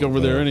weather like over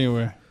there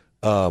anyway?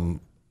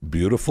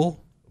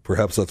 Beautiful.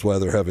 Perhaps that's why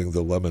they're having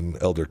the lemon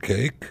elder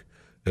cake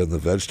and the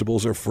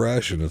vegetables are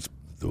fresh and it's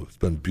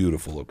been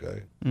beautiful.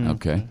 Okay.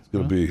 Okay. It's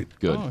going to be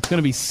good. It's going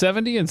to be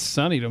 70 and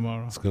sunny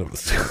tomorrow. It's going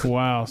to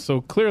wow.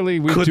 So clearly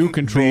we do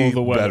control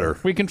the weather. Better.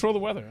 We control the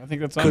weather. I think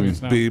that's obvious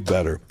now. Couldn't be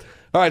better.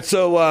 All right.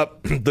 So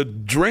the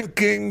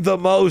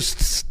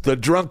drunkest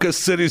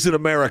cities in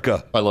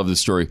America. I love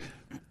this story.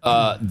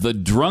 The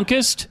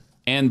drunkest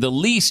and the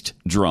least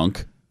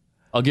drunk,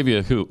 I'll give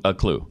you a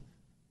clue,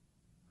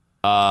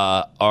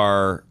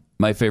 are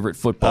my favorite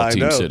football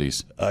team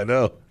cities. I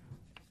know.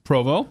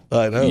 Provo?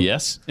 I know.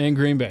 Yes. And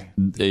Green Bay.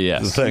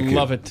 Yes. Thank you.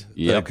 Love it.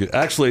 Yep. Thank you.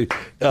 Actually,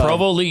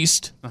 Provo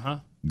least,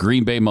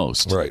 Green Bay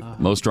most. Right.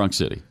 Most drunk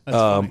city.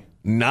 9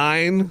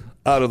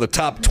 out of the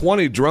top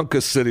 20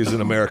 drunkest cities in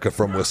America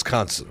from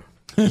Wisconsin.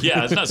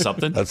 Yeah, isn't that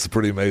something? That's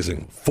pretty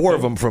amazing. 4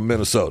 of them from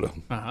Minnesota.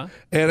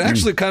 And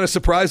actually kind of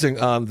surprising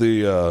on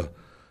the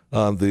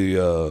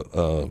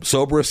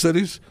soberest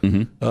cities.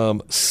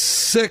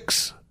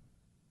 6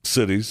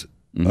 cities,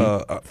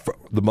 the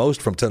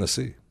most from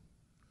Tennessee.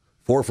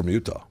 4 from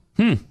Utah.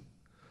 Okay.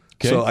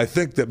 So I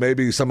think that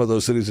maybe some of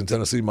those cities in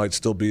Tennessee might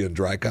still be in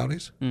dry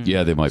counties.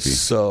 Yeah, they might be.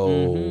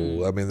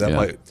 So, I mean, that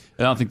might...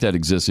 I don't think that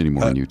exists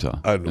anymore in Utah.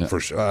 For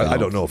sure. I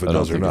don't know if it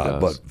does or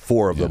not, but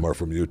 4 of them are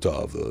from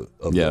Utah. So,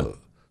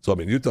 I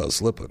mean, Utah is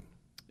slipping.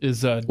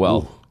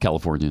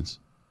 Californians.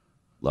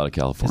 A lot of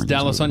Californians. Is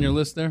Dallas on your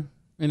list there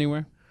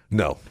anywhere?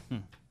 No.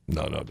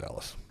 No,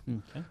 Dallas.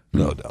 Okay.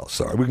 No, Dallas.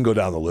 Sorry, we can go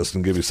down the list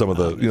and give you some of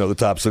the the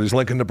top cities.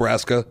 Lincoln,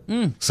 Nebraska,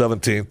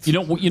 17th.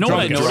 You know what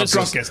I noticed?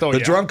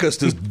 The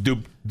drunkest is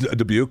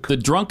Dubuque. The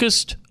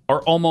drunkest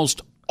are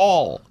almost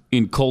all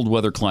in cold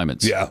weather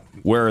climates. Yeah,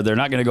 where they're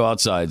not going to go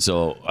outside.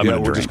 So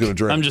we're just going to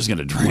drink. I'm just going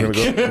to drink. We're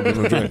going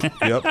to drink.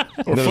 Yep.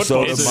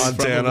 Minnesota,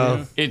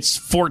 Montana. It's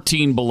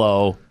 14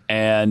 below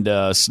and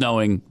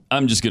snowing.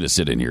 I'm just going to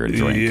sit in here and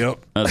drink.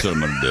 Yep. That's what I'm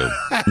going to do.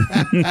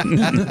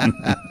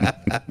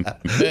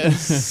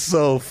 It's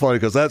so funny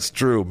because that's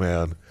true,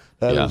 man.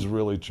 That is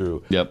really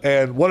true. Yep.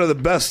 And one of the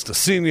best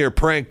senior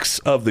pranks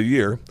of the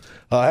year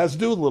has to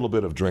do with a little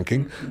bit of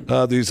drinking.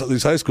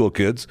 These high school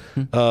kids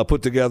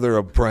put together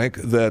a prank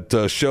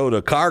that showed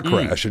a car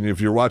crash, and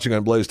if you're watching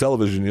on Blaze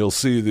Television, you'll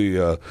see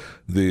the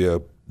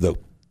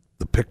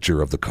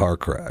picture of the car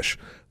crash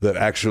that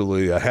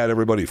actually had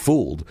everybody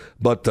fooled.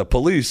 But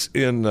police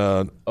in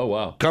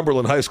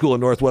Cumberland High School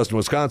in northwestern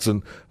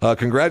Wisconsin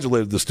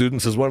congratulated the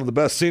students as one of the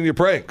best senior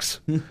pranks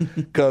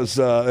because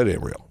it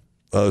ain't real.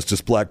 It's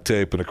just black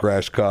tape and a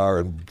crashed car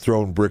and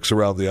throwing bricks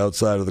around the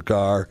outside of the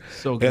car.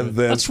 So good. And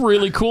then, that's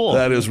really cool.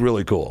 That is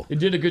really cool. They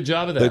did a good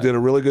job of that. They did a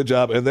really good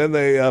job. And then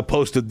they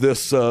posted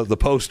the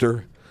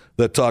poster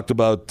that talked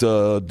about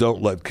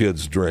don't let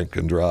kids drink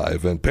and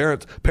drive. And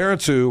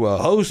parents who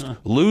host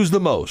lose the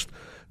most.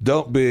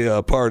 Don't be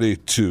a party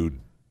to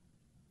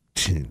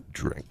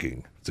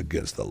drinking. It's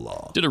against the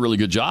law. Did a really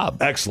good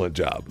job. Excellent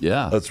job.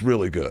 Yeah. That's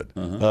really good.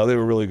 They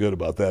were really good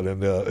about that.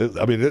 And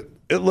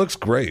it looks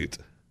great.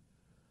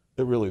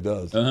 It really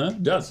does.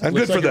 It does. And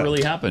looks good for like them. It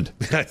really happened.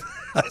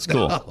 That's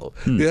cool.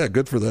 Yeah,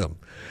 good for them.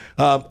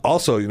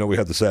 Also, we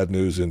had the sad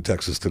news in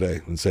Texas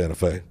today in Santa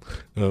Fe.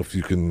 If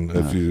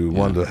you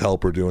wanted to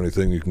help or do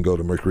anything, you can go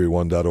to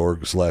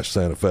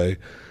mercury1.org/Santa Fe.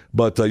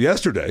 But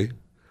yesterday,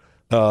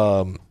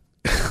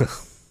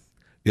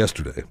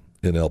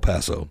 in El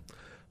Paso.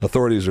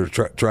 Authorities are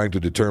trying to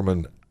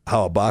determine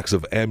how a box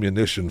of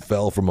ammunition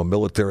fell from a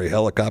military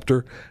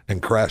helicopter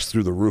and crashed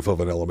through the roof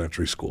of an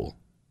elementary school.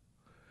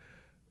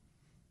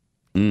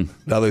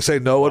 Now, they say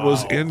no one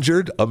was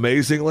injured,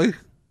 amazingly.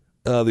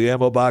 The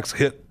ammo box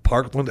hit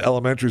Parkland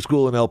Elementary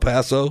School in El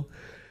Paso,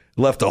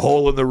 left a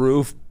hole in the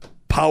roof.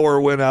 Power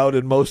went out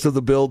in most of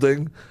the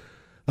building.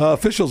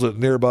 Officials at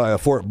nearby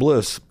Fort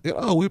Bliss,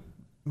 we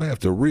may have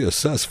to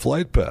reassess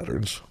flight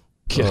patterns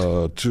as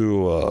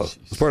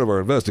part of our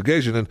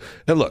investigation.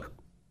 And look,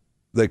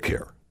 they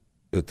care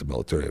at the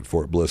military at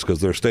Fort Bliss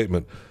because their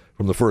statement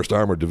from the 1st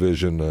Armored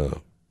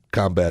Division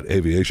Combat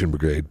Aviation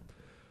Brigade,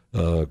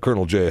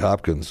 Colonel Jay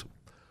Hopkins,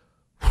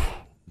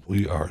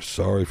 we are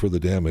sorry for the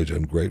damage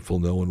and grateful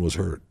no one was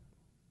hurt.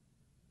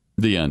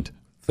 The end.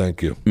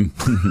 Thank you.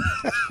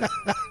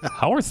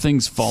 How are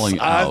things falling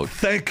out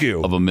thank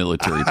you. Of a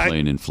military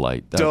plane in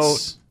flight?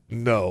 Don't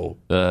know.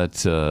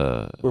 That's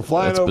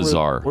that's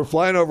bizarre. We're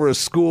flying over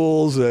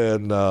schools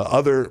and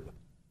other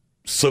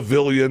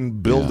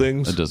civilian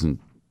buildings. Yeah,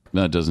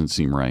 that doesn't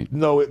seem right.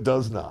 No, it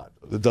does not.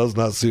 It does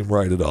not seem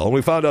right at all. And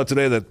we found out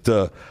today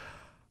that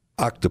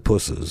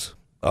octopuses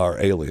are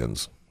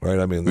aliens, right?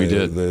 I mean,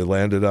 they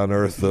landed on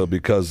Earth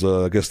because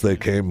I guess their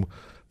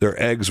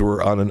eggs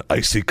were on an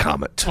icy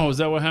comet. Oh, is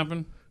that what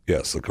happened?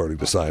 Yes, according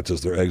to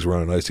scientists, their eggs were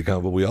on an icy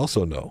comet. But we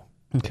also know,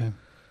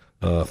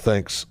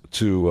 thanks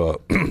to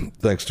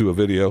a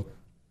video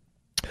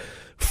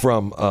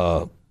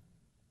from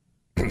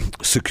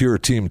Secure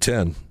Team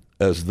 10,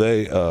 as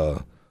they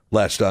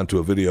latched onto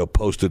a video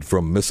posted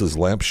from Mrs.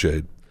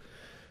 Lampshade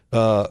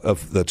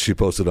that she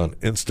posted on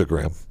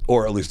Instagram,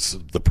 or at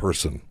least the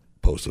person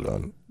posted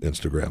on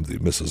Instagram, the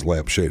Mrs.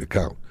 Lampshade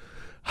account,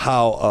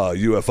 how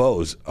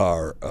UFOs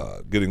are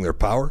getting their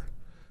power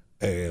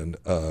and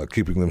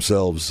keeping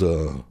themselves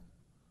here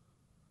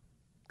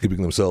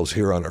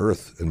on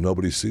Earth, and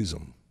nobody sees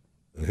them.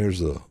 And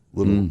here's a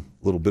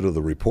little bit of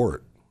the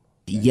report.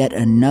 Yet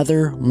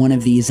another one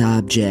of these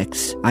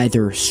objects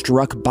either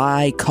struck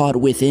by, caught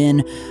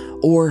within,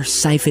 or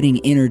siphoning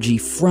energy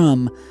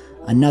from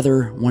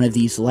another one of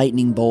these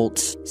lightning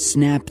bolts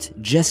snapped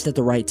just at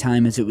the right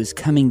time as it was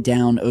coming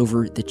down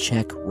over the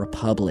Czech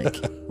Republic,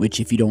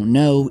 which, if you don't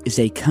know, is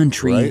a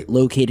country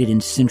located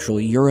in Central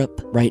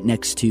Europe, right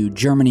next to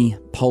Germany,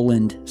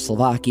 Poland,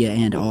 Slovakia,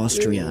 and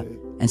Austria.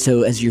 And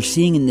so, as you're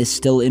seeing in this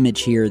still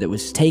image here that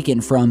was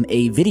taken from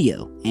a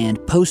video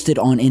and posted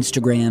on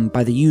Instagram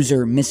by the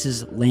user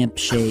Mrs.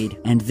 Lampshade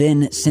and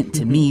then sent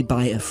to me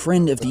by a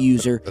friend of the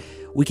user,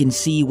 we can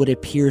see what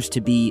appears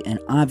to be an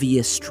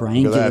obvious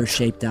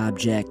triangular-shaped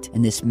object,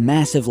 and this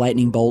massive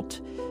lightning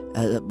bolt,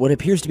 what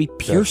appears to be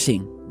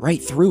piercing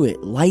right through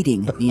it,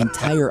 lighting the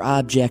entire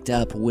object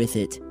up with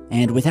it.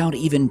 And without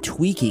even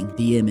tweaking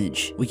the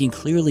image, we can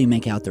clearly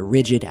make out the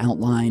rigid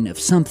outline of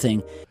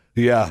something.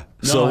 Yeah.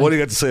 So what do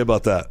you got to say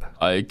about that?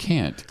 I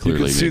can't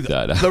clearly make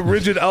that out. The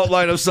rigid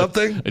outline of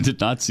something? I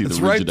did not see the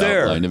right rigid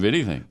there. outline of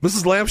anything.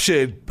 Mrs.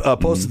 Lampshade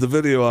posted the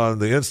video on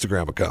the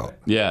Instagram account.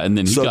 Yeah, and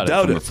then he got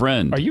it from a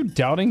friend. Are you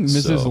doubting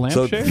Mrs.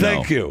 Lampshade? So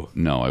thank you.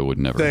 No, I would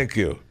never. Thank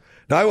you.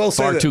 Now, I will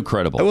say Far too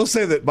credible. I will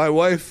say that my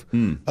wife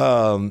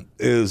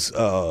is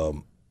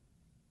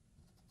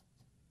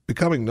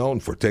becoming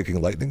known for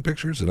taking lightning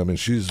pictures, and I mean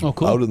she's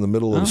out in the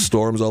middle of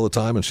storms all the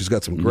time, and she's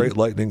got some great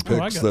lightning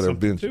pics that are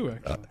being. Too,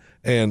 actually.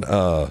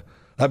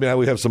 I mean,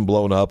 we have some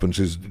blown up, and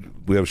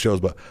we have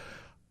shows, but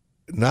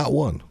not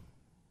one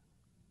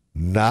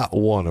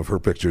of her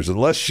pictures,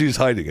 unless she's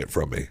hiding it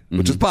from me,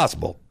 which is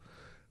possible.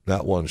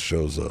 Not one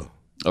shows a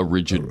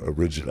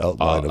rigid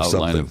outline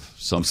of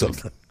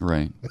something.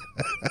 Right.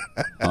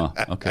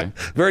 Okay.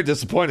 Very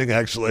disappointing,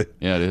 actually.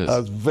 Yeah, it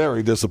is.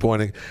 Very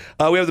disappointing.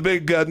 We have the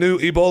big new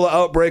Ebola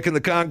outbreak in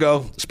the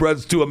Congo.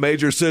 Spreads to a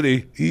major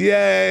city.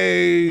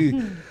 Yay!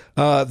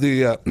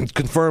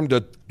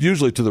 Confirmed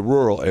usually to the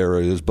rural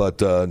areas,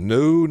 but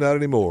no, not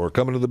anymore.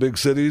 Coming to the big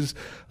cities.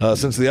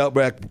 Since the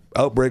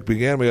outbreak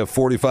began, we have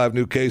 45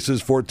 new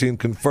cases, 14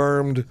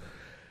 confirmed.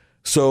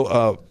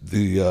 So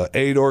the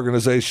aid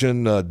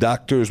organization,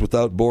 Doctors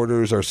Without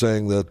Borders, are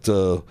saying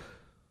that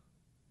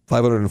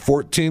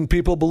 514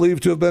 people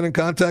believed to have been in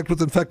contact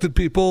with infected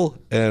people,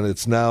 and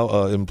it's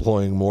now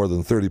employing more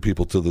than 30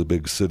 people to the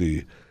big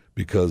city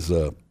because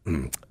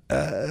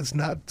it's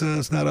not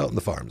out in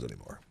the farms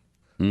anymore.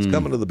 It's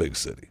coming to the big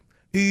city.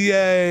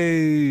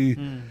 Yay!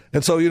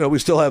 And so, we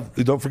still have,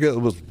 don't forget, it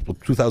was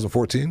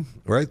 2014,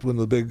 right? When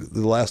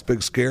the last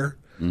big scare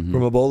from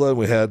Ebola, and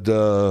we had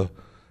a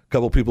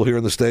couple people here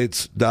in the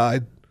States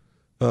died.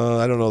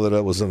 I don't know that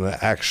it was an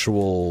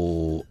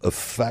actual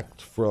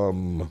effect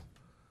from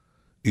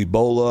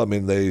Ebola. I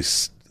mean,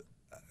 it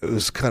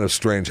was kind of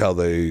strange how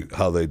they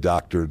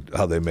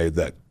made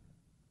that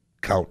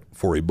count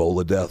for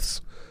Ebola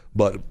deaths.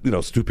 But,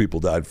 2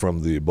 people died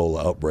from the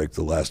Ebola outbreak,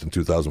 the last in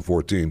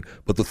 2014.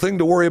 But the thing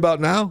to worry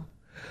about now,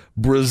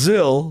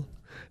 Brazil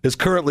is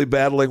currently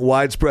battling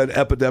widespread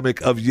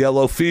epidemic of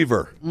yellow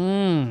fever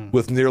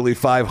with nearly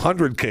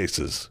 500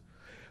 cases.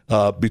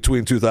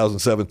 between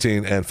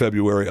 2017 and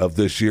February of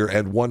this year,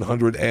 and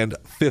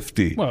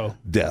 150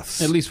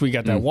 deaths. At least we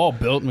got that wall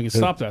built and we can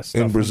stop that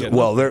stuff. In Brazil,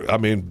 well,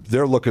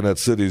 they're looking at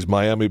cities: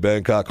 Miami,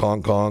 Bangkok,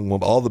 Hong Kong,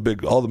 all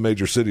the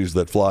major cities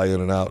that fly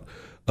in and out.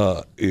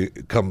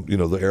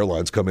 The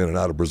airlines come in and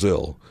out of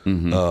Brazil,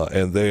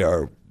 and they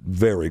are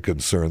very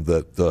concerned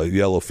that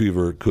yellow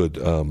fever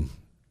could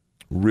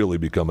really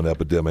become an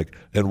epidemic.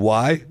 And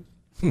why?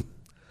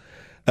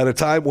 At a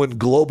time when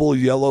global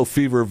yellow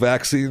fever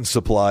vaccine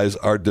supplies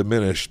are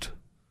diminished,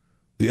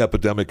 the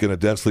epidemic in a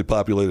densely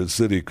populated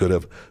city could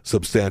have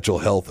substantial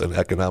health and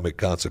economic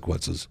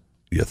consequences.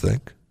 You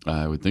think?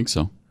 I would think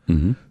so.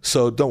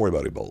 So don't worry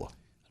about Ebola.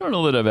 I don't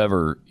know that I've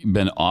ever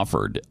been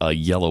offered a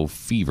yellow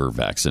fever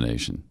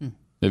vaccination.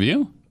 Have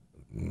you?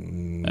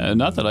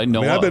 Not that I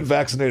know of. I've been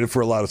vaccinated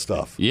for a lot of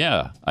stuff.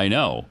 Yeah, I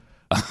know.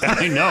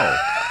 I know.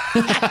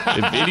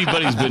 If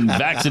anybody's been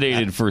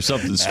vaccinated for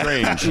something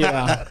strange,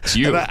 it's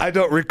you. And I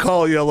don't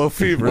recall yellow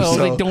fever. Well,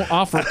 they don't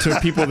offer it to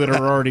people that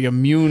are already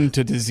immune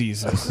to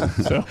diseases.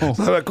 So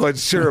I'm not quite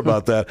sure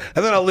about that.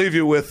 And then I'll leave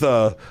you with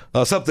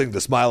something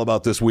to smile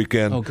about this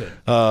weekend.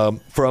 Okay.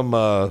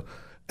 From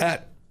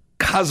at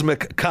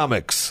Cosmic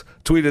Comics.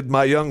 Tweeted,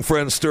 my young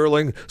friend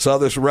Sterling saw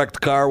this wrecked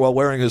car while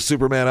wearing his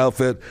Superman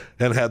outfit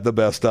and had the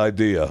best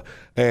idea.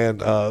 And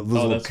this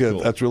little kid,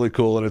 cool. That's really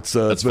cool. And it's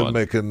been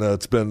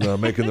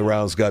making the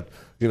rounds. Got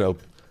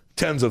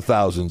tens of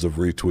thousands of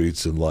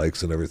retweets and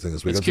likes and everything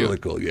this week. That's really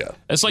cool. Yeah,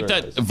 it's like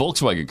that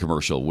Volkswagen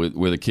commercial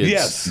where the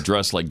kid's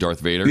dressed like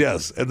Darth Vader.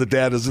 Yes, and the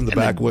dad is in the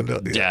back window.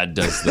 Dad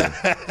does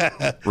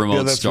the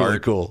remote that's start. Really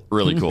cool.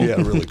 Really cool. Yeah,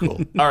 really cool.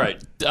 All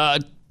right.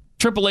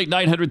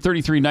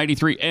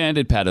 888-933-93 and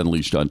at Pat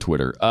Unleashed on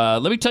Twitter.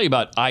 Let me tell you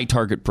about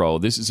iTarget Pro.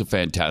 This is a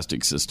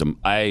fantastic system.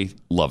 I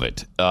love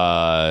it.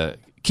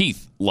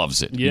 Keith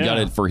loves it. Yeah. He got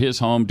it for his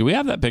home. Do we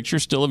have that picture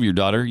still of your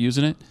daughter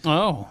using it?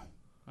 Oh,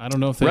 I don't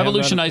know if they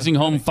Revolutionizing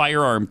home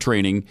firearm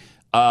training.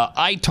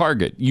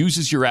 iTarget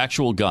uses your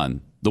actual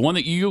gun, the one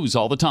that you use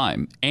all the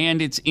time, and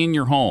it's in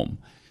your home.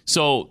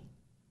 So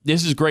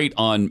this is great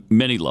on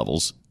many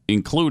levels,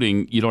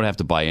 including you don't have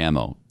to buy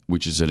ammo,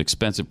 which is an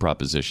expensive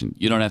proposition.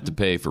 You don't have to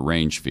pay for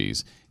range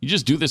fees. You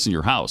just do this in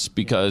your house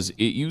because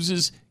it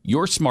uses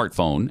your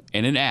smartphone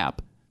and an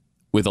app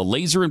with a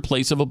laser in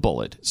place of a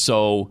bullet.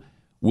 So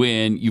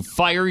when you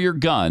fire your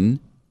gun,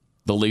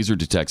 the laser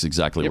detects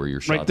exactly where your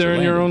shots are right there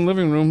in your own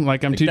living room,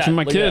 like I'm teaching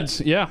my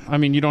kids. Yeah, I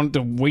mean, you don't have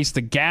to waste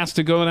the gas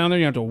to go down there.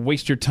 You don't have to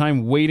waste your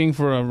time waiting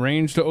for a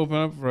range to open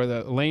up, for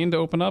the lane to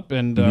open up.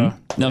 And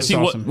now, see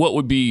awesome. what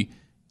would be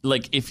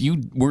like if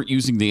you weren't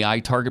using the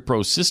iTarget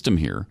Pro system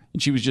here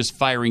and she was just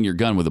firing your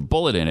gun with a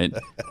bullet in it.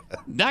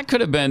 That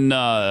could have been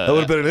that would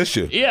have been an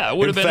issue. Yeah, it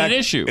would have been an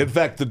issue. In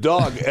fact, the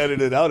dog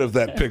edited out of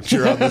that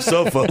picture on the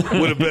sofa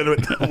would have been.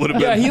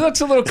 Yeah, he looks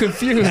a little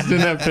confused in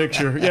that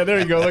picture. Yeah, there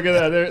you go. Look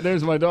at that.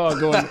 There's my dog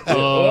going.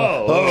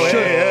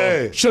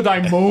 Hey. Should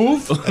I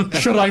move?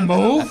 Should I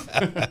move?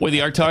 With the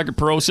iTarget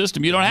Pro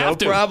system, you don't have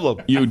to. No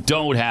problem. You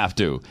don't have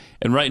to.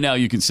 And right now,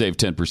 you can save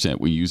 10%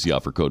 when you use the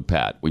offer code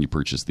PAT when you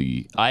purchase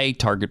the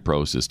iTarget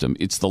Pro system.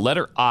 It's the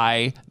letter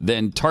I,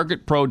 then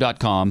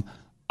targetpro.com,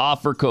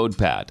 offer code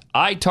PAT.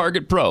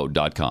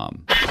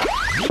 iTargetPro.com.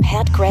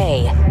 Pat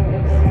Gray,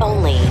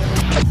 only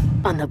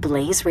on the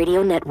Blaze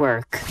Radio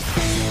Network.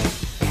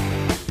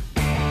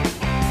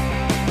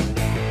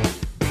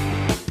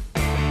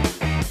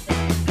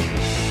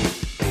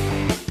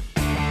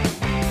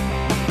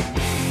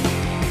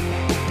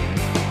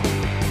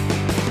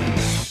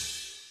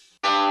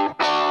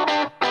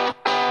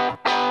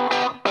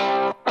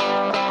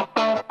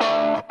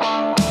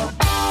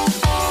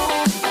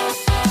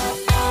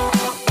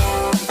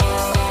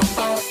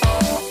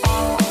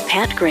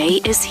 Pat Gray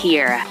is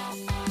here.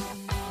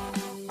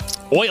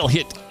 Oil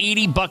hit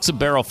 $80 a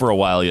barrel for a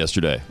while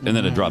yesterday, and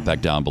then it dropped back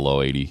down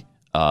below 80.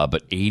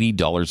 But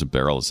 $80 a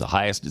barrel is the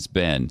highest it's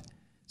been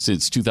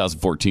since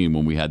 2014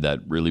 when we had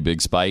that really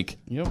big spike.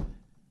 Yep.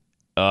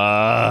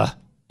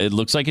 It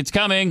looks like it's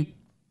coming.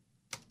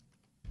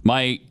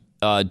 My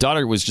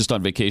daughter was just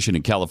on vacation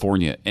in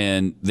California,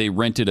 and they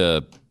rented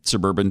a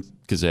Suburban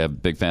because they have a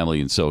big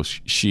family, and so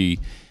she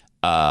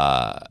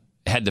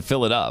had to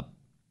fill it up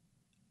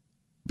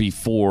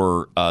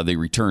before they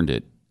returned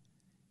it.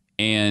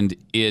 And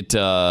it,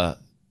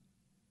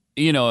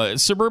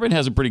 Suburban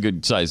has a pretty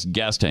good sized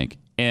gas tank.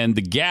 And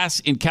the gas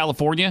in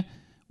California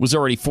was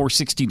already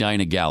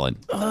 $4.69 a gallon.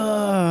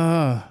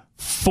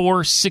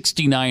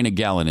 $4.69 a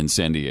gallon in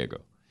San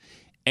Diego.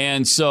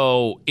 And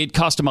so it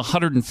cost them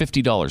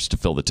 $150 to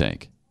fill the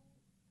tank.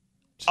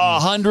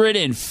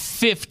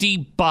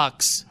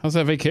 $150. How's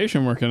that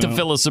vacation working to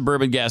fill a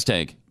Suburban gas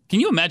tank?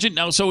 Can you imagine?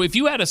 Now, so if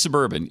you had a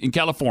Suburban in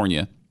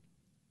California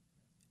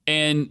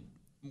and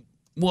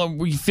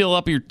you fill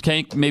up your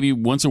tank maybe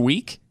once a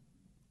week,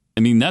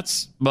 I mean,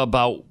 that's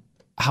about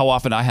how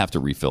often I have to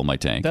refill my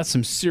tank. That's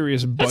some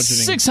serious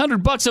budgeting. That's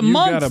 $600 a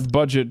month. You got to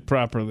budget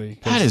properly.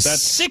 That is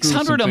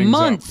 $600 a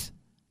month.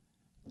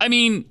 I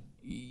mean,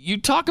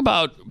 you talk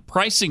about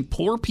pricing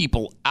poor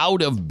people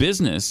out of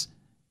business.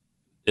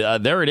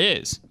 There it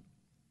is.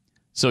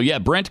 So, yeah,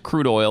 Brent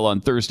crude oil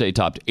on Thursday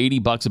topped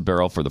 $80 a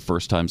barrel for the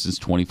first time since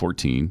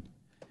 2014.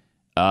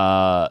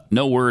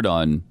 No word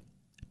on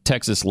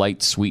Texas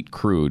light sweet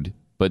crude,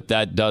 but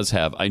that does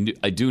have, I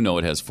do know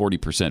it has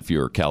 40%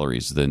 fewer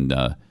calories than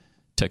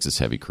Texas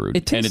heavy crude.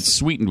 And it's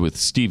sweetened with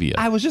stevia.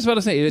 I was just about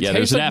to say, it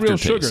tastes like real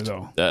sugar,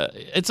 though.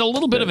 It's a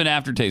little bit of an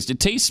aftertaste. It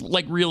tastes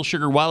like real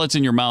sugar while it's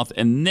in your mouth,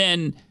 and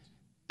then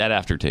that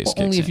aftertaste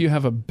kicks only if in. you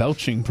have a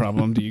belching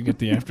problem do you get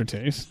the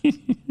aftertaste.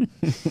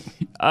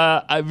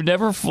 I've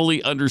never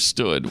fully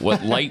understood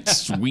what light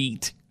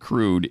sweet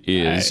crude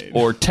is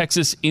or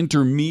Texas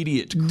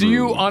intermediate crude. Do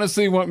you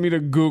honestly want me to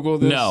Google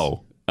this?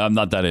 No, I'm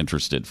not that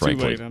interested,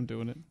 frankly. Too late, I'm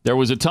doing it. There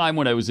was a time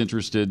when I was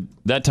interested.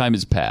 That time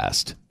is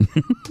past.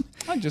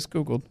 I just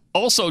Googled.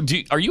 Also,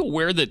 are you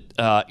aware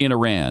that in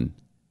Iran,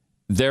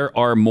 there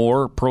are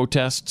more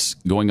protests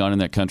going on in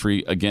that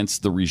country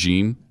against the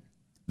regime?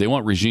 They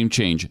want regime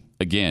change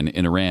again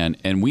in Iran,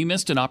 and we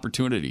missed an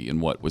opportunity in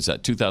what was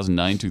that,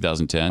 2009,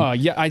 2010?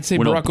 Yeah, I'd say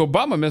Barack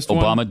Obama missed one.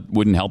 Obama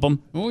wouldn't help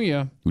him? Oh,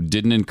 yeah. Who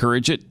didn't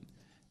encourage it,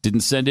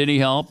 didn't send any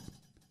help,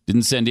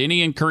 didn't send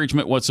any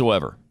encouragement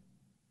whatsoever.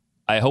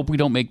 I hope we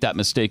don't make that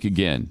mistake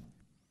again.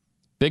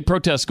 Big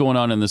protests going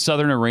on in the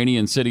southern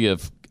Iranian city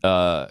of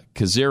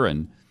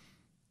Kaziran,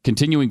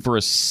 continuing for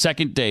a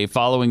second day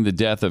following the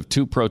death of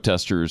two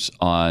protesters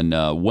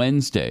on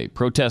Wednesday.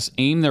 Protests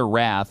aim their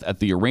wrath at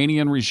the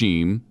Iranian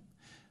regime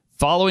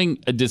following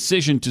a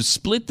decision to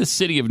split the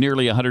city of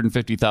nearly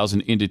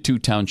 150,000 into two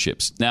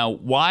townships. Now,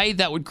 why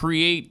that would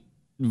create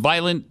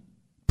violent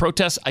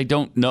protests, I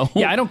don't know.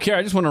 Yeah, I don't care.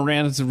 I just want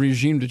Iran's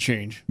regime to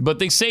change. But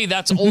they say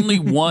that's only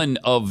one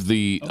of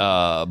the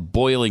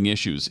boiling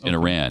issues in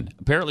Iran.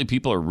 Apparently,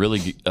 people are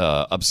really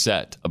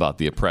upset about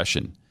the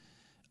oppression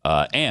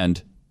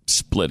and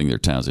splitting their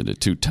towns into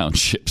two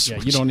townships. Yeah,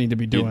 you don't need to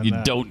be doing that. You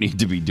don't need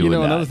to be doing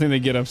that. Another thing they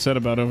get upset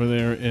about over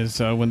there is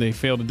when they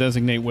fail to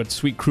designate what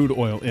sweet crude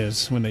oil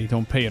is when they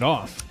don't pay it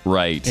off.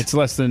 Right. It's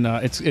less than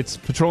it's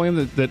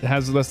petroleum that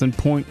has less than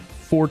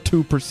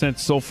 0.42%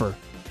 sulfur.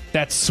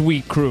 That's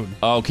sweet crude.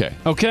 Okay.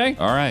 Okay?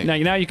 All right.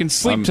 Now you can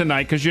sleep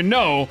tonight because you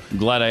know.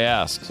 Glad I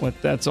asked.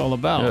 What that's all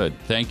about. Good.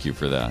 Thank you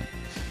for that.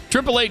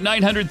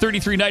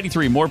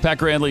 888-900-3393. More Pat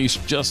Gray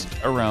Unleashed just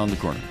around the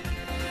corner.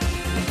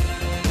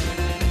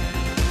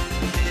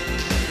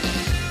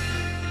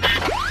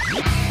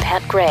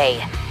 Pat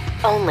Gray,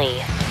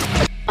 only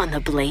on the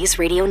Blaze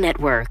Radio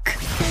Network.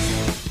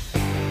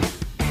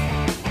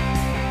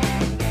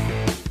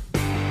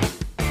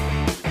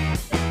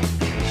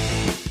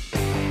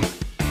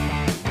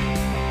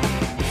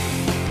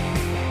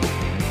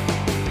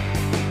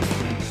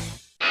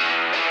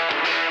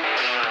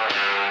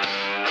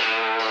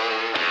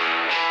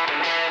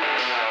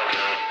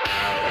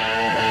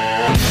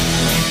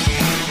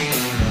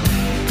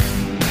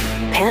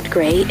 Pat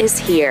Gray is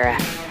here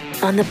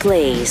on the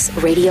Blaze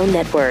Radio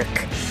Network.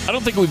 I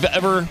don't think we've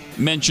ever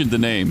mentioned the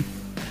name.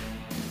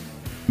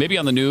 Maybe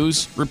on the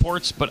news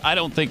reports, but I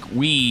don't think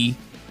we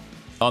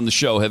on the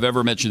show have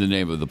ever mentioned the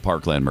name of the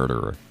Parkland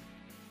murderer.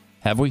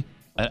 Have we?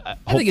 I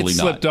think it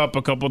slipped up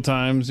a couple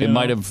times. It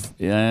might have,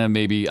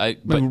 maybe.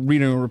 But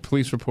reading a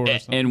police report or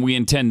something. And we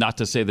intend not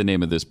to say the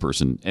name of this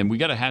person. And we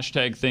got a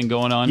hashtag thing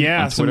going on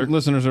Yeah, on Twitter. some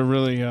listeners are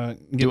really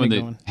doing the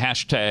going.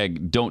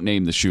 hashtag don't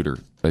name the shooter,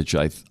 which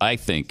I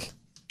think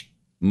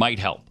might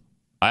help.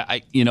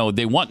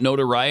 They want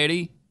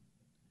notoriety.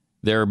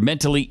 They're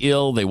mentally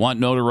ill. They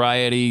want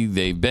notoriety.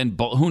 They've been,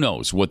 who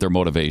knows what their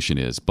motivation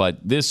is. But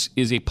this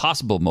is a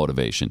possible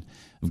motivation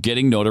of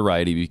getting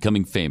notoriety,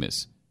 becoming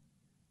famous.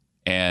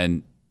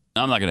 And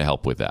I'm not going to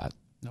help with that.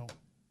 No.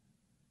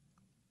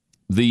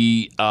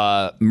 The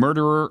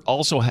murderer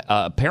also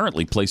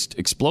apparently placed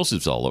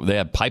explosives all over. They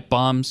had pipe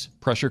bombs,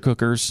 pressure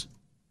cookers.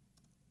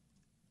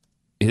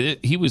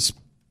 He was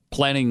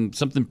planning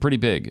something pretty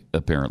big,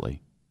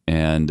 apparently.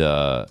 And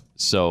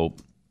so,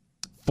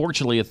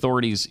 fortunately,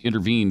 authorities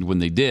intervened when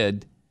they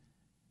did.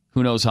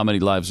 Who knows how many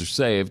lives are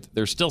saved?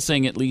 They're still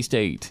saying at least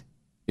 8.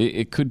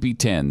 It could be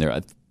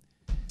 10.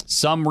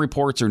 Some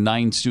reports are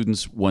 9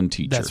 students, 1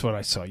 teacher. That's what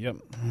I saw, yep.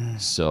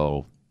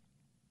 So,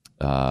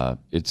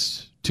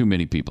 it's too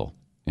many people,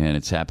 and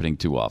it's happening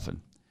too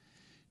often.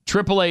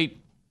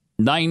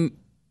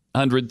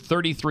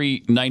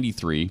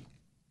 888-900-3393.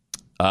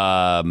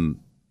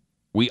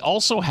 We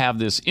also have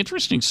this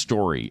interesting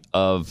story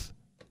of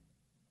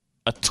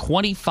a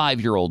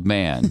 25-year-old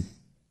man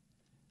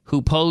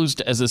who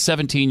posed as a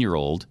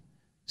 17-year-old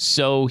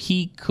so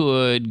he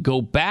could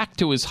go back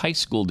to his high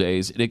school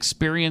days and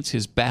experience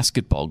his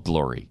basketball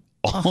glory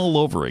all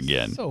over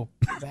again. So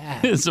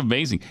bad. It's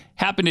amazing.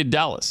 Happened in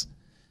Dallas.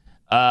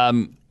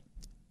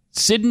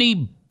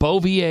 Sydney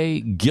Bouvier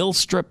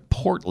Gilstrip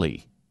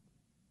Portley.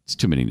 It's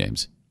too many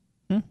names.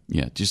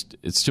 Yeah,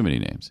 it's too many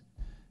names.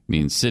 I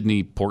mean,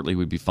 Sydney Portley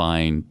would be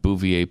fine.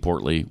 Bouvier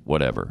Portley,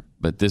 whatever.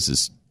 But this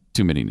is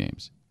too many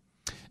names.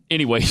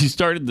 Anyway, he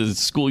started the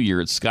school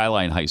year at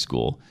Skyline High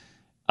School,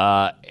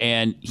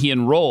 and he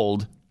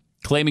enrolled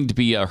claiming to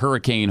be a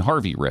Hurricane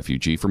Harvey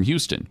refugee from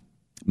Houston.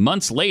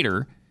 Months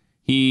later,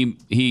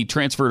 he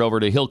transferred over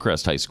to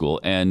Hillcrest High School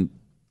and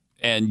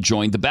and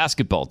joined the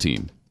basketball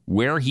team,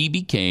 where he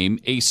became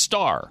a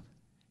star.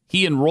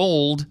 He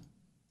enrolled,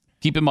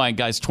 keep in mind,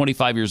 guys,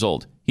 25 years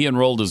old. He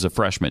enrolled as a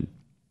freshman.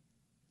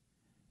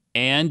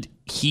 And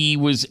he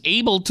was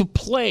able to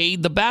play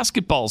the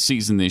basketball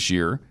season this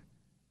year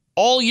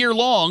all year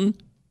long,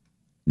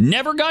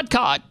 never got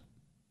caught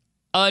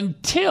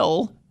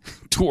until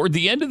toward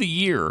the end of the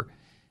year.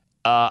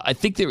 I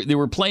think they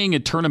were playing a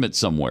tournament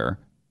somewhere,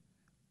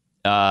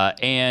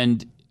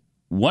 and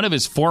one of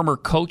his former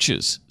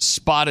coaches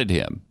spotted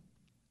him,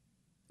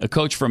 a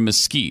coach from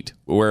Mesquite,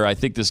 where I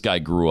think this guy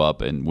grew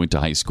up and went to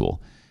high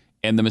school.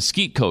 And the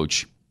Mesquite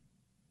coach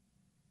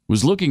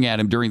was looking at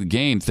him during the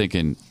game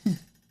thinking,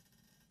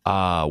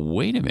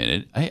 wait a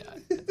minute. I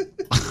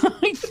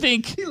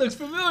think he looks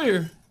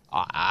familiar.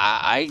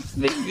 I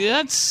think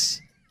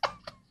that's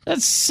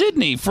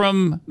Sidney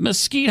from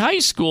Mesquite High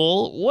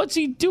School. What's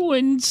he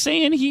doing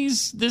saying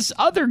he's this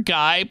other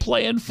guy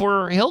playing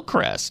for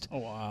Hillcrest? Oh,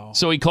 wow.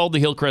 So he called the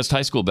Hillcrest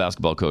High School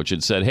basketball coach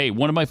and said, hey,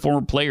 one of my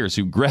former players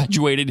who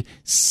graduated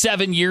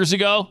 7 years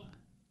ago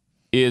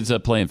is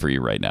playing for you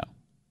right now.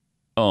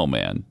 Oh,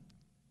 man.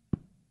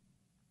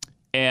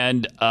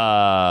 And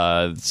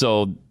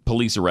so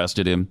police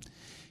arrested him.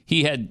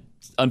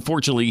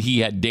 Unfortunately, he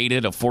had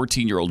dated a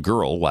 14-year-old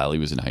girl while he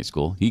was in high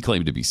school. He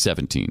claimed to be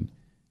 17.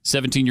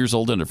 17 years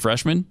old and a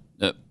freshman?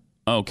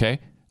 Okay.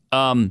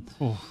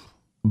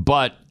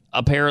 But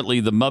apparently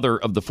the mother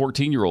of the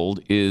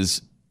 14-year-old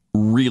is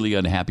really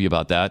unhappy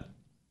about that.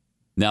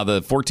 Now,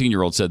 the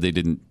 14-year-old said they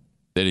didn't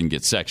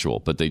get sexual,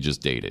 but they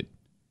just dated.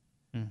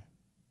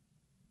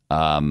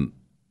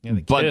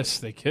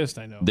 They kissed,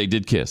 I know. They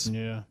did kiss.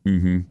 Yeah.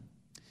 Mm-hmm.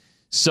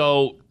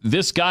 So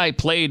this guy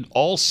played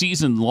all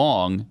season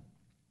long,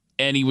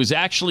 and he was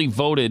actually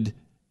voted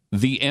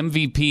the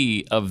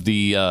MVP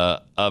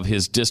of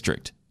his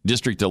district,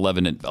 District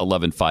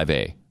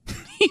 11-5A.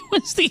 He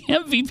was the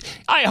MVP.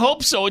 I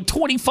hope so. At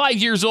 25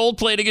 years old,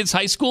 playing against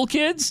high school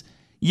kids?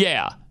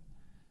 Yeah.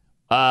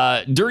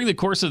 During the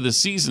course of the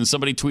season,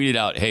 somebody tweeted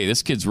out, hey,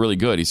 this kid's really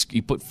good.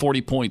 He put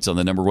 40 points on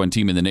the number one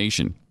team in the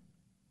nation.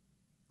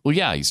 Well,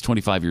 yeah, he's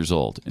 25 years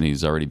old, and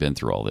he's already been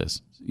through all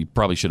this. He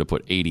probably should have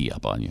put 80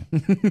 up on you.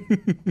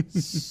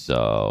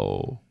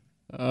 So...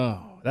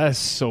 Oh, that's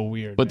so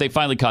weird. But they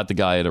finally caught the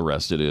guy and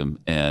arrested him.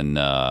 And,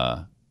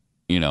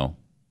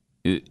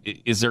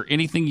 is there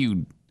anything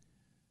you'd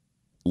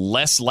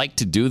less like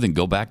to do than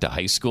go back to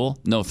high school?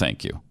 No,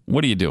 thank you.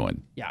 What are you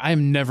doing? Yeah,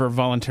 I'm never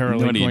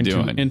voluntarily going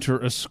to enter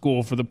a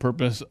school for the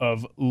purpose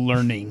of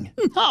learning.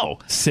 No.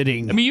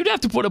 Sitting. I mean, you'd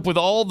have to put up with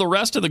all the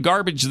rest of the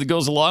garbage that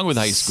goes along with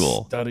high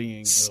school.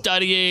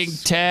 Studying,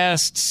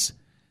 tests,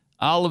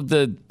 all of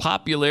the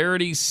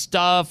popularity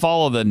stuff,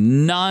 all of the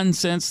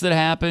nonsense that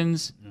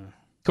happens.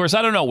 Of course,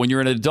 I don't know. When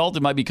you're an adult,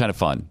 it might be kind of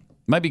fun.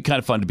 It might be kind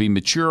of fun to be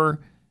mature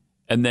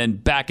and then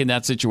back in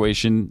that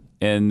situation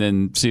and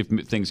then see if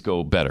things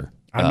go better.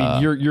 I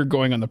mean, you're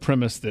going on the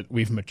premise that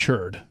we've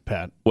matured,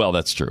 Pat. Well,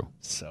 that's true.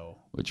 So,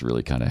 which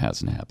really kind of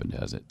hasn't happened,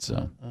 has it?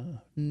 So,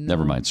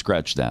 never mind.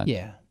 Scratch that.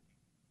 Yeah.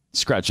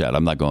 Scratch that.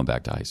 I'm not going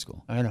back to high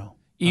school. I know.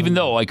 Even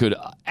though I could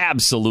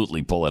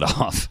absolutely pull it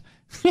off.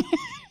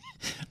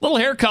 Little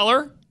hair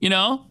color,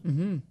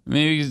 Mm-hmm.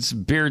 Maybe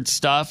some beard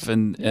stuff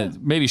and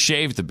maybe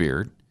shave the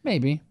beard.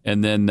 Maybe.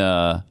 And then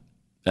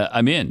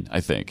I'm in,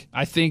 I think.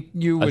 I think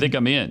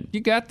I'm in.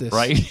 You got this.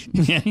 Right?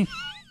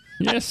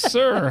 Yes,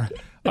 sir.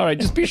 All right,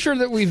 just be sure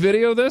that we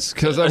video this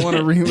because I want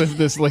to relive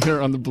this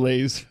later on the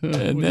Blaze. And we'll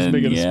then, just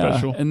make it a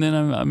special. And then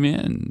I'm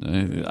in.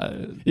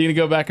 You going to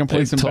go back and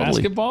play some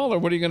totally. basketball, or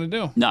what are you going to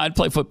do? No, I'd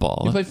play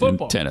football. You play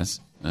football? And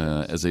tennis,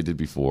 as I did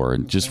before,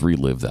 and just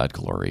relive that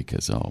glory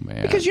because, oh,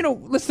 man. Because,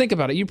 let's think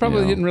about it. You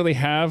probably didn't really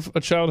have a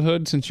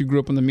childhood since you grew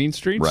up on the mean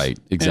streets. Right,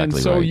 exactly.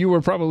 And so right. you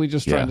were probably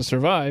just trying to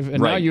survive.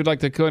 And now you'd like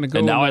to kind of go.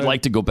 And now I'd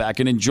like to go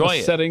back and enjoy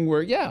it. Setting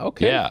where,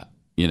 okay.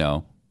 Yeah,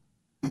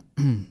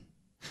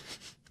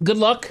 Good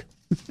luck.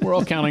 We're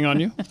all counting on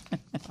you.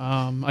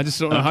 I just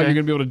don't know how you're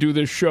going to be able to do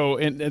this show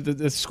at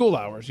the school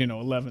hours,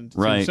 11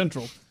 to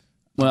Central.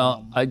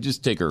 Well, I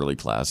just take early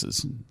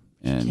classes.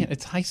 And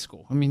it's high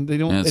school. I mean, they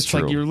don't. That's it's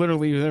true. like you're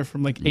literally there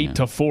from 8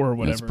 to 4 or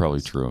whatever. That's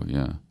probably true,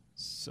 yeah.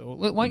 So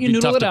why don't you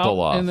noodle it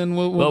out, and then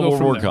we'll go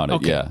from work there. on it,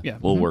 Okay. yeah.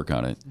 We'll work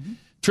on it.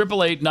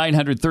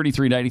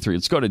 888-900-3393.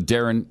 Let's go to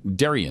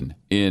Darian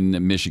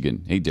in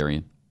Michigan. Hey,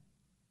 Darian.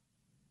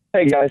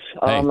 Hey, guys.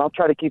 Hey. I'll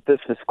try to keep this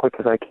as quick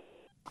as I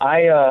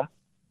can.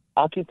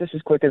 I'll keep this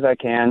as quick as I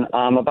can.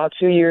 About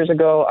 2 years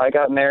ago, I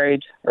got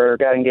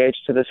engaged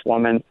to this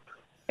woman,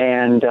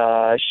 and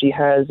she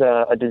has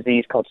a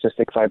disease called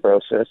cystic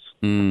fibrosis,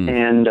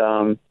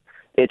 and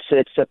it's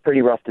a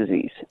pretty rough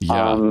disease.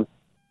 Yeah.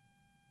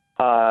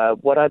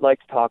 What I'd like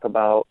to talk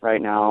about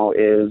right now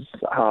is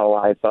how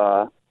I've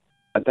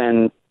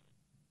been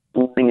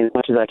learning as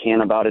much as I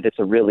can about it. It's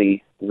a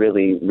really,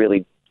 really,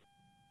 really,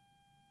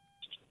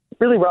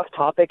 really rough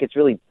topic. It's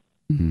really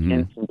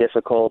intense and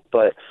difficult,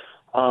 but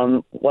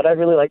what I'd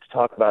really like to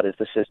talk about is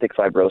the Cystic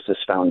Fibrosis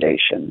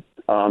Foundation.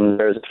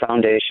 There's a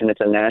foundation.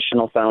 It's a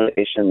national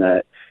foundation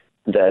that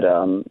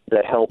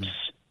helps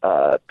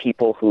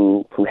people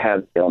who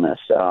have illness.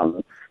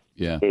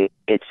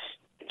 it's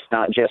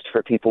not just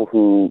for people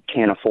who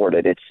can't afford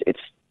it. It's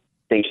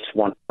they just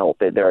want help.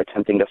 They're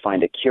attempting to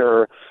find a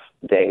cure.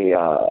 They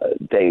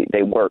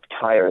work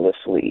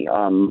tirelessly.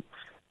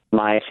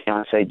 My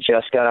fiance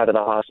just got out of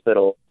the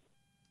hospital.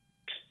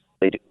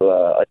 They do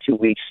a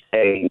 2-week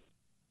stay,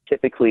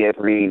 typically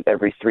every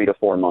 3 to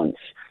 4 months.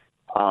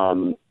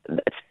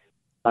 That's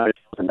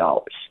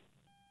 $100,000.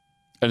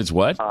 And it's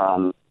what?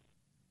 $100,000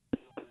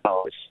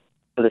 for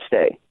the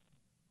stay.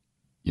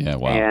 Yeah,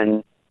 wow.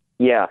 And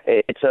yeah,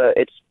 it's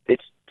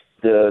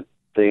the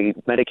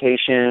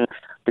medication,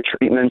 the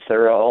treatments,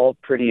 they're all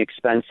pretty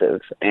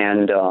expensive.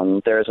 And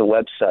there's a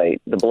website.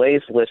 The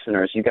Blaze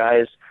listeners, you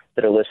guys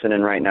that are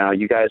listening right now,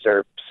 you guys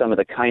are some of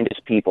the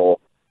kindest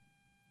people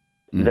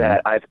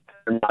that I've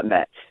not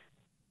met.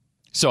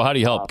 So how do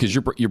you help? Because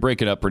you're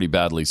breaking up pretty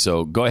badly.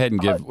 So go ahead and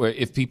give.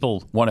 If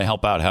people want to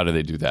help out, how do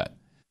they do that?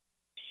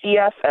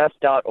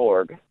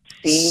 CFF.org.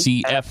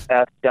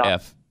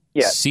 CFF.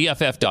 Yes.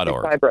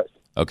 CFF.org.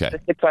 Okay.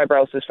 Cystic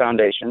Fibrosis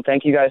Foundation.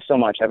 Thank you guys so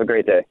much. Have a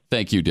great day.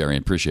 Thank you,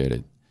 Darian. Appreciate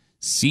it.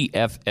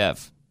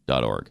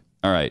 CFF.org.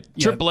 All right.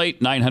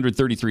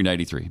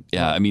 888-900-3393.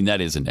 Yeah, I mean,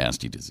 that is a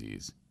nasty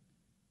disease.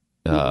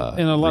 And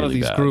a lot of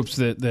really these bad. groups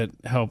that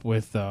help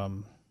with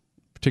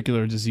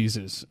particular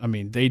diseases, I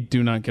mean, they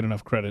do not get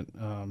enough credit.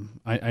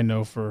 I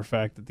know for a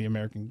fact that the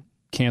American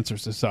Cancer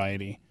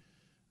Society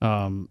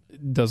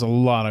does a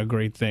lot of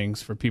great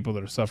things for people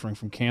that are suffering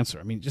from cancer.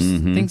 I mean, just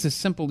things as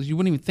simple as you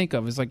wouldn't even think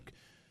of, is like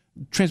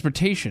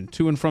transportation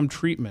to and from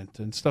treatment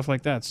and stuff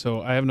like that.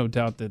 So I have no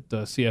doubt that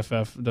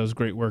CFF does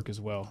great work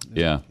as well.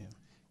 Yeah,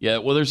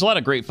 well, there's a lot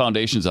of great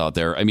foundations out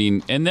there. I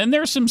mean, and then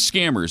there's some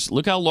scammers.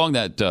 Look how long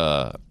that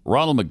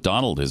Ronald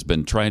McDonald has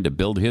been trying to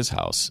build his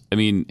house. I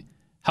mean,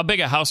 how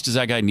big a house does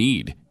that guy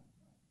need?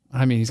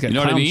 I mean, he's got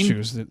clown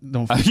shoes that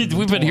don't fit.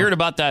 We've been hearing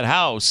about that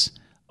house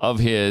of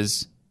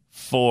his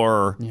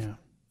for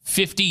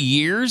 50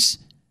 years.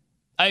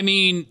 I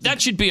mean,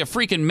 that should be a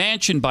freaking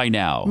mansion by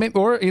now.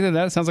 Or either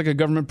that, it sounds like a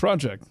government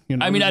project. You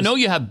know, I mean, I know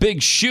you have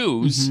big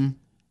shoes,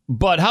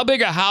 but how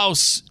big a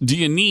house do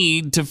you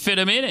need to fit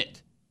him in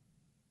it?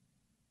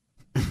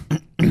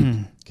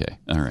 Okay,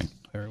 all right.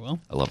 Very well.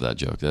 I love that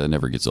joke. That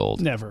never gets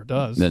old. Never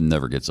does. That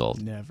never gets old.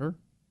 Never.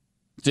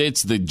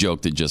 It's the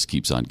joke that just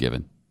keeps on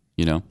giving,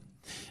 you know?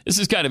 This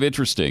is kind of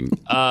interesting.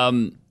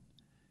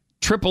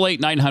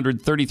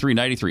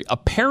 888-900-3393.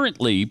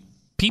 Apparently,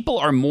 people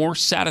are more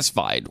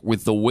satisfied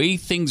with the way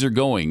things are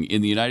going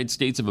in the United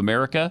States of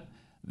America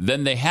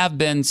than they have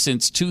been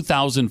since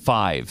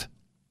 2005.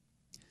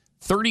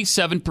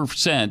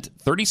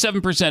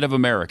 37% of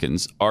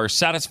Americans are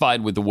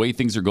satisfied with the way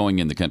things are going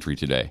in the country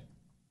today.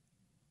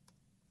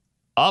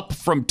 Up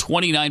from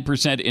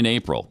 29% in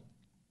April.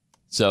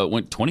 So it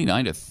went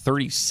 29 to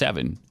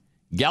 37.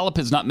 Gallup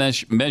has not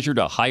measured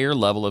a higher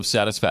level of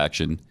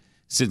satisfaction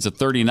since a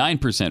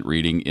 39%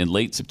 reading in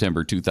late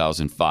September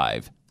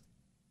 2005.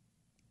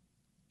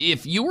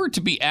 If you were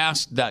to be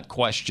asked that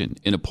question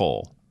in a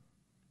poll,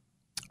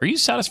 are you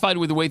satisfied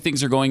with the way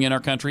things are going in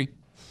our country?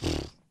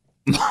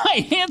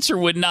 My answer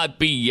would not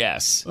be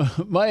yes.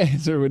 My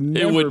answer would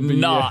never be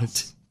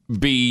yes.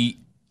 Be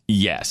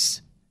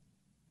yes.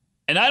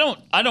 And I don't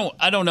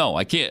know.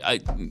 I can't.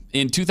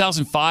 In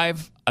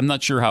 2005, I'm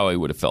not sure how I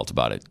would have felt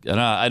about it. And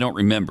I don't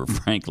remember,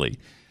 frankly.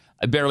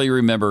 I barely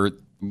remember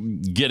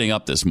getting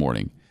up this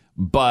morning.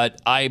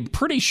 But I'm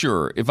pretty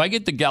sure if I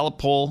get the Gallup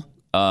poll,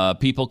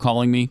 people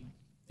calling me,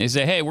 they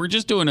say, hey, we're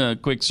just doing a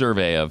quick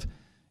survey of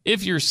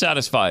if you're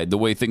satisfied the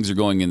way things are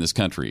going in this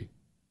country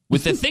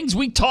with the things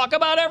we talk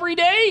about every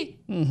day.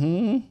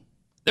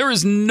 There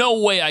is no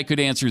way I could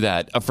answer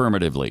that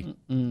affirmatively.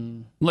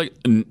 Like,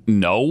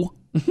 no.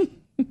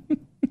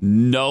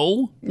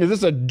 No. Is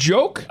this a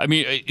joke? I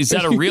mean, is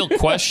that a real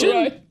question?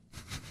 Right.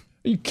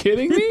 Are you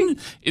kidding me?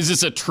 Is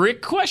this a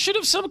trick question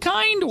of some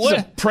kind? What?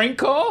 A prank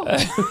call?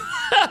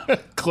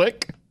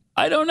 Click.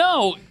 I don't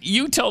know.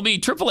 You tell me.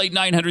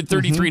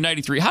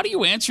 888-900-3393. How do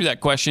you answer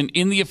that question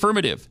in the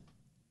affirmative?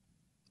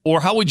 Or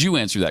how would you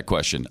answer that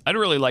question? I'd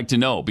really like to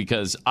know,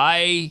 because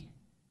I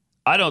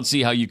don't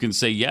see how you can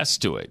say yes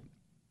to it.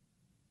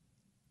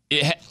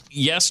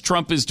 Yes,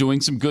 Trump is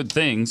doing some good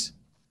things,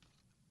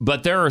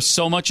 but there are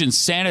so much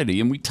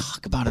insanity, and we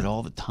talk about it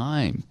all the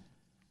time.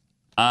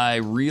 I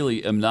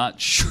really am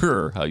not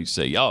sure how you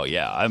say, oh,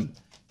 yeah, I'm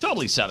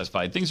totally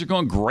satisfied. Things are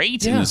going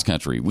great in this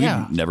country.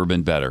 We've never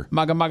been better.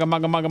 Maga, maga,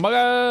 maga, maga,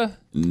 maga.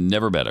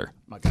 Never better.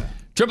 Maga.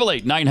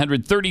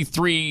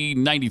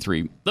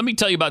 888-900-3393. Let me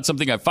tell you about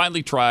something I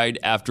finally tried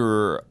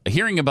after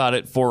hearing about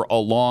it for a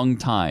long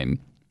time,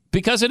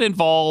 because it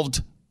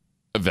involved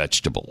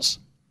vegetables.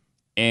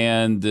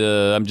 And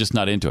I'm just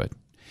not into it.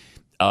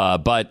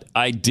 But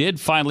I did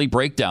finally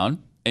break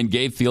down and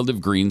gave Field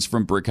of Greens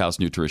from Brickhouse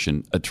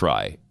Nutrition a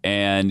try.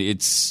 And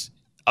it's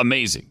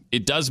amazing.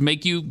 It does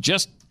make you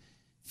just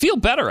feel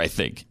better, I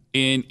think,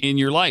 in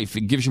your life.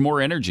 It gives you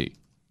more energy.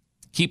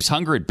 Keeps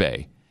hunger at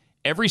bay.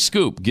 Every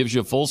scoop gives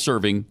you a full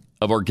serving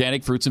of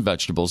organic fruits and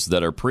vegetables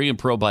that are pre- and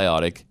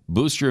probiotic,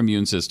 boost your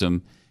immune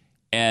system,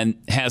 and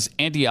has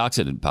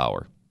antioxidant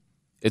power.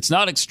 It's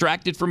not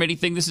extracted from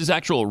anything. This is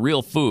actual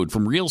real food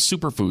from real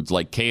superfoods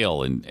like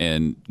kale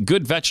and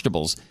good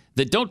vegetables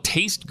that don't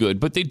taste good,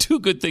 but they do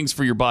good things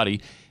for your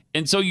body.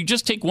 And so you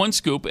just take one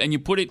scoop and you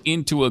put it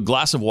into a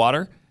glass of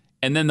water,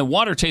 and then the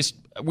water tastes,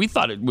 we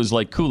thought it was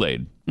like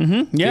Kool-Aid.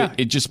 Mm-hmm. Yeah.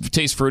 It just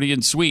tastes fruity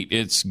and sweet.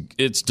 It's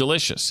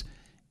delicious.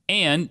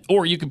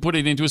 Or you can put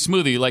it into a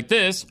smoothie like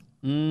this.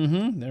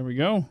 Mm-hmm. There we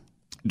go.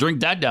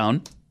 Drink that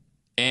down.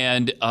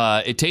 And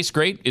it tastes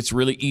great. It's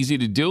really easy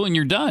to do, and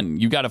you're done.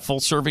 You got a full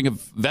serving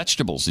of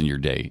vegetables in your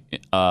day,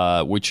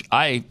 which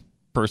I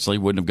personally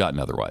wouldn't have gotten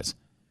otherwise.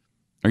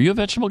 Are you a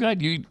vegetable guy?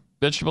 Do you eat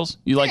vegetables?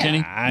 You like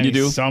any? You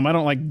do? Some. I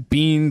don't like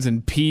beans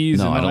and peas.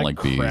 No, and I don't like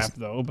crap, beans.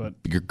 though. But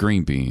your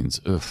green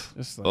beans. Ugh.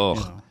 Just Ugh.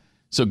 you know.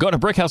 So go to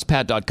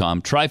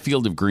brickhousepat.com, try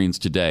Field of Greens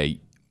today,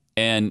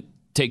 and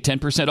take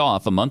 10%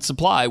 off a month's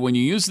supply when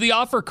you use the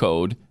offer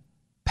code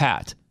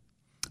PAT.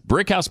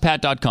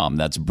 BrickHousePat.com.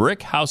 That's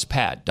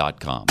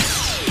BrickHousePat.com.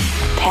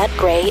 Pat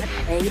Gray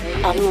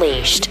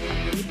Unleashed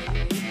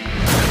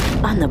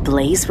on the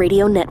Blaze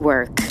Radio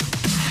Network.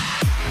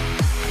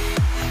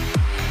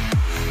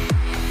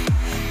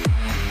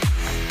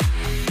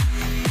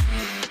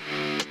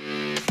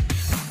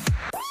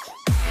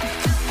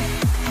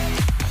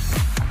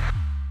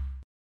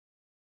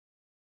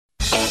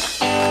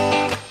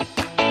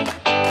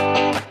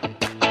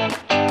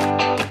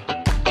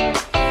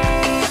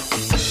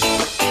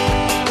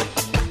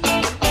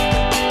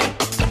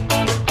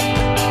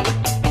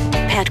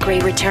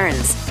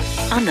 Returns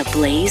on the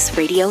Blaze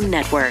Radio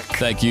Network.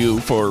 Thank you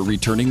for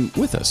returning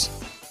with us.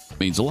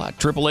 Means a lot.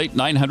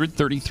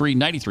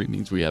 888-900-3393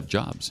 means we have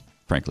jobs,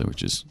 frankly,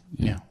 which is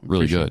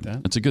really good.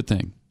 That's a good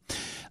thing.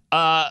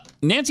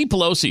 Nancy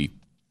Pelosi,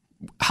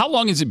 how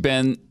long has it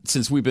been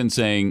since we've been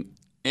saying,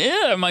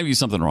 there might be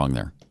something wrong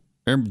there?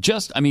 Or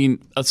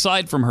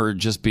aside from her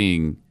just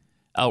being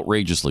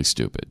outrageously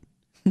stupid,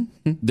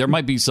 there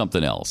might be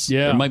something else.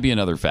 Yeah. There might be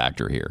another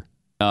factor here.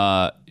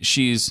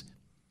 She's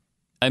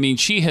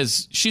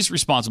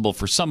responsible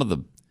for some of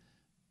the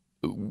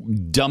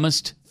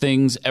dumbest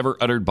things ever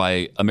uttered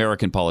by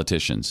American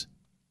politicians.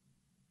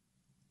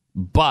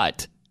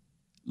 But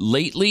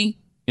lately,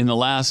 in the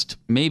last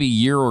maybe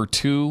year or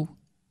two,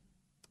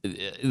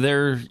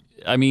 there's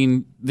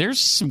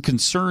some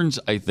concerns,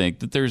 I think,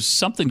 that there's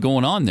something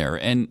going on there.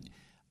 And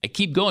I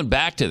keep going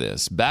back to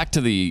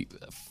the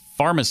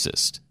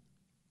pharmacist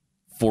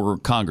for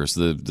Congress,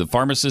 the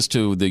pharmacist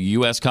to the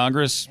U.S.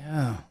 Congress.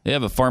 Yeah. They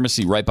have a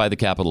pharmacy right by the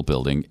Capitol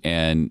building,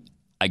 and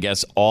I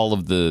guess all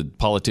of the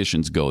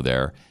politicians go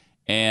there,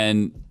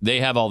 and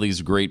they have all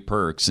these great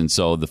perks, and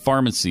so the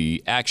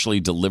pharmacy actually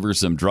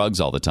delivers them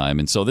drugs all the time.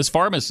 And so this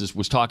pharmacist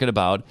was talking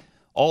about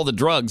all the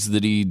drugs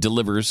that he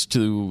delivers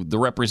to the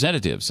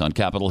representatives on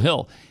Capitol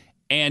Hill,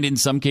 and in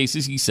some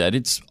cases he said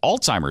it's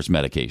Alzheimer's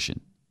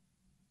medication.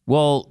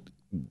 Well,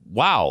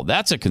 wow,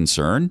 that's a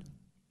concern.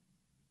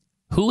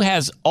 Who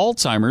has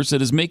Alzheimer's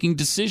that is making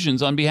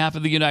decisions on behalf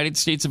of the United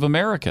States of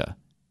America?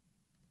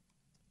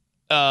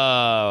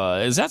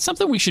 Is that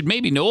something we should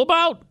maybe know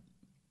about?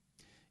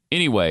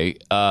 Anyway,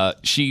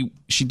 she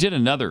did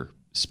another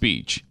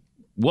speech.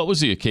 What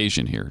was the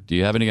occasion here? Do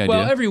you have any idea?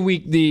 Well, every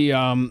week the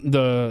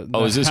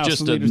is this House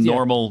just leaders, a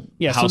normal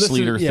House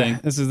leader thing?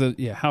 This is the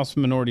House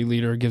Minority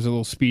Leader gives a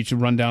little speech, a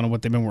rundown of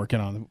what they've been working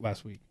on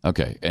last week.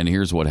 Okay, and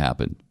here's what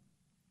happened.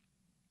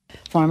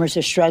 Farmers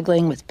are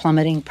struggling with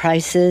plummeting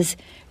prices,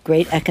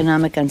 great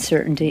economic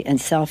uncertainty, and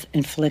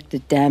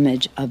self-inflicted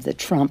damage of the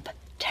Trump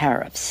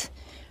tariffs.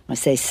 I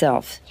say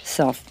self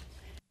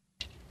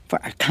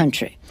for our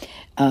country.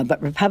 But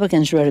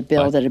Republicans wrote a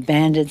bill that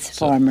abandons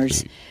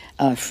farmers,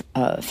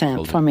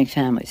 farming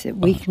families. It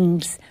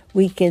weakens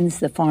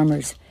the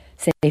farmers'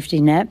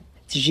 safety net.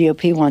 The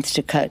GOP wants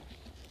to cut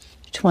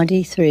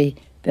 $23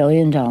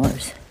 billion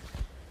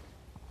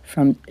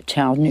from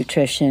child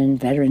nutrition,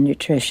 veteran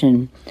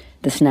nutrition,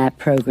 the SNAP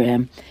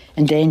program,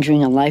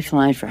 endangering a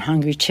lifeline for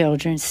hungry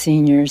children,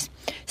 seniors,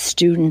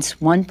 students.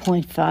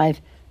 1.5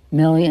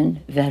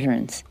 million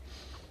veterans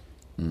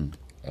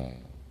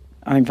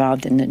are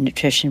involved in the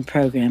nutrition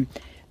program.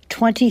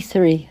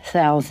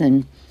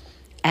 23,000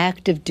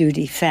 active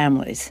duty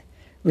families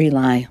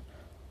rely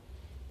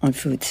on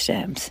food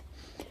stamps.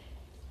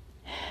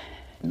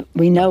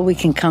 We know we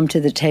can come to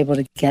the table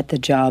to get the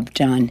job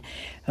done,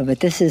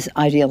 but this is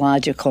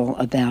ideological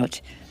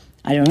about,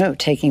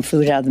 taking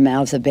food out of the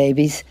mouths of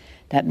babies.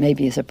 That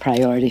maybe is a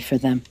priority for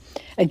them.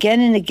 Again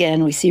and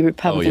again, we see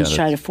Republicans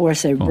try to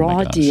force a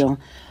raw deal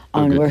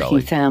on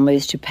working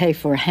families to pay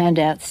for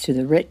handouts to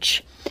the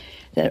rich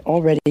that are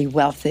already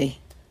wealthy.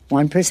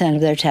 1%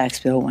 of their tax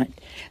bill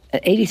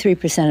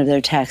 83% of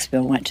their tax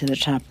bill went to the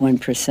top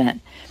 1%.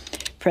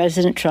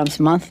 President Trump's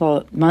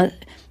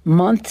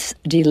months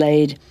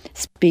delayed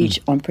speech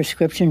on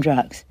prescription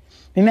drugs.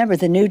 Remember,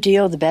 the New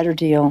Deal, the better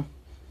deal.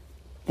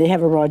 They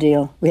have a raw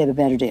deal. We have a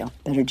better deal.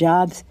 Better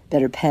jobs,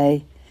 better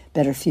pay,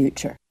 better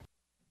future.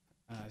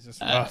 It's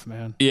just rough,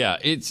 man. Yeah,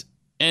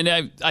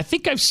 I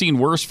think I've seen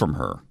worse from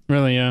her.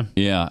 Really, yeah.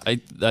 Yeah,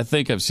 I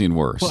think I've seen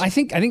worse. Well, I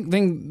think the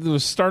thing that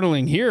was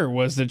startling here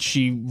was that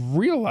she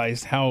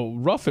realized how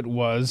rough it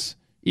was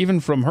even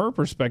from her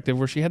perspective,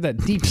 where she had that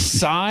deep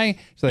sigh.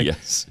 She's like,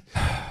 yes.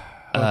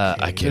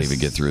 I can't even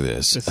get through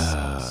this.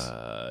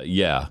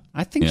 Yeah.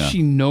 I think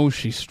she knows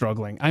she's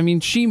struggling. I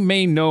mean, she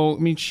may know. I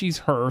mean, she's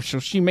her, so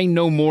she may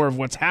know more of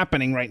what's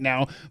happening right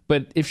now.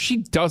 But if she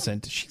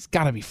doesn't, she's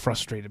got to be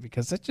frustrated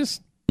because that's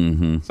just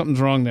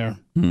something's wrong there.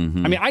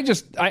 Mm-hmm. I mean,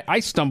 I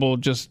stumble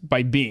just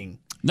by being.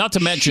 Not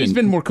to mention, she's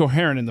been more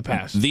coherent in the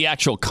past. The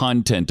actual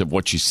content of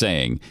what she's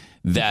saying,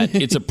 that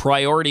it's a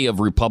priority of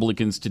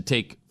Republicans to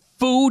take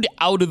food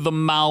out of the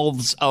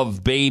mouths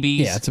of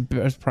babies. Yeah, it's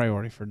a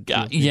priority for.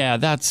 Yeah,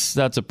 that's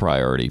a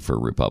priority for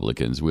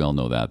Republicans. We all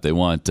know that. They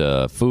want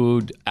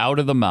food out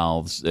of the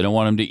mouths. They don't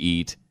want them to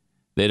eat.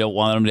 They don't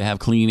want them to have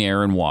clean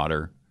air and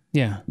water.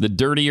 Yeah. The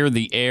dirtier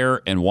the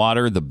air and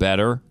water, the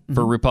better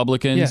for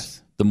Republicans.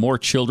 Yes. The more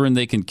children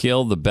they can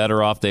kill, the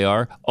better off they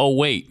are. Oh,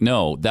 wait,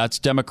 no, that's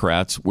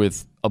Democrats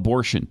with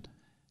abortion.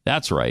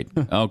 That's right.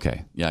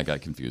 Okay. Yeah, I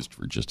got confused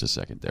for just a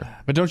second there.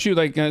 But don't you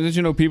did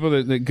you know people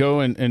that go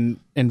and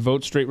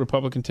vote straight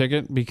Republican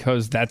ticket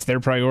because that's their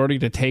priority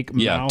to take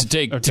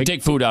to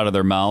take food out of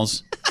their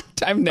mouths?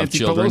 I'm Nancy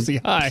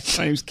Pelosi. Hi,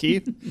 my name's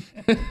Keith.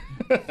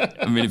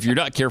 I mean, if you're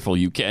not careful,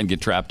 you can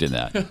get trapped in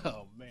that.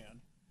 Oh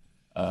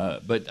man.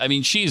 But I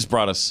mean, she's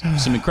brought us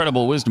some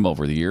incredible wisdom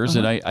over the years,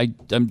 and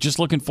I'm just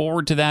looking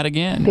forward to that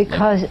again.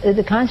 Because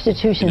the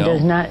Constitution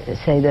does not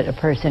say that a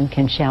person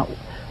can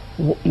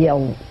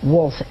yell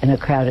wolf in a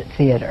crowded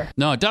theater.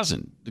 No, it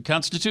doesn't. The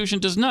Constitution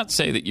does not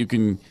say that you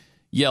can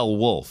yell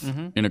wolf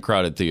in a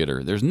crowded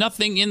theater. There's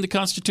nothing in the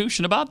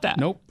Constitution about that.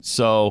 Nope.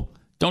 So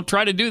don't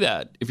try to do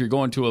that if you're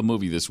going to a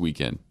movie this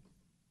weekend.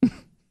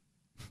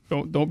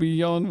 Don't be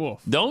yelling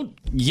wolf. Don't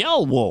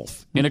yell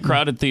wolf in a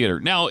crowded theater.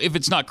 Now, if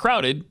it's not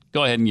crowded,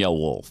 go ahead and yell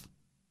wolf.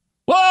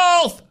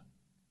 Wolf!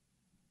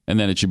 And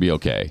then it should be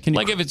okay.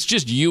 If it's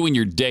just you and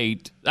your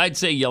date, I'd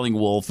say yelling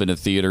wolf in a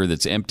theater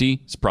that's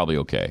empty is probably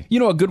okay. You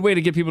know, a good way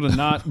to get people to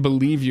not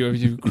believe you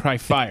is you cry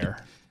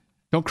fire.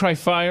 Don't cry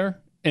fire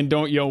and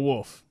don't yell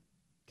wolf.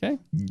 Okay?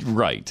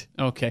 Right.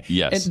 Okay.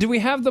 Yes. And do we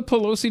have the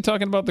Pelosi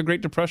talking about the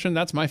Great Depression?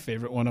 That's my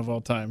favorite one of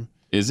all time.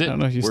 Is it? I don't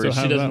know if you still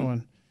have that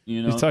one.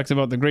 He talks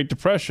about the Great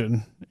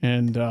Depression,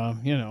 and,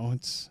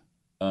 it's...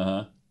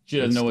 She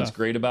doesn't know what's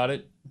great about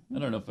it? I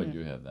don't know if I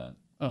do have that.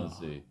 Let's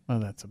see. Oh,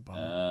 that's a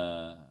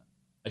bummer.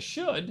 I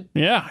should.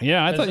 Yeah.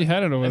 I thought you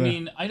had it over there. I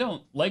mean, I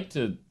don't like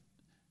to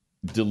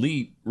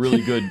delete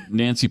really good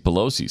Nancy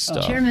Pelosi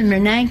stuff. Chairman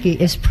Bernanke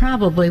is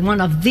probably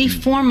one of the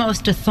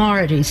foremost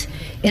authorities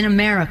in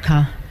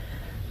America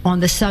on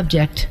the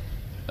subject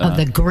of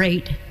the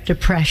Great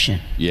Depression.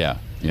 Yeah.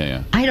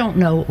 I don't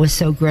know what was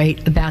so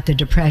great about the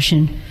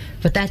Depression,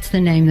 but that's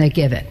the name they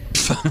give it.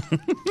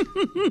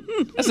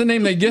 That's the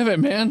name they give it,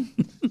 man.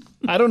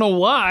 I don't know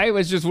why. It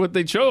was just what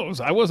they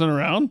chose. I wasn't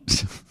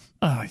around.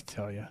 I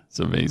tell you. It's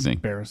amazing.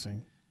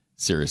 Embarrassing.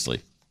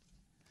 Seriously.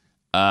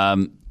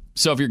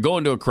 So if you're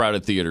going to a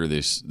crowded theater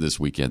this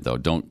weekend, though,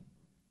 don't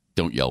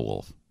yell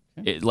wolf.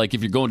 Like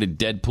if you're going to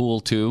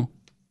Deadpool 2,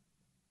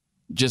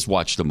 just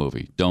watch the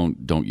movie.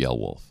 Don't yell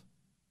wolf.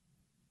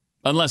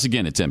 Unless,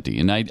 again, it's empty.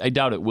 And I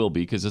doubt it will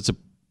be because it's a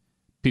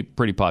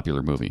pretty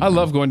popular movie. I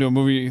love going to a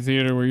movie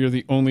theater where you're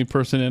the only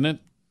person in it.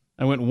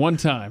 I went one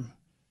time,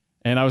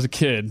 and I was a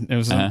kid. It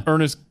was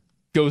Ernest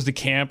Goes to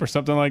Camp or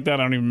something like that.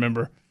 I don't even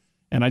remember.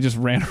 And I just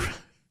ran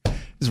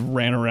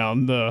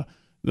around the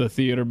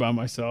theater by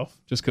myself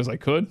just because I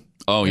could.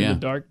 Oh, in yeah. the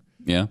dark.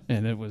 Yeah.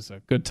 And it was a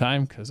good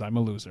time because I'm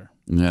a loser.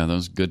 Yeah,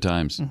 those good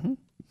times. Mm-hmm.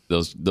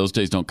 Those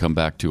days don't come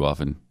back too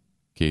often,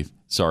 Keith.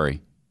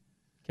 Sorry.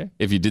 Okay.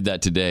 If you did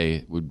that today,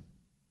 it would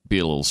be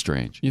a little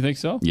strange. You think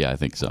so? Yeah, I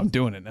think so. I'm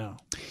doing it now.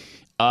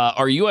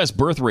 Our U.S.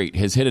 birth rate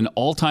has hit an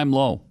all-time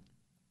low.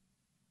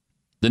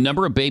 The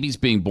number of babies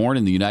being born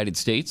in the United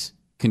States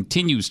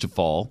continues to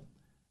fall.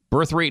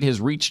 Birth rate has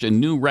reached a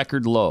new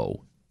record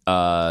low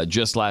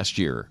just last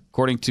year.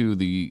 According to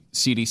the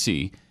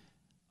CDC,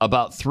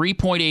 about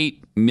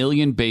 3.8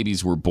 million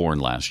babies were born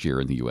last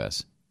year in the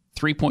U.S.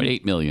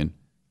 3.8 million,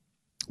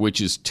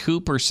 which is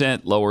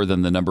 2% lower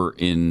than the number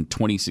in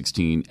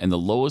 2016 and the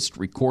lowest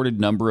recorded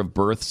number of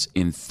births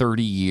in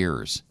 30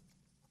 years.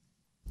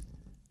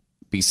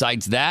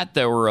 Besides that,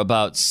 there were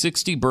about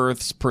 60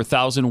 births per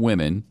 1,000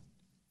 women,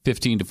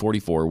 15 to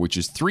 44, which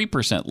is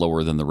 3%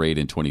 lower than the rate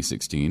in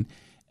 2016,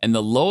 and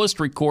the lowest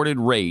recorded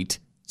rate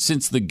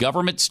since the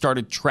government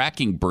started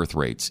tracking birth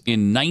rates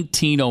in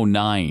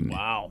 1909.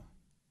 Wow.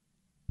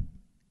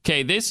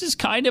 Okay, this is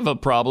kind of a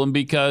problem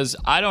because,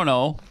 I don't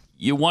know,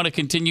 you want to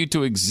continue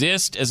to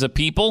exist as a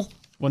people?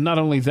 Well, not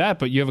only that,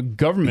 but you have a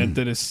government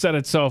that has set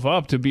itself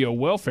up to be a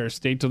welfare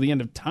state till the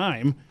end of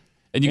time.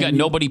 And you got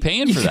nobody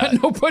paying for that. You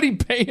got nobody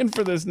paying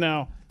for this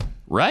now.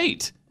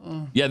 Right.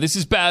 Yeah, this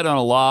is bad on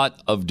a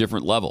lot of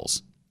different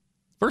levels.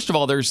 First of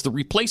all, there's the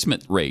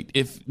replacement rate.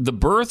 If the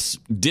births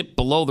dip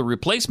below the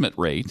replacement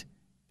rate,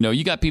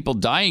 you got people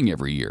dying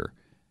every year.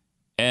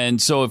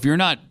 And so if you're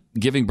not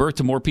giving birth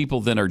to more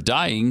people than are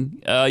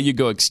dying, you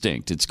go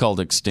extinct. It's called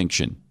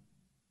extinction,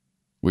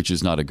 which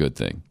is not a good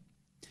thing.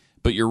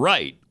 But you're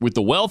right. With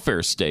the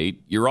welfare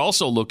state, you're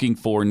also looking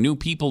for new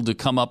people to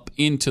come up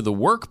into the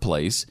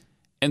workplace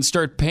and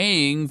start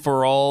paying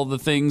for all the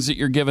things that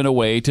you're giving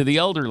away to the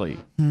elderly.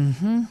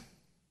 Mm-hmm.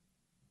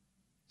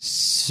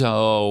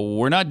 So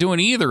we're not doing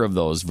either of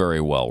those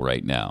very well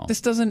right now. This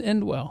doesn't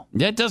end well.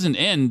 That doesn't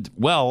end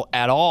well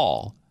at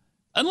all.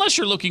 Unless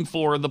you're looking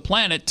for the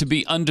planet to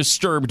be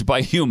undisturbed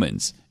by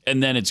humans,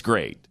 and then it's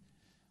great.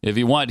 If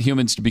you want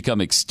humans to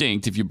become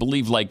extinct, if you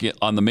believe, like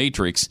on the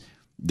Matrix,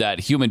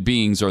 that human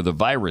beings are the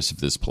virus of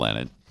this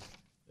planet,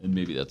 and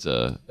maybe that's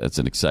an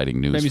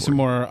exciting news. Maybe for some you.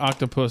 more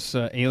octopus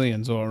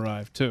aliens will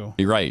arrive too.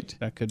 You're right.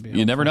 That could be.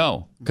 You never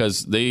know,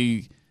 because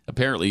they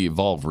apparently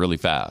evolve really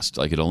fast.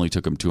 Like, it only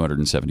took them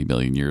 270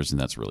 million years, and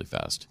that's really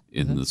fast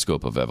in the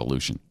scope of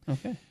evolution.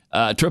 Okay.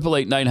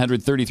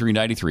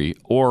 888-900-3393,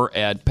 or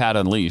at Pat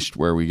Unleashed,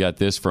 where we got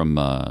this from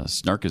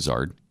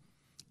Snarkazard.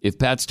 If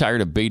Pat's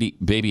tired of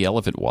baby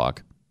elephant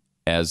walk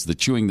as the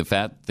chewing the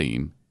fat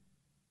theme,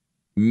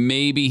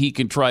 maybe he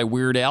can try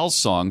Weird Al's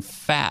song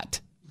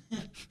Fat.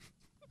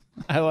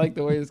 I like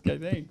the way this guy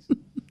thinks.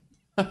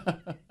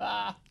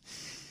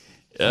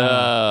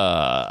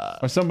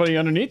 Or somebody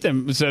underneath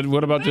him said,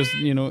 "What about just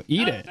eat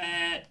it?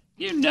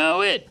 You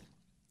know it."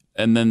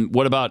 And then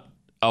what about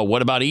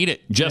Eat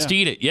It? Just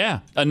Eat It. Yeah,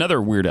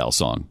 another Weird Al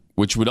song,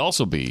 which would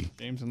also be.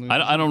 James and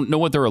I don't know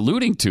what they're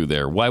alluding to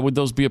there. Why would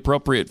those be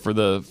appropriate for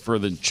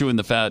the chewing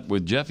the fat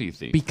with Jeffy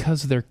theme?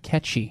 Because they're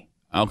catchy.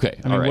 Okay,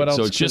 I mean, all what right. else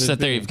So it's just could it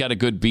that they've be? got a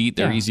good beat.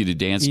 They're Yeah. easy to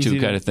dance Easy to, to-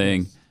 kind of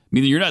thing. I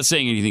mean, you're not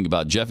saying anything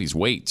about Jeffy's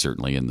weight,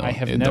 certainly, in I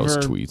have those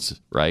never tweets,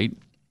 right?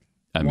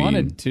 I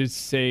wanted mean, to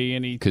say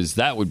anything. because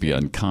that would be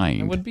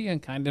unkind. It would be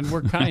unkind, and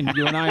we're kind.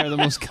 You and I are the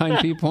most kind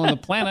people on the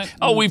planet.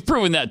 Oh, we've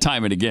proven that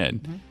time and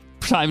again.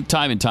 Time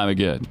and time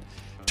again.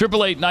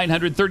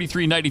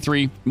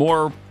 888-900-3393.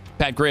 More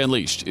Pat Gray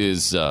Unleashed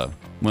is,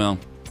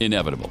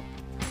 inevitable.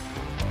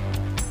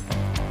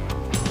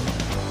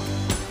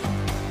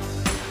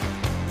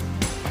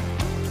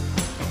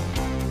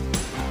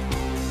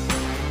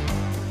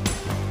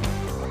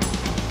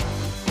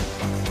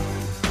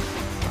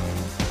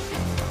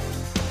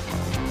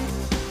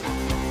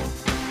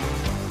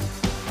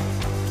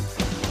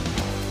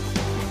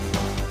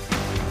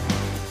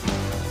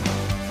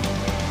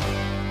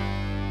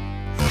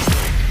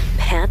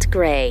 Pat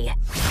Gray,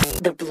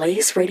 the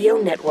Blaze Radio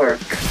Network.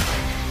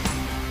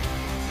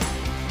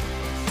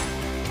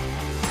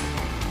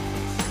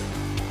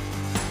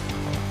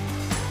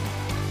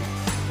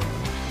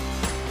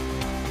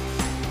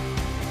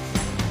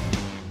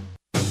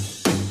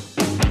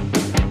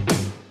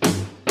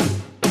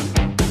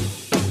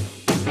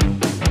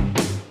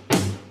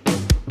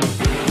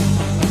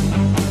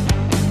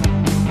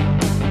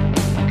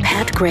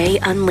 Pat Gray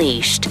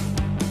Unleashed.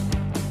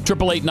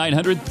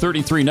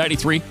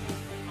 888-900-3393.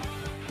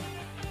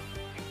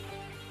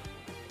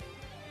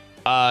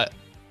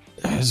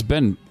 Has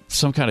been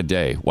some kind of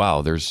day.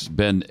 Wow, there's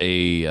been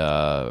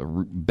a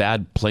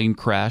bad plane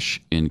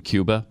crash in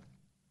Cuba.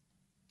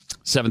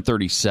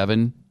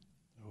 737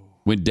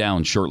 went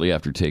down shortly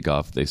after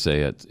takeoff. They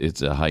say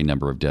it's a high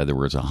number of dead. There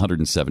was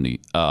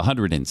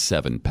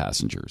 107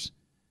 passengers.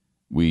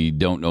 We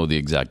don't know the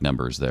exact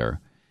numbers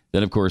there.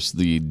 Then, of course,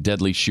 the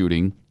deadly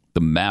shooting,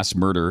 the mass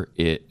murder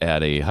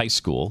at a high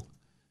school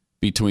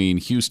between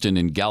Houston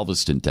and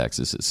Galveston,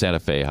 Texas, at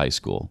Santa Fe High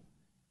School.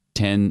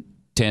 10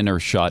 are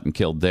shot and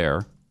killed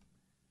there.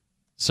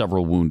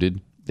 Several wounded.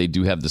 They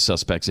do have the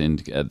suspect in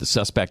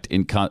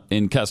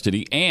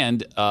custody,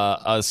 and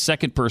a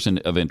second person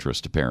of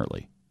interest,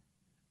 apparently.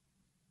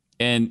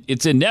 And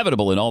it's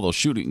inevitable in all those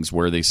shootings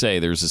where they say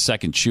there's a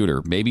second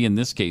shooter. Maybe in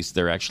this case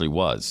there actually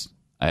was,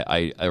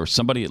 or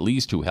somebody at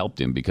least who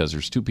helped him, because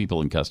there's two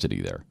people in custody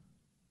there.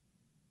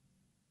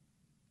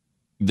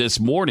 This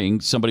morning,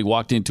 somebody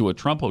walked into a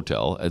Trump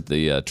hotel at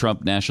the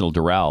Trump National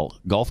Doral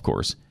golf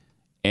course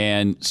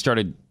and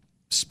started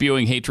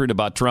spewing hatred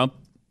about Trump,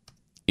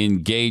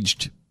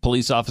 engaged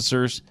police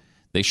officers.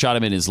 They shot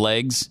him in his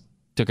legs,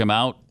 took him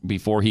out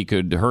before he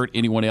could hurt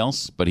anyone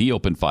else, but he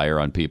opened fire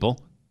on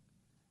people.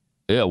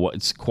 Yeah, well,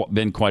 it's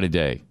been quite a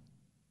day.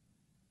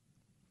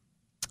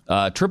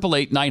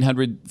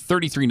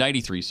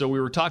 888-900-3393. So we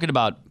were talking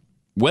about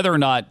whether or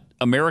not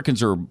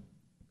Americans are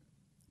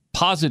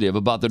positive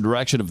about the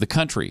direction of the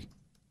country.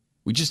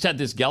 We just had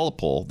this Gallup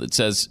poll that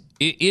says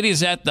it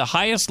is at the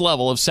highest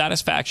level of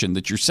satisfaction,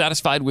 that you're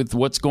satisfied with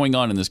what's going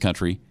on in this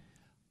country.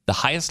 The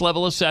highest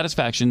level of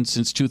satisfaction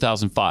since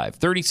 2005.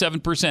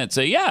 37%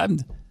 say, yeah,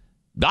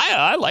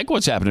 I like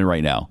what's happening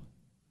right now.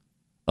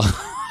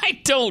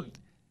 I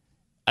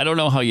don't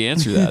know how you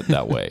answer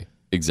that way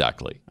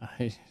exactly.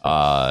 They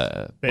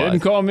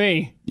didn't call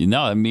me.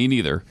 No, me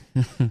neither.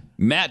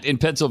 Matt in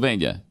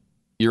Pennsylvania,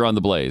 you're on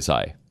the Blaze.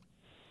 Hi.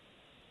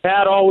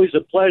 Pat, always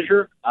a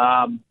pleasure.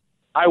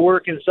 I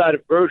work inside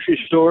of grocery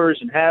stores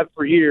and have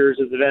for years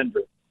as a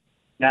vendor.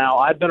 Now,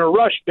 I've been a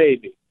Rush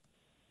baby.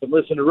 Been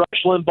listening to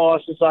Rush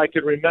Limbaugh since I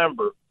could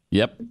remember.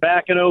 Yep.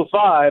 Back in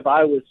 2005,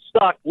 I was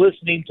stuck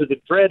listening to the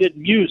dreaded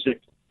music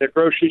that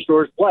grocery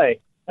stores play.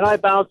 And I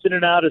bounced in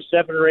and out of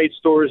 7 or 8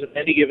 stores on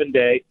any given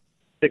day,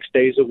 6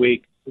 days a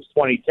week. It was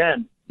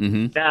 2010.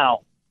 Mm-hmm.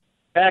 Now,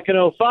 back in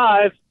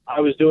 2005, I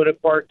was doing it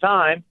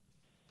part-time.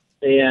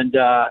 and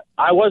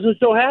I wasn't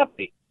so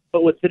happy.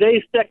 But with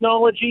today's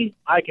technology,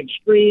 I can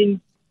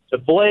stream to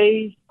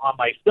Blaze on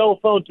my cell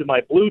phone to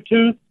my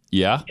Bluetooth.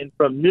 Yeah. And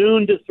from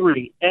noon to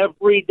 3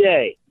 every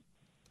day,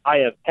 I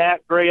have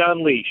Pat Gray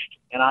Unleashed,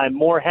 and I'm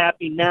more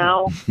happy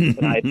now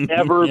than I've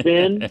ever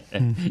been.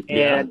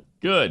 And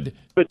good.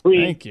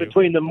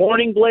 Between the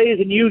Morning Blaze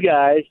and you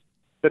guys,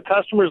 the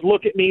customers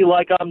look at me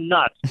like I'm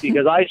nuts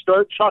because I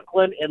start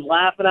chuckling and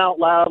laughing out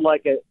loud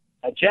like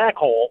a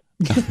jackhole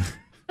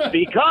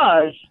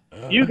because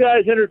you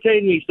guys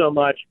entertain me so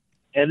much,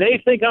 and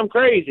they think I'm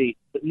crazy.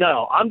 But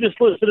no, I'm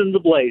just listening to the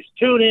Blaze.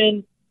 Tune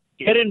in,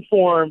 get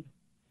informed,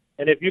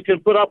 and if you can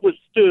put up with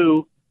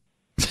Stu,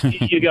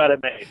 you got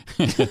it made.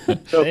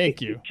 So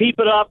thank you. Keep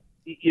it up.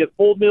 You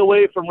pulled me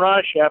away from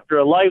Rush after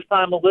a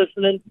lifetime of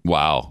listening.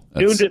 Wow.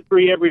 Noon to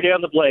 3 every day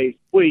on the Blaze.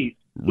 Please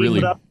Really?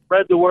 keep it up.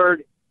 Spread the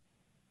word.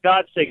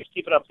 God's sake,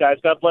 keep it up, guys.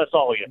 God bless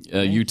all of you.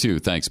 You too.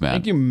 Thanks, Matt.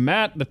 Thank you,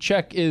 Matt. The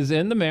check is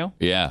in the mail.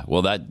 Yeah.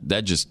 Well,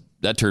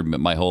 that turned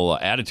my whole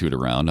attitude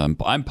around.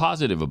 I'm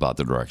positive about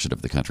the direction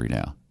of the country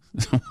now.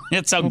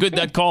 That's how good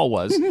that call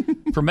was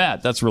for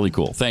Matt. That's really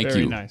cool. Thank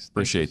Very you. nice.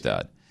 Appreciate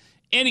that.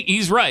 And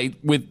he's right.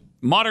 With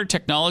modern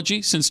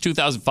technology since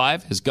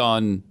 2005 has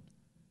gone.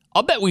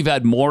 I'll bet we've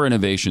had more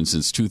innovation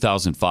since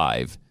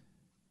 2005,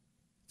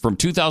 from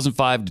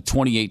 2005 to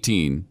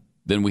 2018,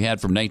 than we had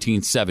from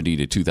 1970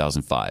 to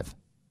 2005.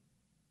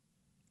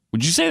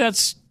 Would you say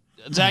that's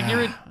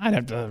accurate? I'd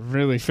have to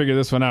really figure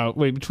this one out.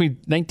 Wait, between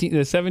the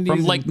 70s? From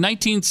like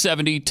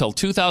 1970 till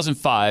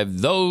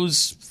 2005,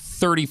 those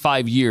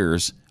 35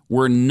 years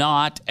were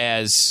not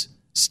as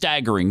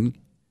staggering.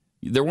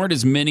 There weren't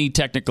as many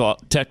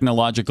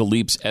technological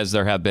leaps as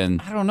there have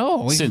been. I don't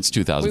know. Since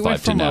 2005 we went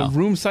from to now. a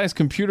room-sized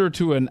computer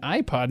to an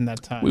iPod in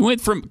that time. We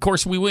went from, of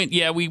course, we went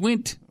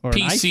Or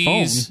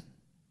PCs. an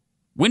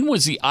When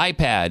was the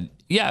iPad?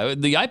 Yeah,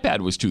 the iPad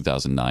was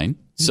 2009.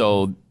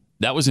 So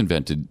that was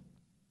invented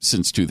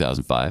since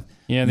 2005.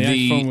 Yeah, the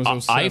iPhone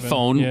was 07.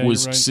 iPhone Yeah,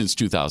 was you're right. since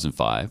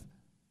 2005. I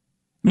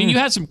mean, you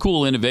had some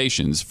cool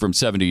innovations from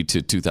 70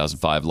 to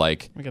 2005.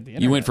 Like, We got the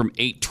you went from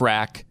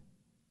 8-track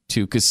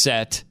to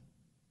cassette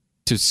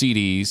to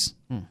CDs.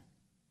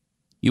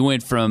 You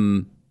went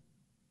from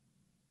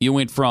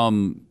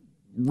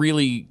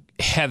really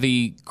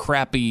heavy,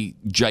 crappy,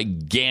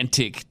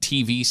 gigantic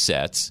TV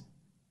sets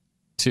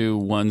to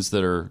ones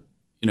that are,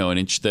 an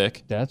inch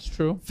thick. That's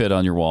true. Fit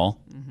on your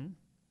wall.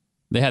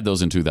 They had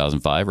those in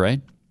 2005,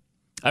 right?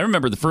 I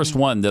remember the first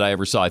one that I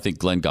ever saw. I think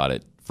Glenn got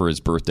it for his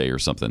birthday or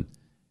something.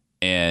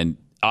 And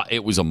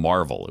it was a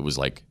marvel. It was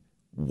like,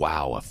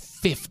 wow, a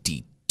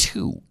 52-inch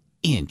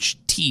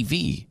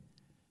TV.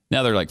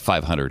 Now they're like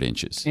 500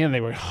 inches. And they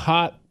were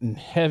hot and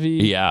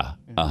heavy. Yeah.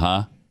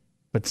 Uh-huh.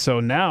 But so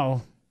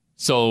now...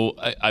 So,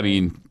 I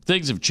mean,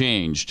 things have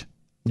changed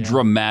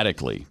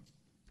dramatically.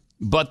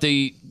 But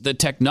the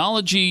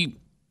technology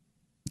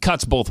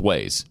cuts both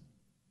ways.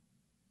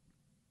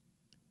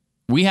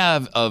 We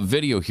have a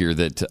video here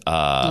that...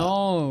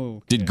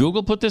 Did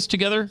Google put this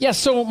together? Yeah,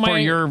 so for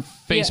your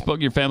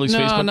Facebook, your family's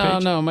Facebook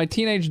page? No. My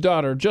teenage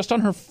daughter, just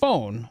on her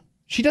phone,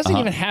 she doesn't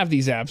even have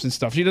these apps and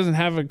stuff. She doesn't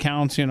have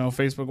accounts,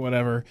 Facebook,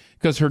 whatever,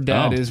 because her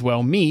dad is,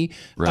 me.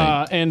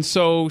 Right. And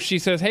so she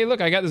says, hey, look,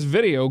 I got this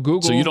video.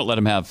 Google. So you don't let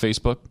him have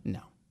Facebook?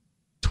 No.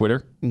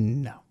 Twitter?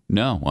 No.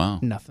 No, wow.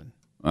 Nothing.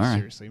 All right.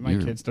 Seriously, my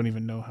kids don't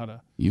even know how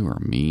to. You are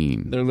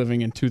mean. They're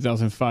living in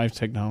 2005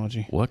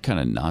 technology. What kind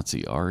of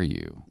Nazi are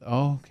you?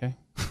 Oh, okay.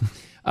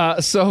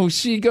 So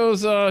she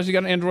goes, she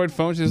got an Android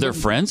phone. She says, their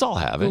friends all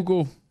have it.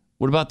 Google.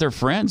 What about their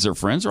friends? Their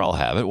friends all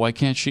have it. Why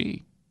can't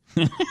she?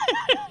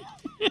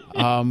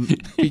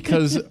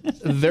 Because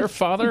their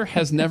father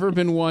has never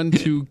been one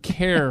to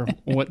care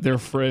what their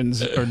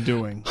friends are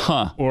doing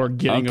or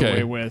getting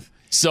away with.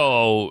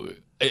 So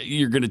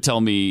you're going to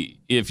tell me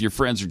if your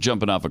friends are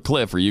jumping off a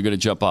cliff, are you going to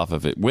jump off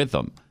of it with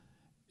them?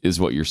 Is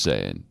what you're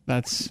saying.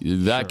 That's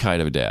that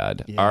kind of a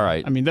dad. Yeah. All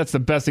right. I mean, that's the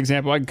best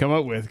example I can come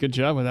up with. Good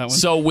job with that one.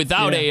 So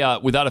without a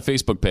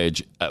Facebook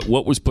page,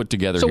 what was put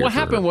together? So here what for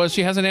happened her? was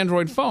she has an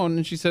Android phone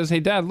and she says, "Hey,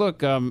 Dad, look,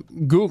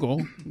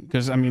 Google,"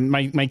 because I mean,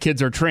 my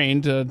kids are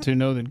trained to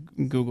know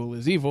that Google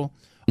is evil.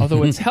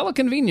 Although it's hella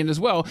convenient as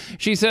well.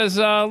 She says,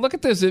 look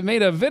at this. It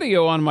made a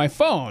video on my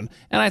phone.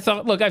 And I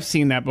thought, look, I've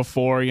seen that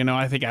before.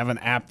 I think I have an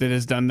app that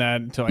has done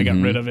that until I got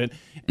rid of it.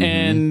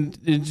 And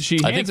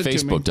she hands I think it to me.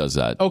 Facebook does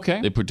that. Okay.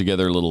 They put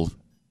together little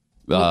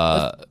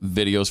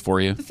videos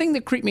for you. The thing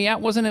that creeped me out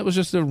wasn't it was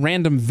just a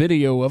random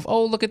video of,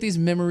 oh, look at these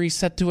memories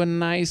set to a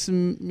nice,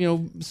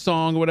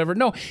 song or whatever.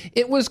 No,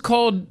 it was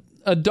called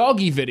a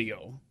doggy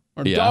video.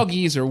 Or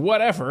doggies or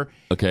whatever.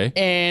 Okay.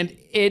 And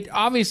it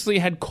obviously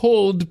had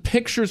culled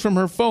pictures from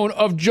her phone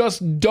of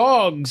just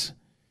dogs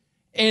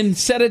and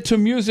set it to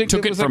music.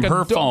 Took it from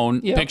her phone,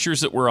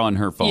 pictures that were on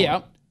her phone.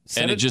 Yeah.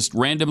 And it just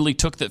randomly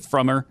took that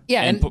from her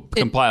and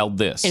compiled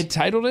this. It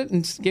titled it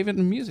and gave it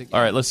the music.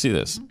 All right, let's see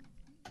this.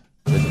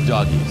 The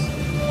doggies.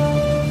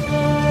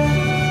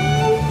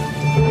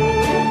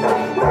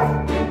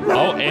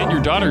 Oh, and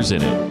your daughter's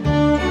in it.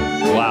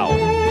 Wow.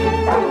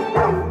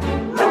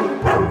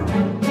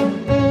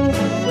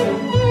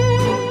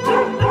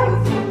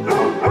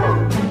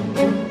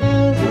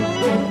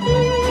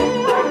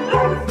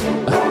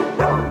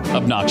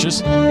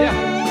 obnoxious.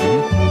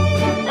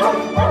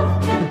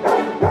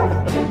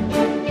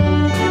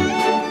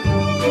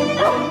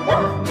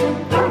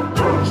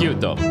 Cute,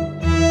 though.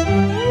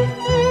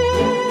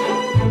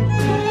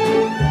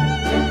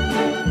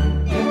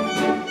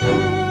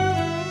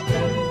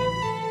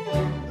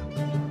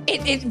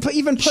 It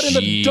even put in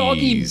the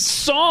doggy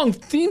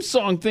theme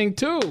song thing,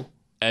 too.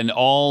 And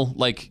all,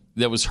 like,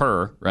 that was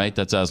her, right?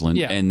 That's Aslan.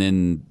 Yeah. And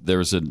then there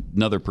was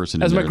another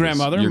person As in my there.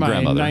 grandmother, Your my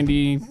grandmother.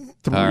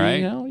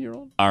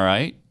 93-year-old. All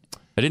right.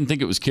 I didn't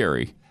think it was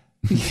Carrie.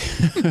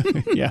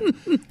 Yeah.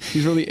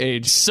 He's really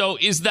aged. So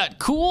is that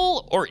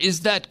cool or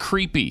is that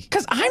creepy?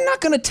 Because I'm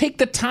not going to take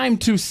the time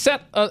to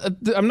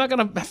I'm not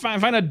going to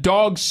find a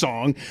dog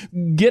song,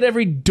 get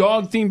every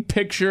dog-themed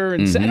picture,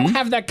 and I don't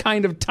have that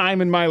kind of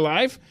time in my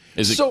life.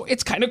 So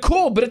it's kind of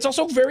cool, but it's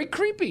also very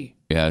creepy.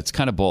 Yeah, it's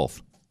kind of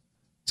both.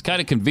 It's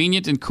kind of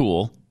convenient and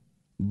cool,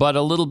 but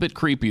a little bit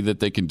creepy that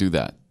they can do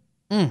that.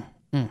 And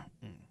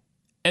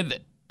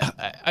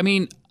I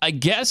mean, I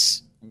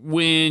guess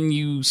when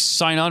you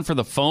sign on for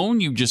the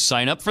phone, you just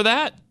sign up for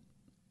that?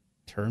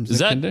 Terms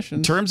and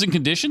conditions. Terms and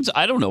conditions?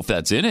 I don't know if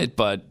that's in it,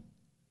 but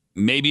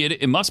maybe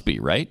it must be,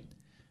 right?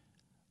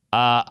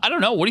 I don't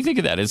know. What do you think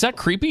of that? Is that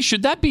creepy?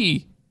 Should that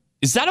be?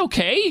 Is that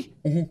okay?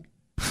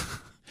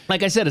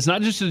 Like I said, it's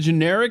not just a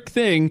generic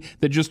thing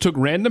that just took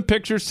random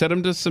pictures, set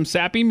them to some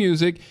sappy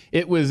music.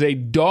 It was a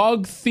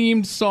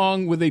dog-themed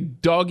song with a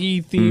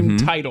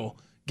doggy-themed title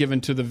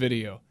given to the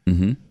video.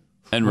 And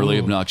really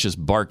obnoxious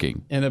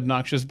barking.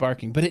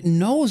 But it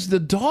knows the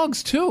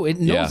dogs, too. It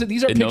knows that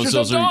these are pictures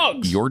of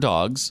dogs. Your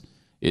dogs.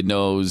 It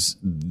knows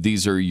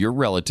these are your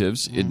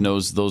relatives. It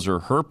knows those are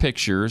her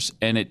pictures,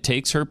 and it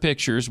takes her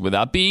pictures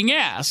without being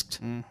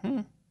asked.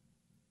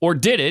 Or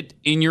did it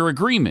in your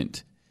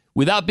agreement.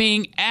 Without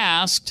being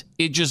asked,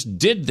 it just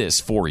did this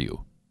for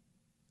you.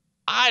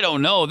 I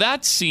don't know.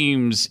 That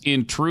seems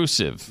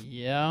intrusive.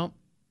 Yeah,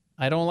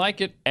 I don't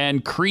like it.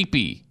 And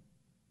creepy.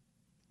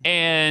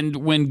 And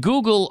when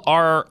Google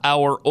are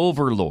our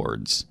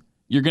overlords,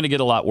 you're going to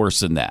get a lot worse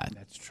than that.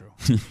 That's true.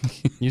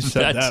 You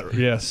said that.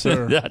 Yes,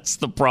 sir. That's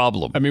the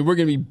problem. I mean, we're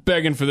going to be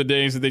begging for the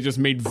days that they just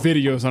made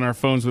videos on our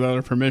phones without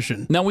our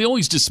permission. Now, we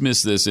always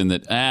dismiss this in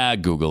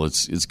that, Google,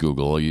 it's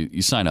Google.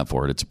 You sign up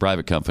for it. It's a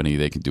private company.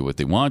 They can do what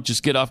they want.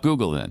 Just get off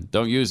Google then.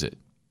 Don't use it.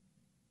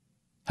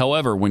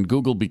 However, when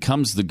Google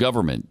becomes the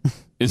government,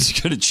 it's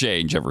going to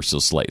change ever so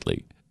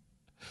slightly.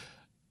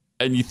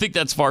 And you think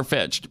that's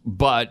far-fetched,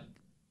 but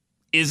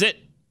is it?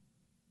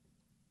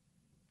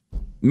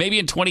 Maybe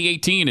in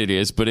 2018 it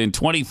is, but in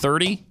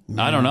 2030,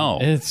 I don't know.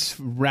 It's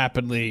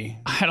rapidly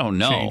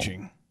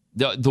changing.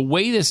 The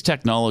way this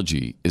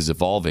technology is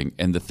evolving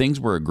and the things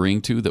we're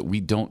agreeing to that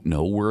we don't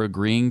know we're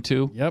agreeing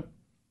to,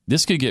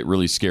 this could get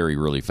really scary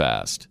really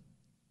fast.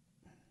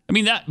 I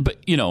mean,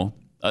 but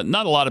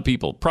not a lot of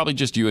people, probably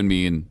just you and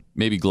me and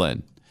maybe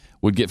Glenn,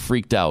 would get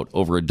freaked out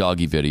over a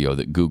doggy video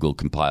that Google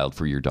compiled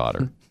for your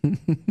daughter.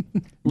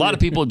 A lot of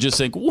people just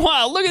think,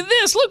 wow, look at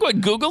this. Look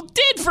what Google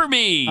did for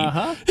me.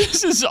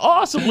 This is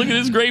awesome. Look at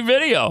this great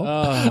video.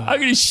 I'm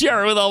going to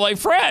share it with all my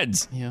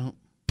friends. Yeah.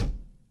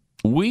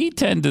 We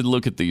tend to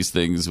look at these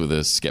things with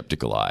a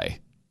skeptical eye,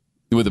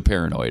 with a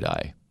paranoid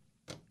eye.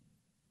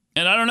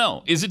 And I don't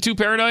know. Is it too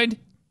paranoid?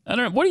 I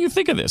don't know. What do you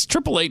think of this?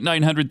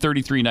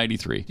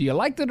 888-900-3393. Do you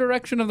like the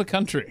direction of the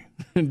country?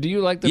 Do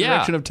you like the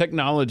direction of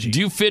technology?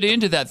 Do you fit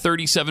into that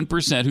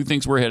 37% who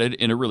thinks we're headed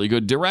in a really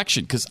good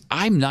direction? Because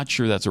I'm not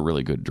sure that's a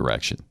really good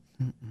direction.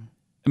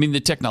 I mean, the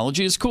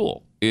technology is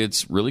cool.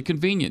 It's really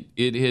convenient.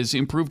 It has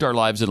improved our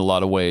lives in a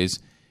lot of ways.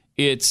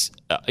 It's,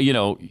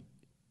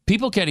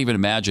 people can't even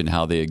imagine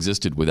how they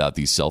existed without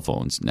these cell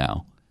phones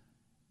now.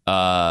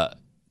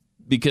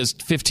 Because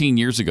 15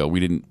 years ago, we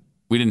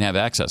didn't have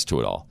access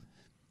to it all.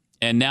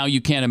 And now you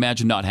can't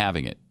imagine not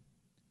having it.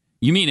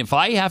 You mean if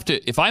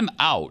I'm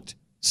out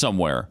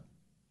somewhere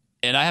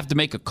and I have to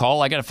make a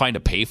call, I got to find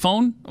a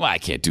payphone? Well, I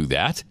can't do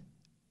that.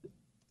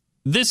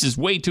 This is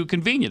way too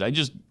convenient. I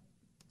just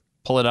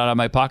pull it out of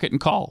my pocket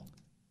and call.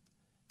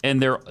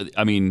 And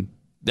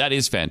that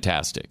is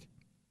fantastic.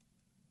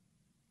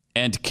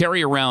 And to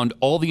carry around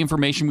all the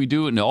information we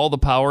do and all the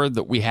power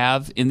that we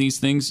have in these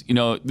things,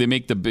 they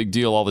make the big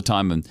deal all the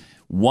time. And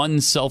one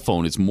cell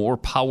phone is more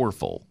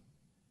powerful,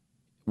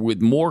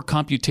 with more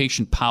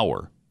computation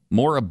power,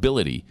 more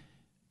ability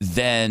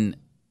than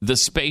the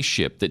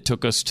spaceship that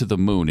took us to the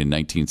moon in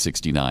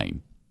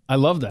 1969. I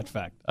love that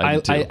fact.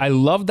 I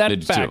love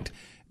that fact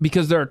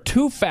because there are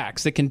two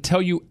facts that can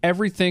tell you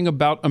everything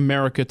about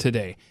America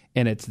today.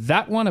 And it's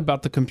that one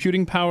about the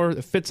computing power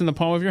that fits in the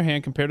palm of your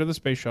hand compared to the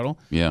space shuttle.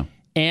 Yeah.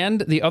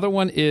 And the other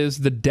one is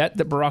the debt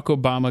that Barack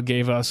Obama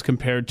gave us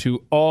compared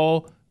to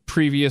all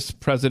previous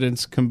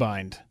presidents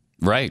combined.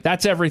 Right.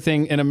 That's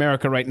everything in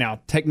America right now.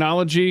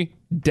 Technology,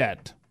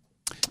 debt.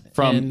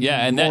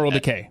 And moral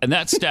decay. And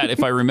that stat,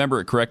 if I remember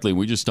it correctly,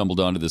 we just stumbled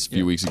onto this a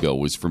few weeks ago,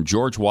 was from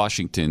George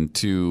Washington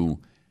to,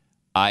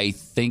 I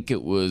think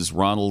it was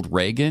Ronald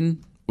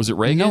Reagan. Was it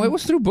Reagan? No, it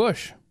was through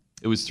Bush.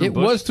 It was through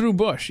Bush? It was through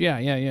Bush.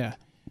 Yeah.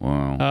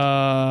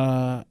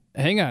 Wow.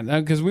 Hang on,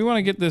 because we want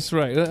to get this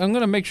right. I'm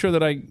going to make sure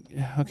that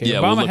Yeah,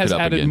 Obama we'll has look it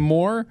up added again.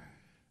 more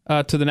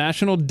to the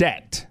national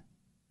debt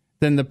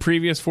than the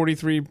previous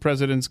 43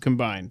 presidents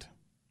combined.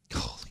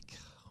 Oh,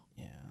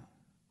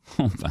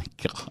 my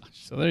gosh.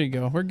 So there you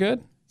go. We're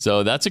good.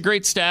 So that's a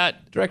great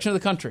stat. Direction of the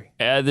country.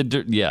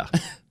 Yeah.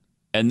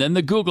 And then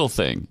the Google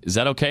thing. Is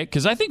that okay?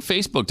 Because I think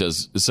Facebook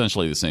does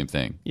essentially the same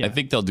thing. Yeah. I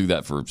think they'll do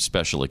that for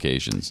special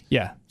occasions.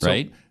 Yeah.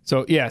 Right?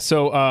 So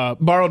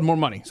borrowed more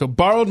money. So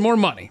borrowed more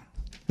money.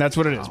 That's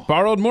what it is.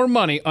 Borrowed more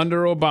money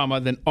under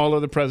Obama than all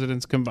of the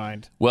presidents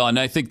combined. Well, and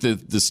I think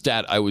the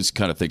stat I was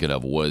kind of thinking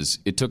of was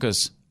it took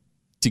us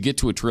to get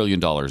to $1 trillion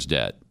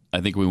debt. I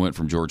think we went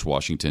from George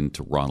Washington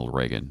to Ronald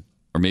Reagan,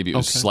 or maybe it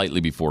was slightly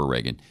before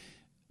Reagan.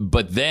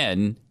 But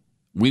then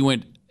we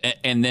went,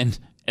 and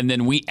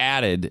then we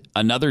added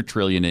another $1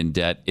 trillion in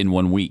debt in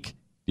 1 week.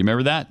 You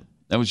remember that?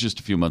 That was just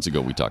a few months ago.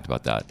 We talked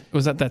about that.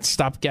 Was that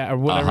stopgap or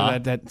whatever?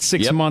 That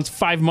 6 months,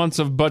 5 months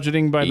of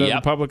budgeting by the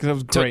Republicans? That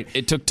was great.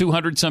 It took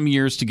 200 some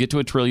years to get to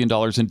 $1 trillion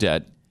in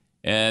debt.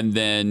 And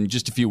then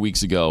just a few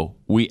weeks ago,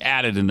 we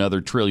added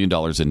another $1 trillion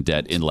in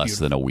debt in less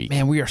than a week.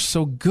 Man, we are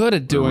so good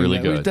at doing really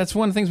that. good. That's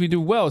one of the things we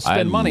do well, is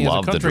spend money as a I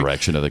love country. the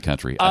direction of the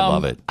country. I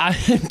love it.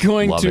 I'm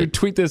going Love to it.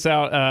 tweet this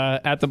out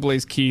at the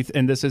Blaze Keith,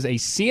 and this is a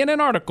CNN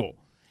article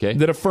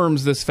that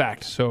affirms this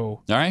fact.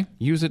 So all right,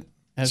 use it.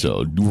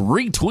 So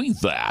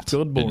retweet that.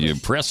 And you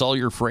impress all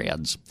your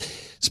friends.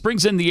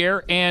 Spring's in the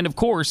air, and of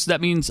course,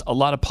 that means a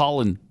lot of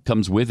pollen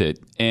comes with it.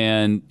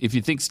 And if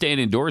you think staying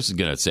indoors is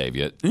going to save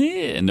you,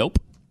 nope.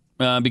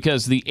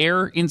 Because the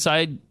air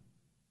inside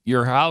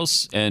your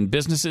house and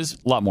businesses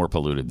a lot more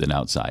polluted than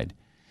outside.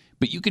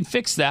 But you can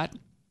fix that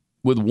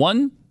with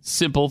one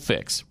simple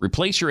fix.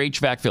 Replace your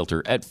HVAC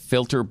filter at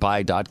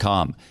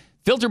filterbuy.com.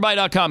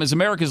 Filterbuy.com is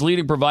America's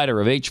leading provider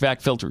of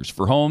HVAC filters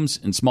for homes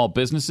and small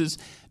businesses.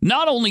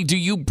 Not only do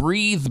you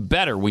breathe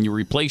better when you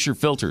replace your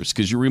filters,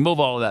 because you remove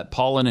all of that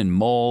pollen and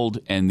mold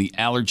and the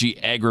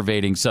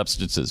allergy-aggravating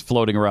substances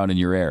floating around in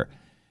your air,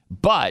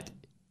 but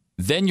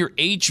then your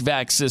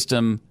HVAC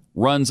system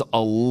runs a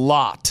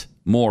lot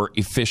more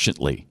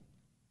efficiently.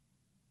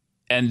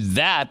 And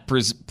that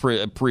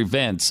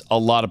prevents a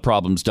lot of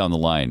problems down the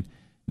line.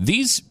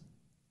 These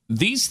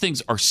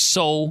things are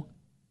so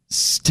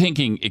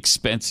stinking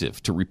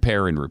expensive to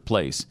repair and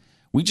replace.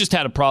 We just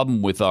had a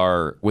problem with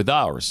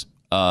ours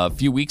a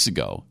few weeks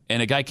ago, and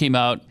a guy came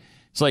out.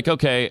 It's like,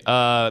 okay,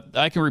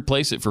 I can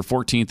replace it for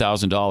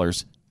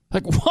 $14,000.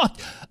 Like,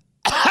 what?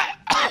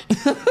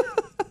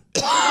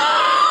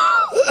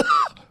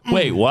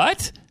 Wait,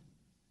 what?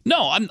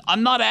 No,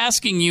 I'm not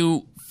asking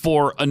you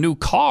for a new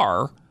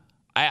car.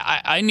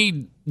 I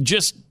need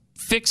just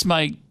fix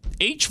my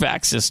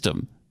HVAC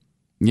system.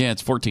 Yeah,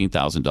 it's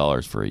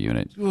 $14,000 for a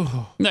unit.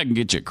 I can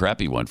get you a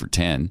crappy one for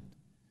 $10,000.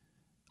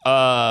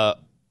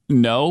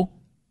 No.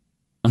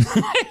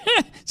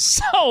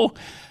 So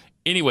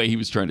anyway, he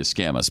was trying to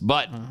scam us,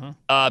 but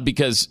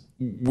because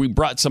we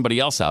brought somebody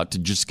else out to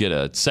just get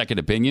a second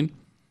opinion,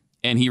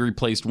 and he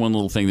replaced one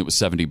little thing that was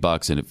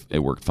 $70, and it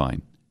worked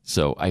fine.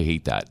 So I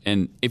hate that.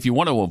 And if you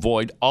want to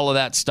avoid all of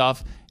that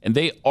stuff, and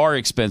they are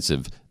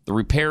expensive, the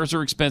repairs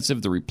are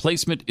expensive, the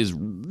replacement is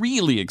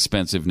really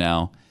expensive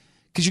now,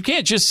 because you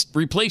can't just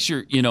replace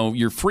your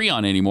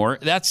Freon anymore.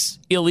 That's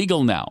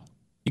illegal now.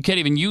 You can't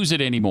even use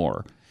it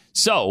anymore.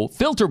 So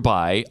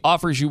FilterBuy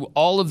offers you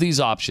all of these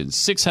options,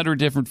 600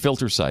 different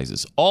filter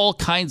sizes, all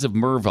kinds of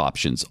MERV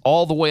options,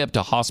 all the way up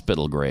to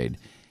hospital grade.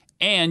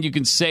 And you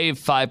can save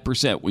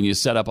 5% when you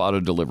set up auto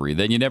delivery.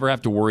 Then you never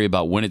have to worry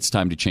about when it's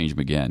time to change them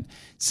again.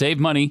 Save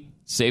money,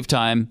 save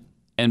time,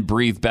 and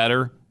breathe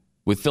better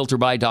with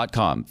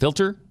FilterBuy.com.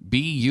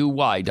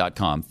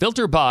 FilterBuy.com.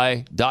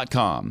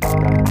 FilterBuy.com.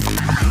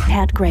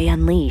 Pat Gray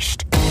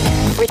Unleashed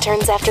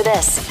returns after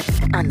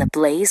this on the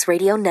Blaze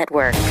Radio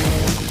Network.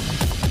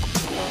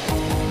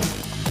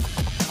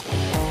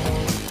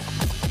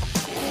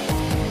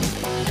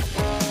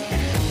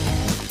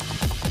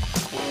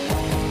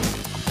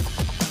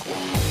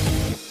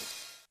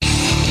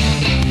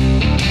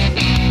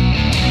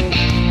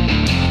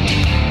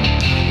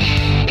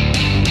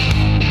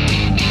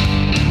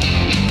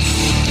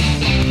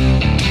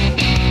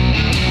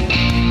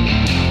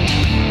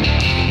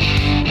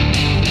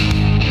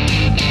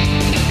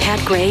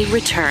 Pat Gray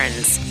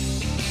returns.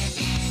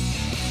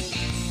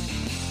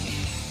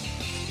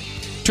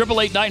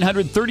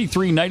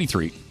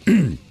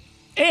 888-900-3393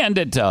 and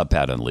at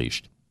Pat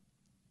Unleashed.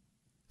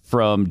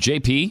 From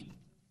JP,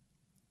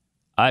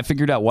 I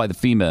figured out why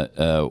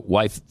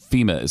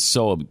FEMA is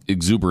so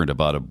exuberant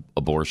about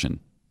abortion.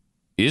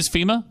 Is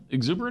FEMA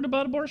exuberant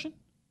about abortion?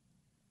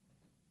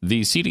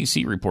 The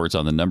CDC reports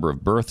on the number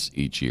of births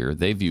each year.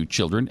 They view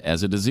children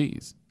as a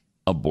disease.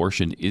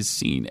 Abortion is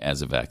seen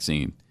as a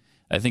vaccine.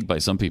 I think by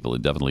some people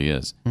it definitely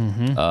is.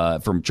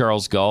 From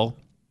Charles Gull,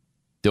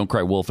 don't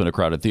cry wolf in a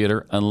crowded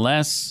theater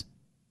unless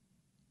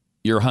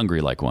you're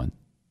hungry like one.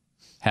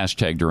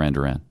 Hashtag Duran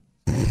Duran.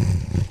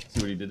 See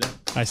what he did there?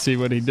 I see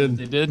what he did.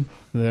 They did?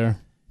 There.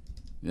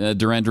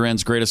 Duran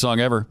Duran's greatest song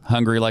ever,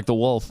 Hungry Like the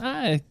Wolf.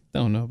 I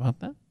don't know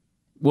about that.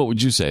 What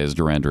would you say is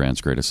Duran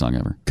Duran's greatest song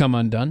ever? Come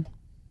Undone.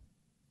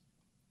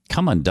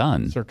 Come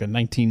Undone. Circa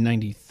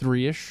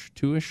 1993-ish,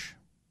 2-ish.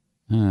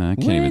 I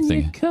can't even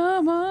think.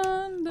 Come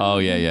on. Oh,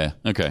 yeah.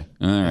 Okay.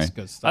 All right.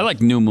 good stuff. I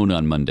like New Moon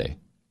on Monday.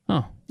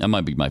 Huh. That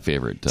might be my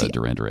favorite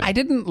Duran Duran. I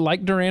didn't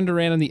like Duran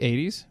Duran in the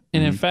 80s.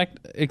 And in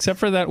fact, except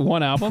for that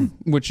one album,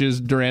 which is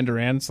Duran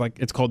Duran,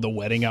 it's called the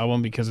Wedding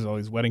Album because there's all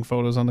these wedding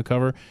photos on the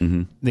cover.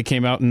 They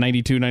came out in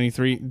 92,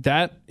 93.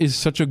 That is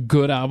such a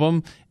good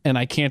album, and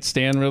I can't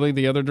stand really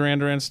the other Duran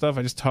Duran stuff.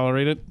 I just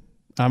tolerate it.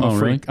 I'm a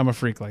freak. Really? I'm a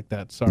freak like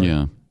that. Sorry.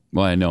 Yeah.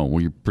 Well, I know.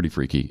 Well, you're pretty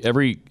freaky.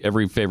 Every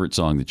favorite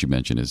song that you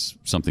mention is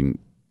something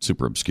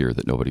super obscure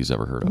that nobody's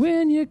ever heard of.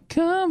 When you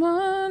come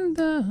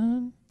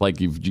undone. Like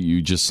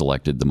you just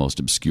selected the most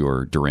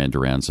obscure Duran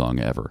Duran song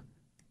ever,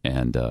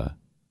 and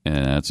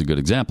that's a good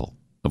example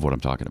of what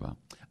I'm talking about.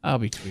 I'll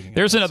be tweeting.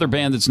 There's another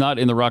band that's not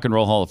in the Rock and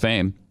Roll Hall of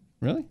Fame.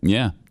 Really?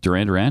 Yeah,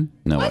 Duran Duran.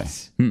 No way.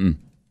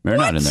 They're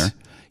not in there.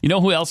 You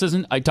know who else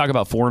isn't? I talk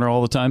about Foreigner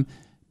all the time.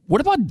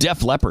 What about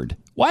Def Leppard?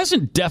 Why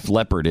isn't Def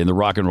Leppard in the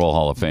Rock and Roll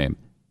Hall of Fame?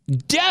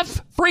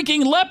 Def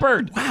freaking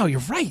Leppard. Wow, you're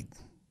right.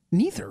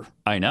 Neither.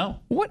 I know.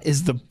 What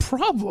is the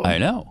problem? I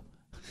know.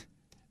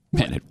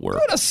 Men at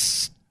Work.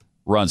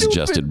 Ron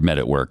suggested Men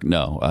at Work.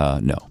 No.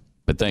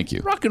 But thank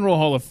you. Rock and Roll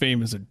Hall of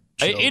Fame is a joke.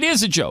 It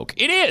is a joke.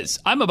 It is.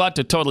 I'm about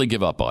to totally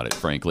give up on it,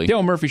 frankly.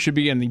 Dale Murphy should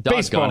be in the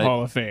Baseball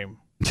Hall of Fame.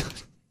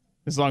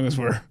 As long as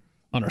we're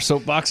on our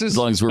soapboxes. As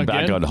long as we're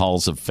back on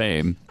Halls of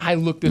Fame. I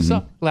looked this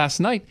up last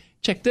night.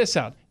 Check this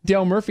out.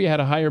 Dale Murphy had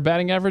a higher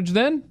batting average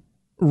than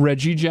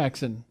Reggie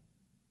Jackson.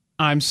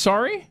 I'm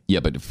sorry? Yeah,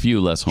 but a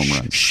few less home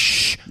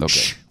runs.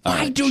 Okay.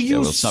 Why do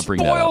you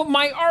spoil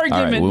my argument,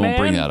 All right, we won't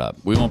bring man? that up.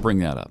 We won't bring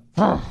that up.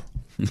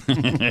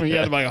 He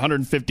had like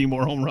 150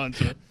 more home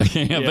runs.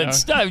 Yeah, but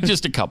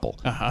just a couple.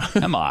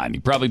 Come on.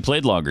 He probably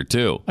played longer,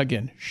 too.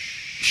 Again.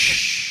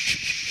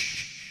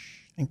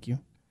 Thank you.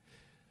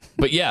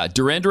 But yeah,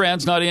 Duran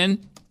Duran's not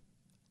in.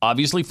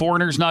 Obviously,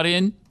 Foreigner's not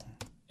in.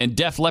 And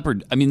Def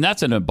Leppard, I mean,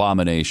 that's an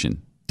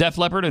abomination. Def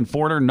Leppard and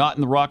Foreigner not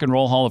in the Rock and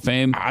Roll Hall of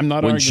Fame. I'm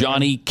not when arguing.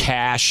 Johnny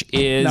Cash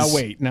is. Now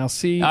wait. Now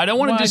see. I don't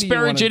want to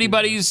disparage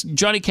anybody's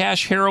Johnny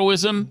Cash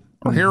heroism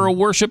or hero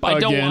worship. I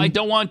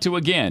don't want to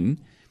again.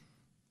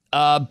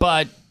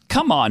 But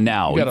come on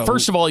now.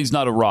 First of all, he's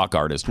not a rock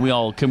artist.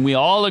 Can we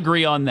all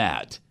agree on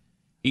that?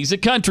 He's a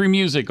country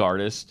music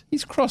artist.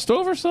 He's crossed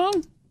over some.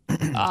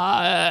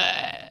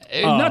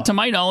 Not to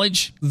my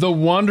knowledge. The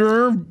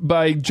Wanderer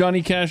by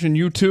Johnny Cash and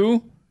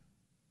U2,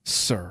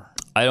 sir.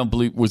 I don't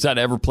believe. Was that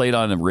ever played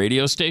on a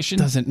radio station?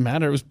 Doesn't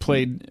matter. It was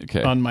played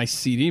on my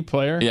CD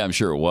player. Yeah, I'm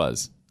sure it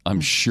was.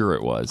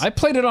 I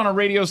played it on a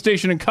radio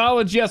station in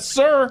college. Yes,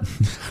 sir.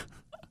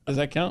 Does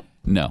that count?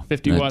 No.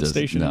 50-watt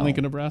station in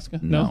Lincoln, Nebraska?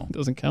 No.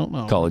 Doesn't count?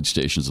 No. College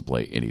stations will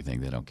play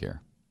anything. They don't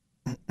care.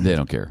 They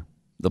don't care.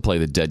 They'll play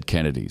the Dead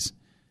Kennedys.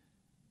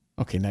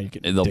 Okay, now you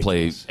get. They'll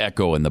play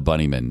Echo and the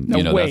Bunnymen.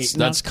 No,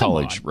 that's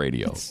college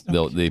radio.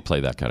 They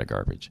play that kind of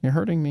garbage. You're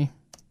hurting me.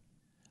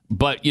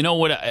 But you know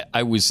what?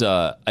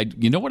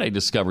 You know what I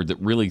discovered that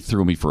really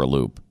threw me for a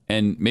loop,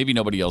 and maybe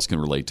nobody else can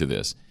relate to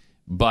this.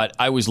 But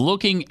I was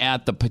looking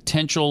at the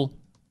potential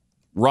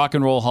Rock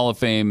and Roll Hall of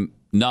Fame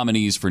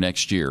nominees for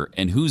next year,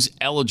 and who's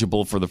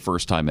eligible for the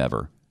first time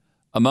ever.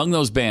 Among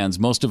those bands,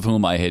 most of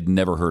whom I had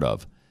never heard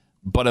of,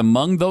 but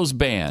among those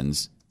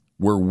bands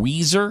were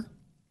Weezer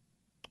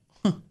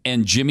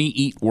and Jimmy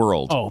Eat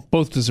World. Oh,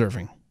 both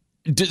deserving.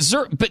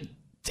 But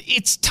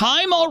it's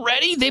time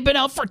already. They've been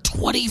out for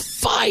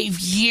 25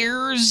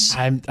 years.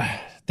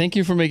 Thank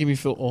you for making me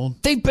feel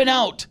old. They've been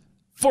out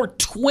for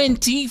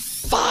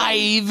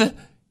 25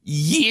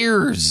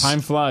 years. Time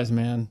flies,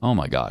 man. Oh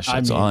my gosh,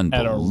 it's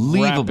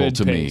unbelievable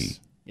to me.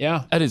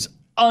 Yeah, that is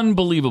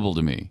unbelievable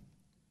to me.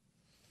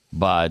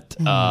 But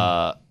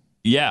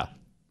yeah,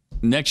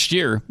 next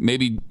year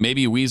maybe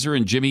Weezer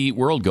and Jimmy Eat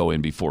World go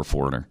in before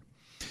Foreigner.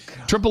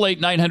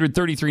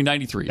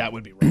 888-900-3393. That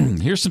would be right.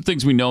 Here's some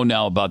things we know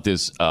now about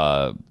this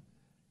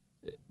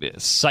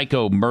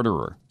psycho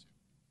murderer.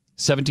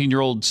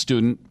 17-year-old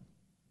student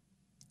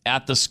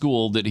at the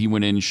school that he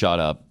went in and shot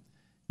up.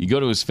 You go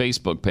to his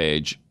Facebook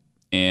page,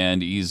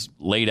 and he's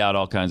laid out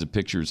all kinds of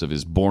pictures of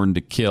his Born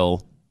to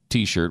Kill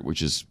T-shirt,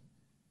 which is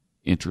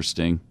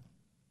interesting.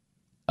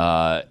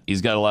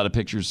 He's got a lot of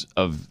pictures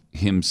of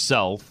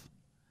himself.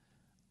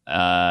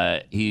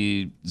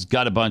 He's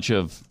got a bunch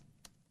of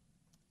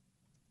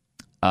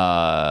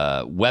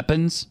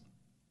weapons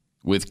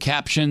with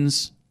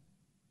captions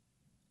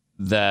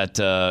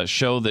that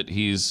show that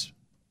he's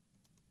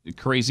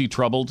crazy,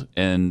 troubled,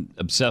 and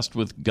obsessed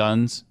with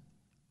guns.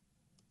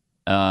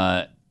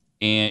 And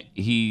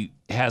he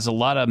has a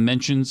lot of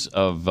mentions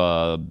of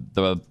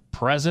the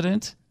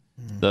president,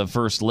 the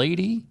first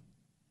lady,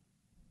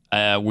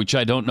 which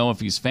I don't know if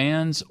he's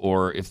fans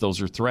or if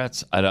those are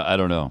threats. I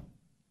don't know.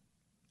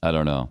 I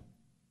don't know.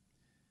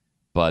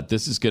 But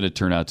this is going to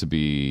turn out to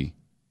be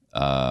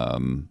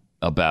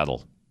a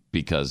battle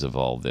because of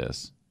all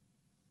this.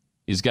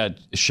 He's got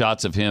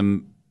shots of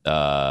him.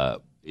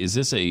 Is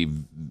this a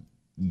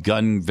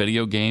gun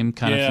video game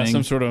kind of thing?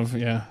 Some sort of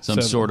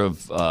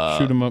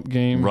shoot 'em up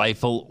game,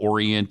 rifle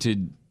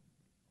oriented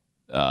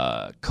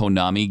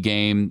Konami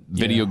game,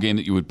 video game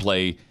that you would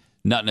play,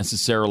 not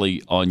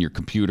necessarily on your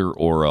computer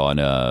or on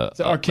a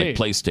arcade.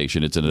 Like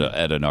PlayStation. It's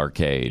at an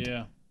arcade.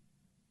 Yeah.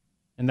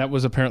 And that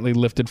was apparently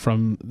lifted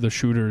from the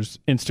shooter's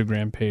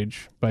Instagram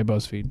page by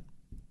BuzzFeed.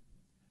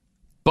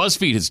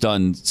 BuzzFeed has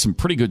done some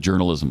pretty good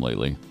journalism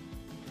lately.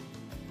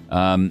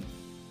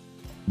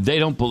 They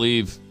don't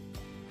believe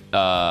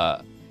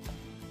they're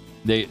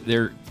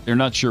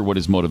not sure what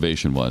his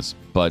motivation was,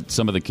 but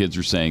some of the kids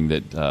are saying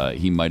that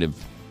he might have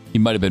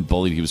been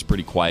bullied. He was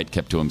pretty quiet,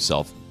 kept to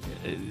himself.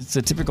 It's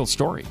a typical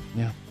story.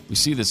 Yeah, we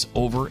see this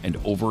over and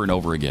over and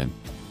over again.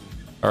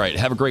 All right,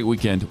 have a great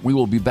weekend. We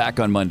will be back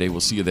on Monday.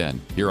 We'll see you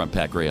then here on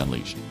Pat Gray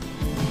Unleashed.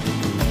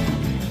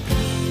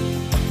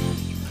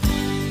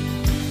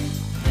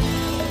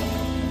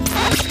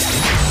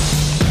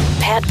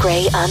 Pat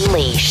Gray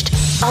Unleashed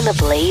on the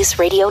Blaze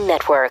Radio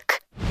Network.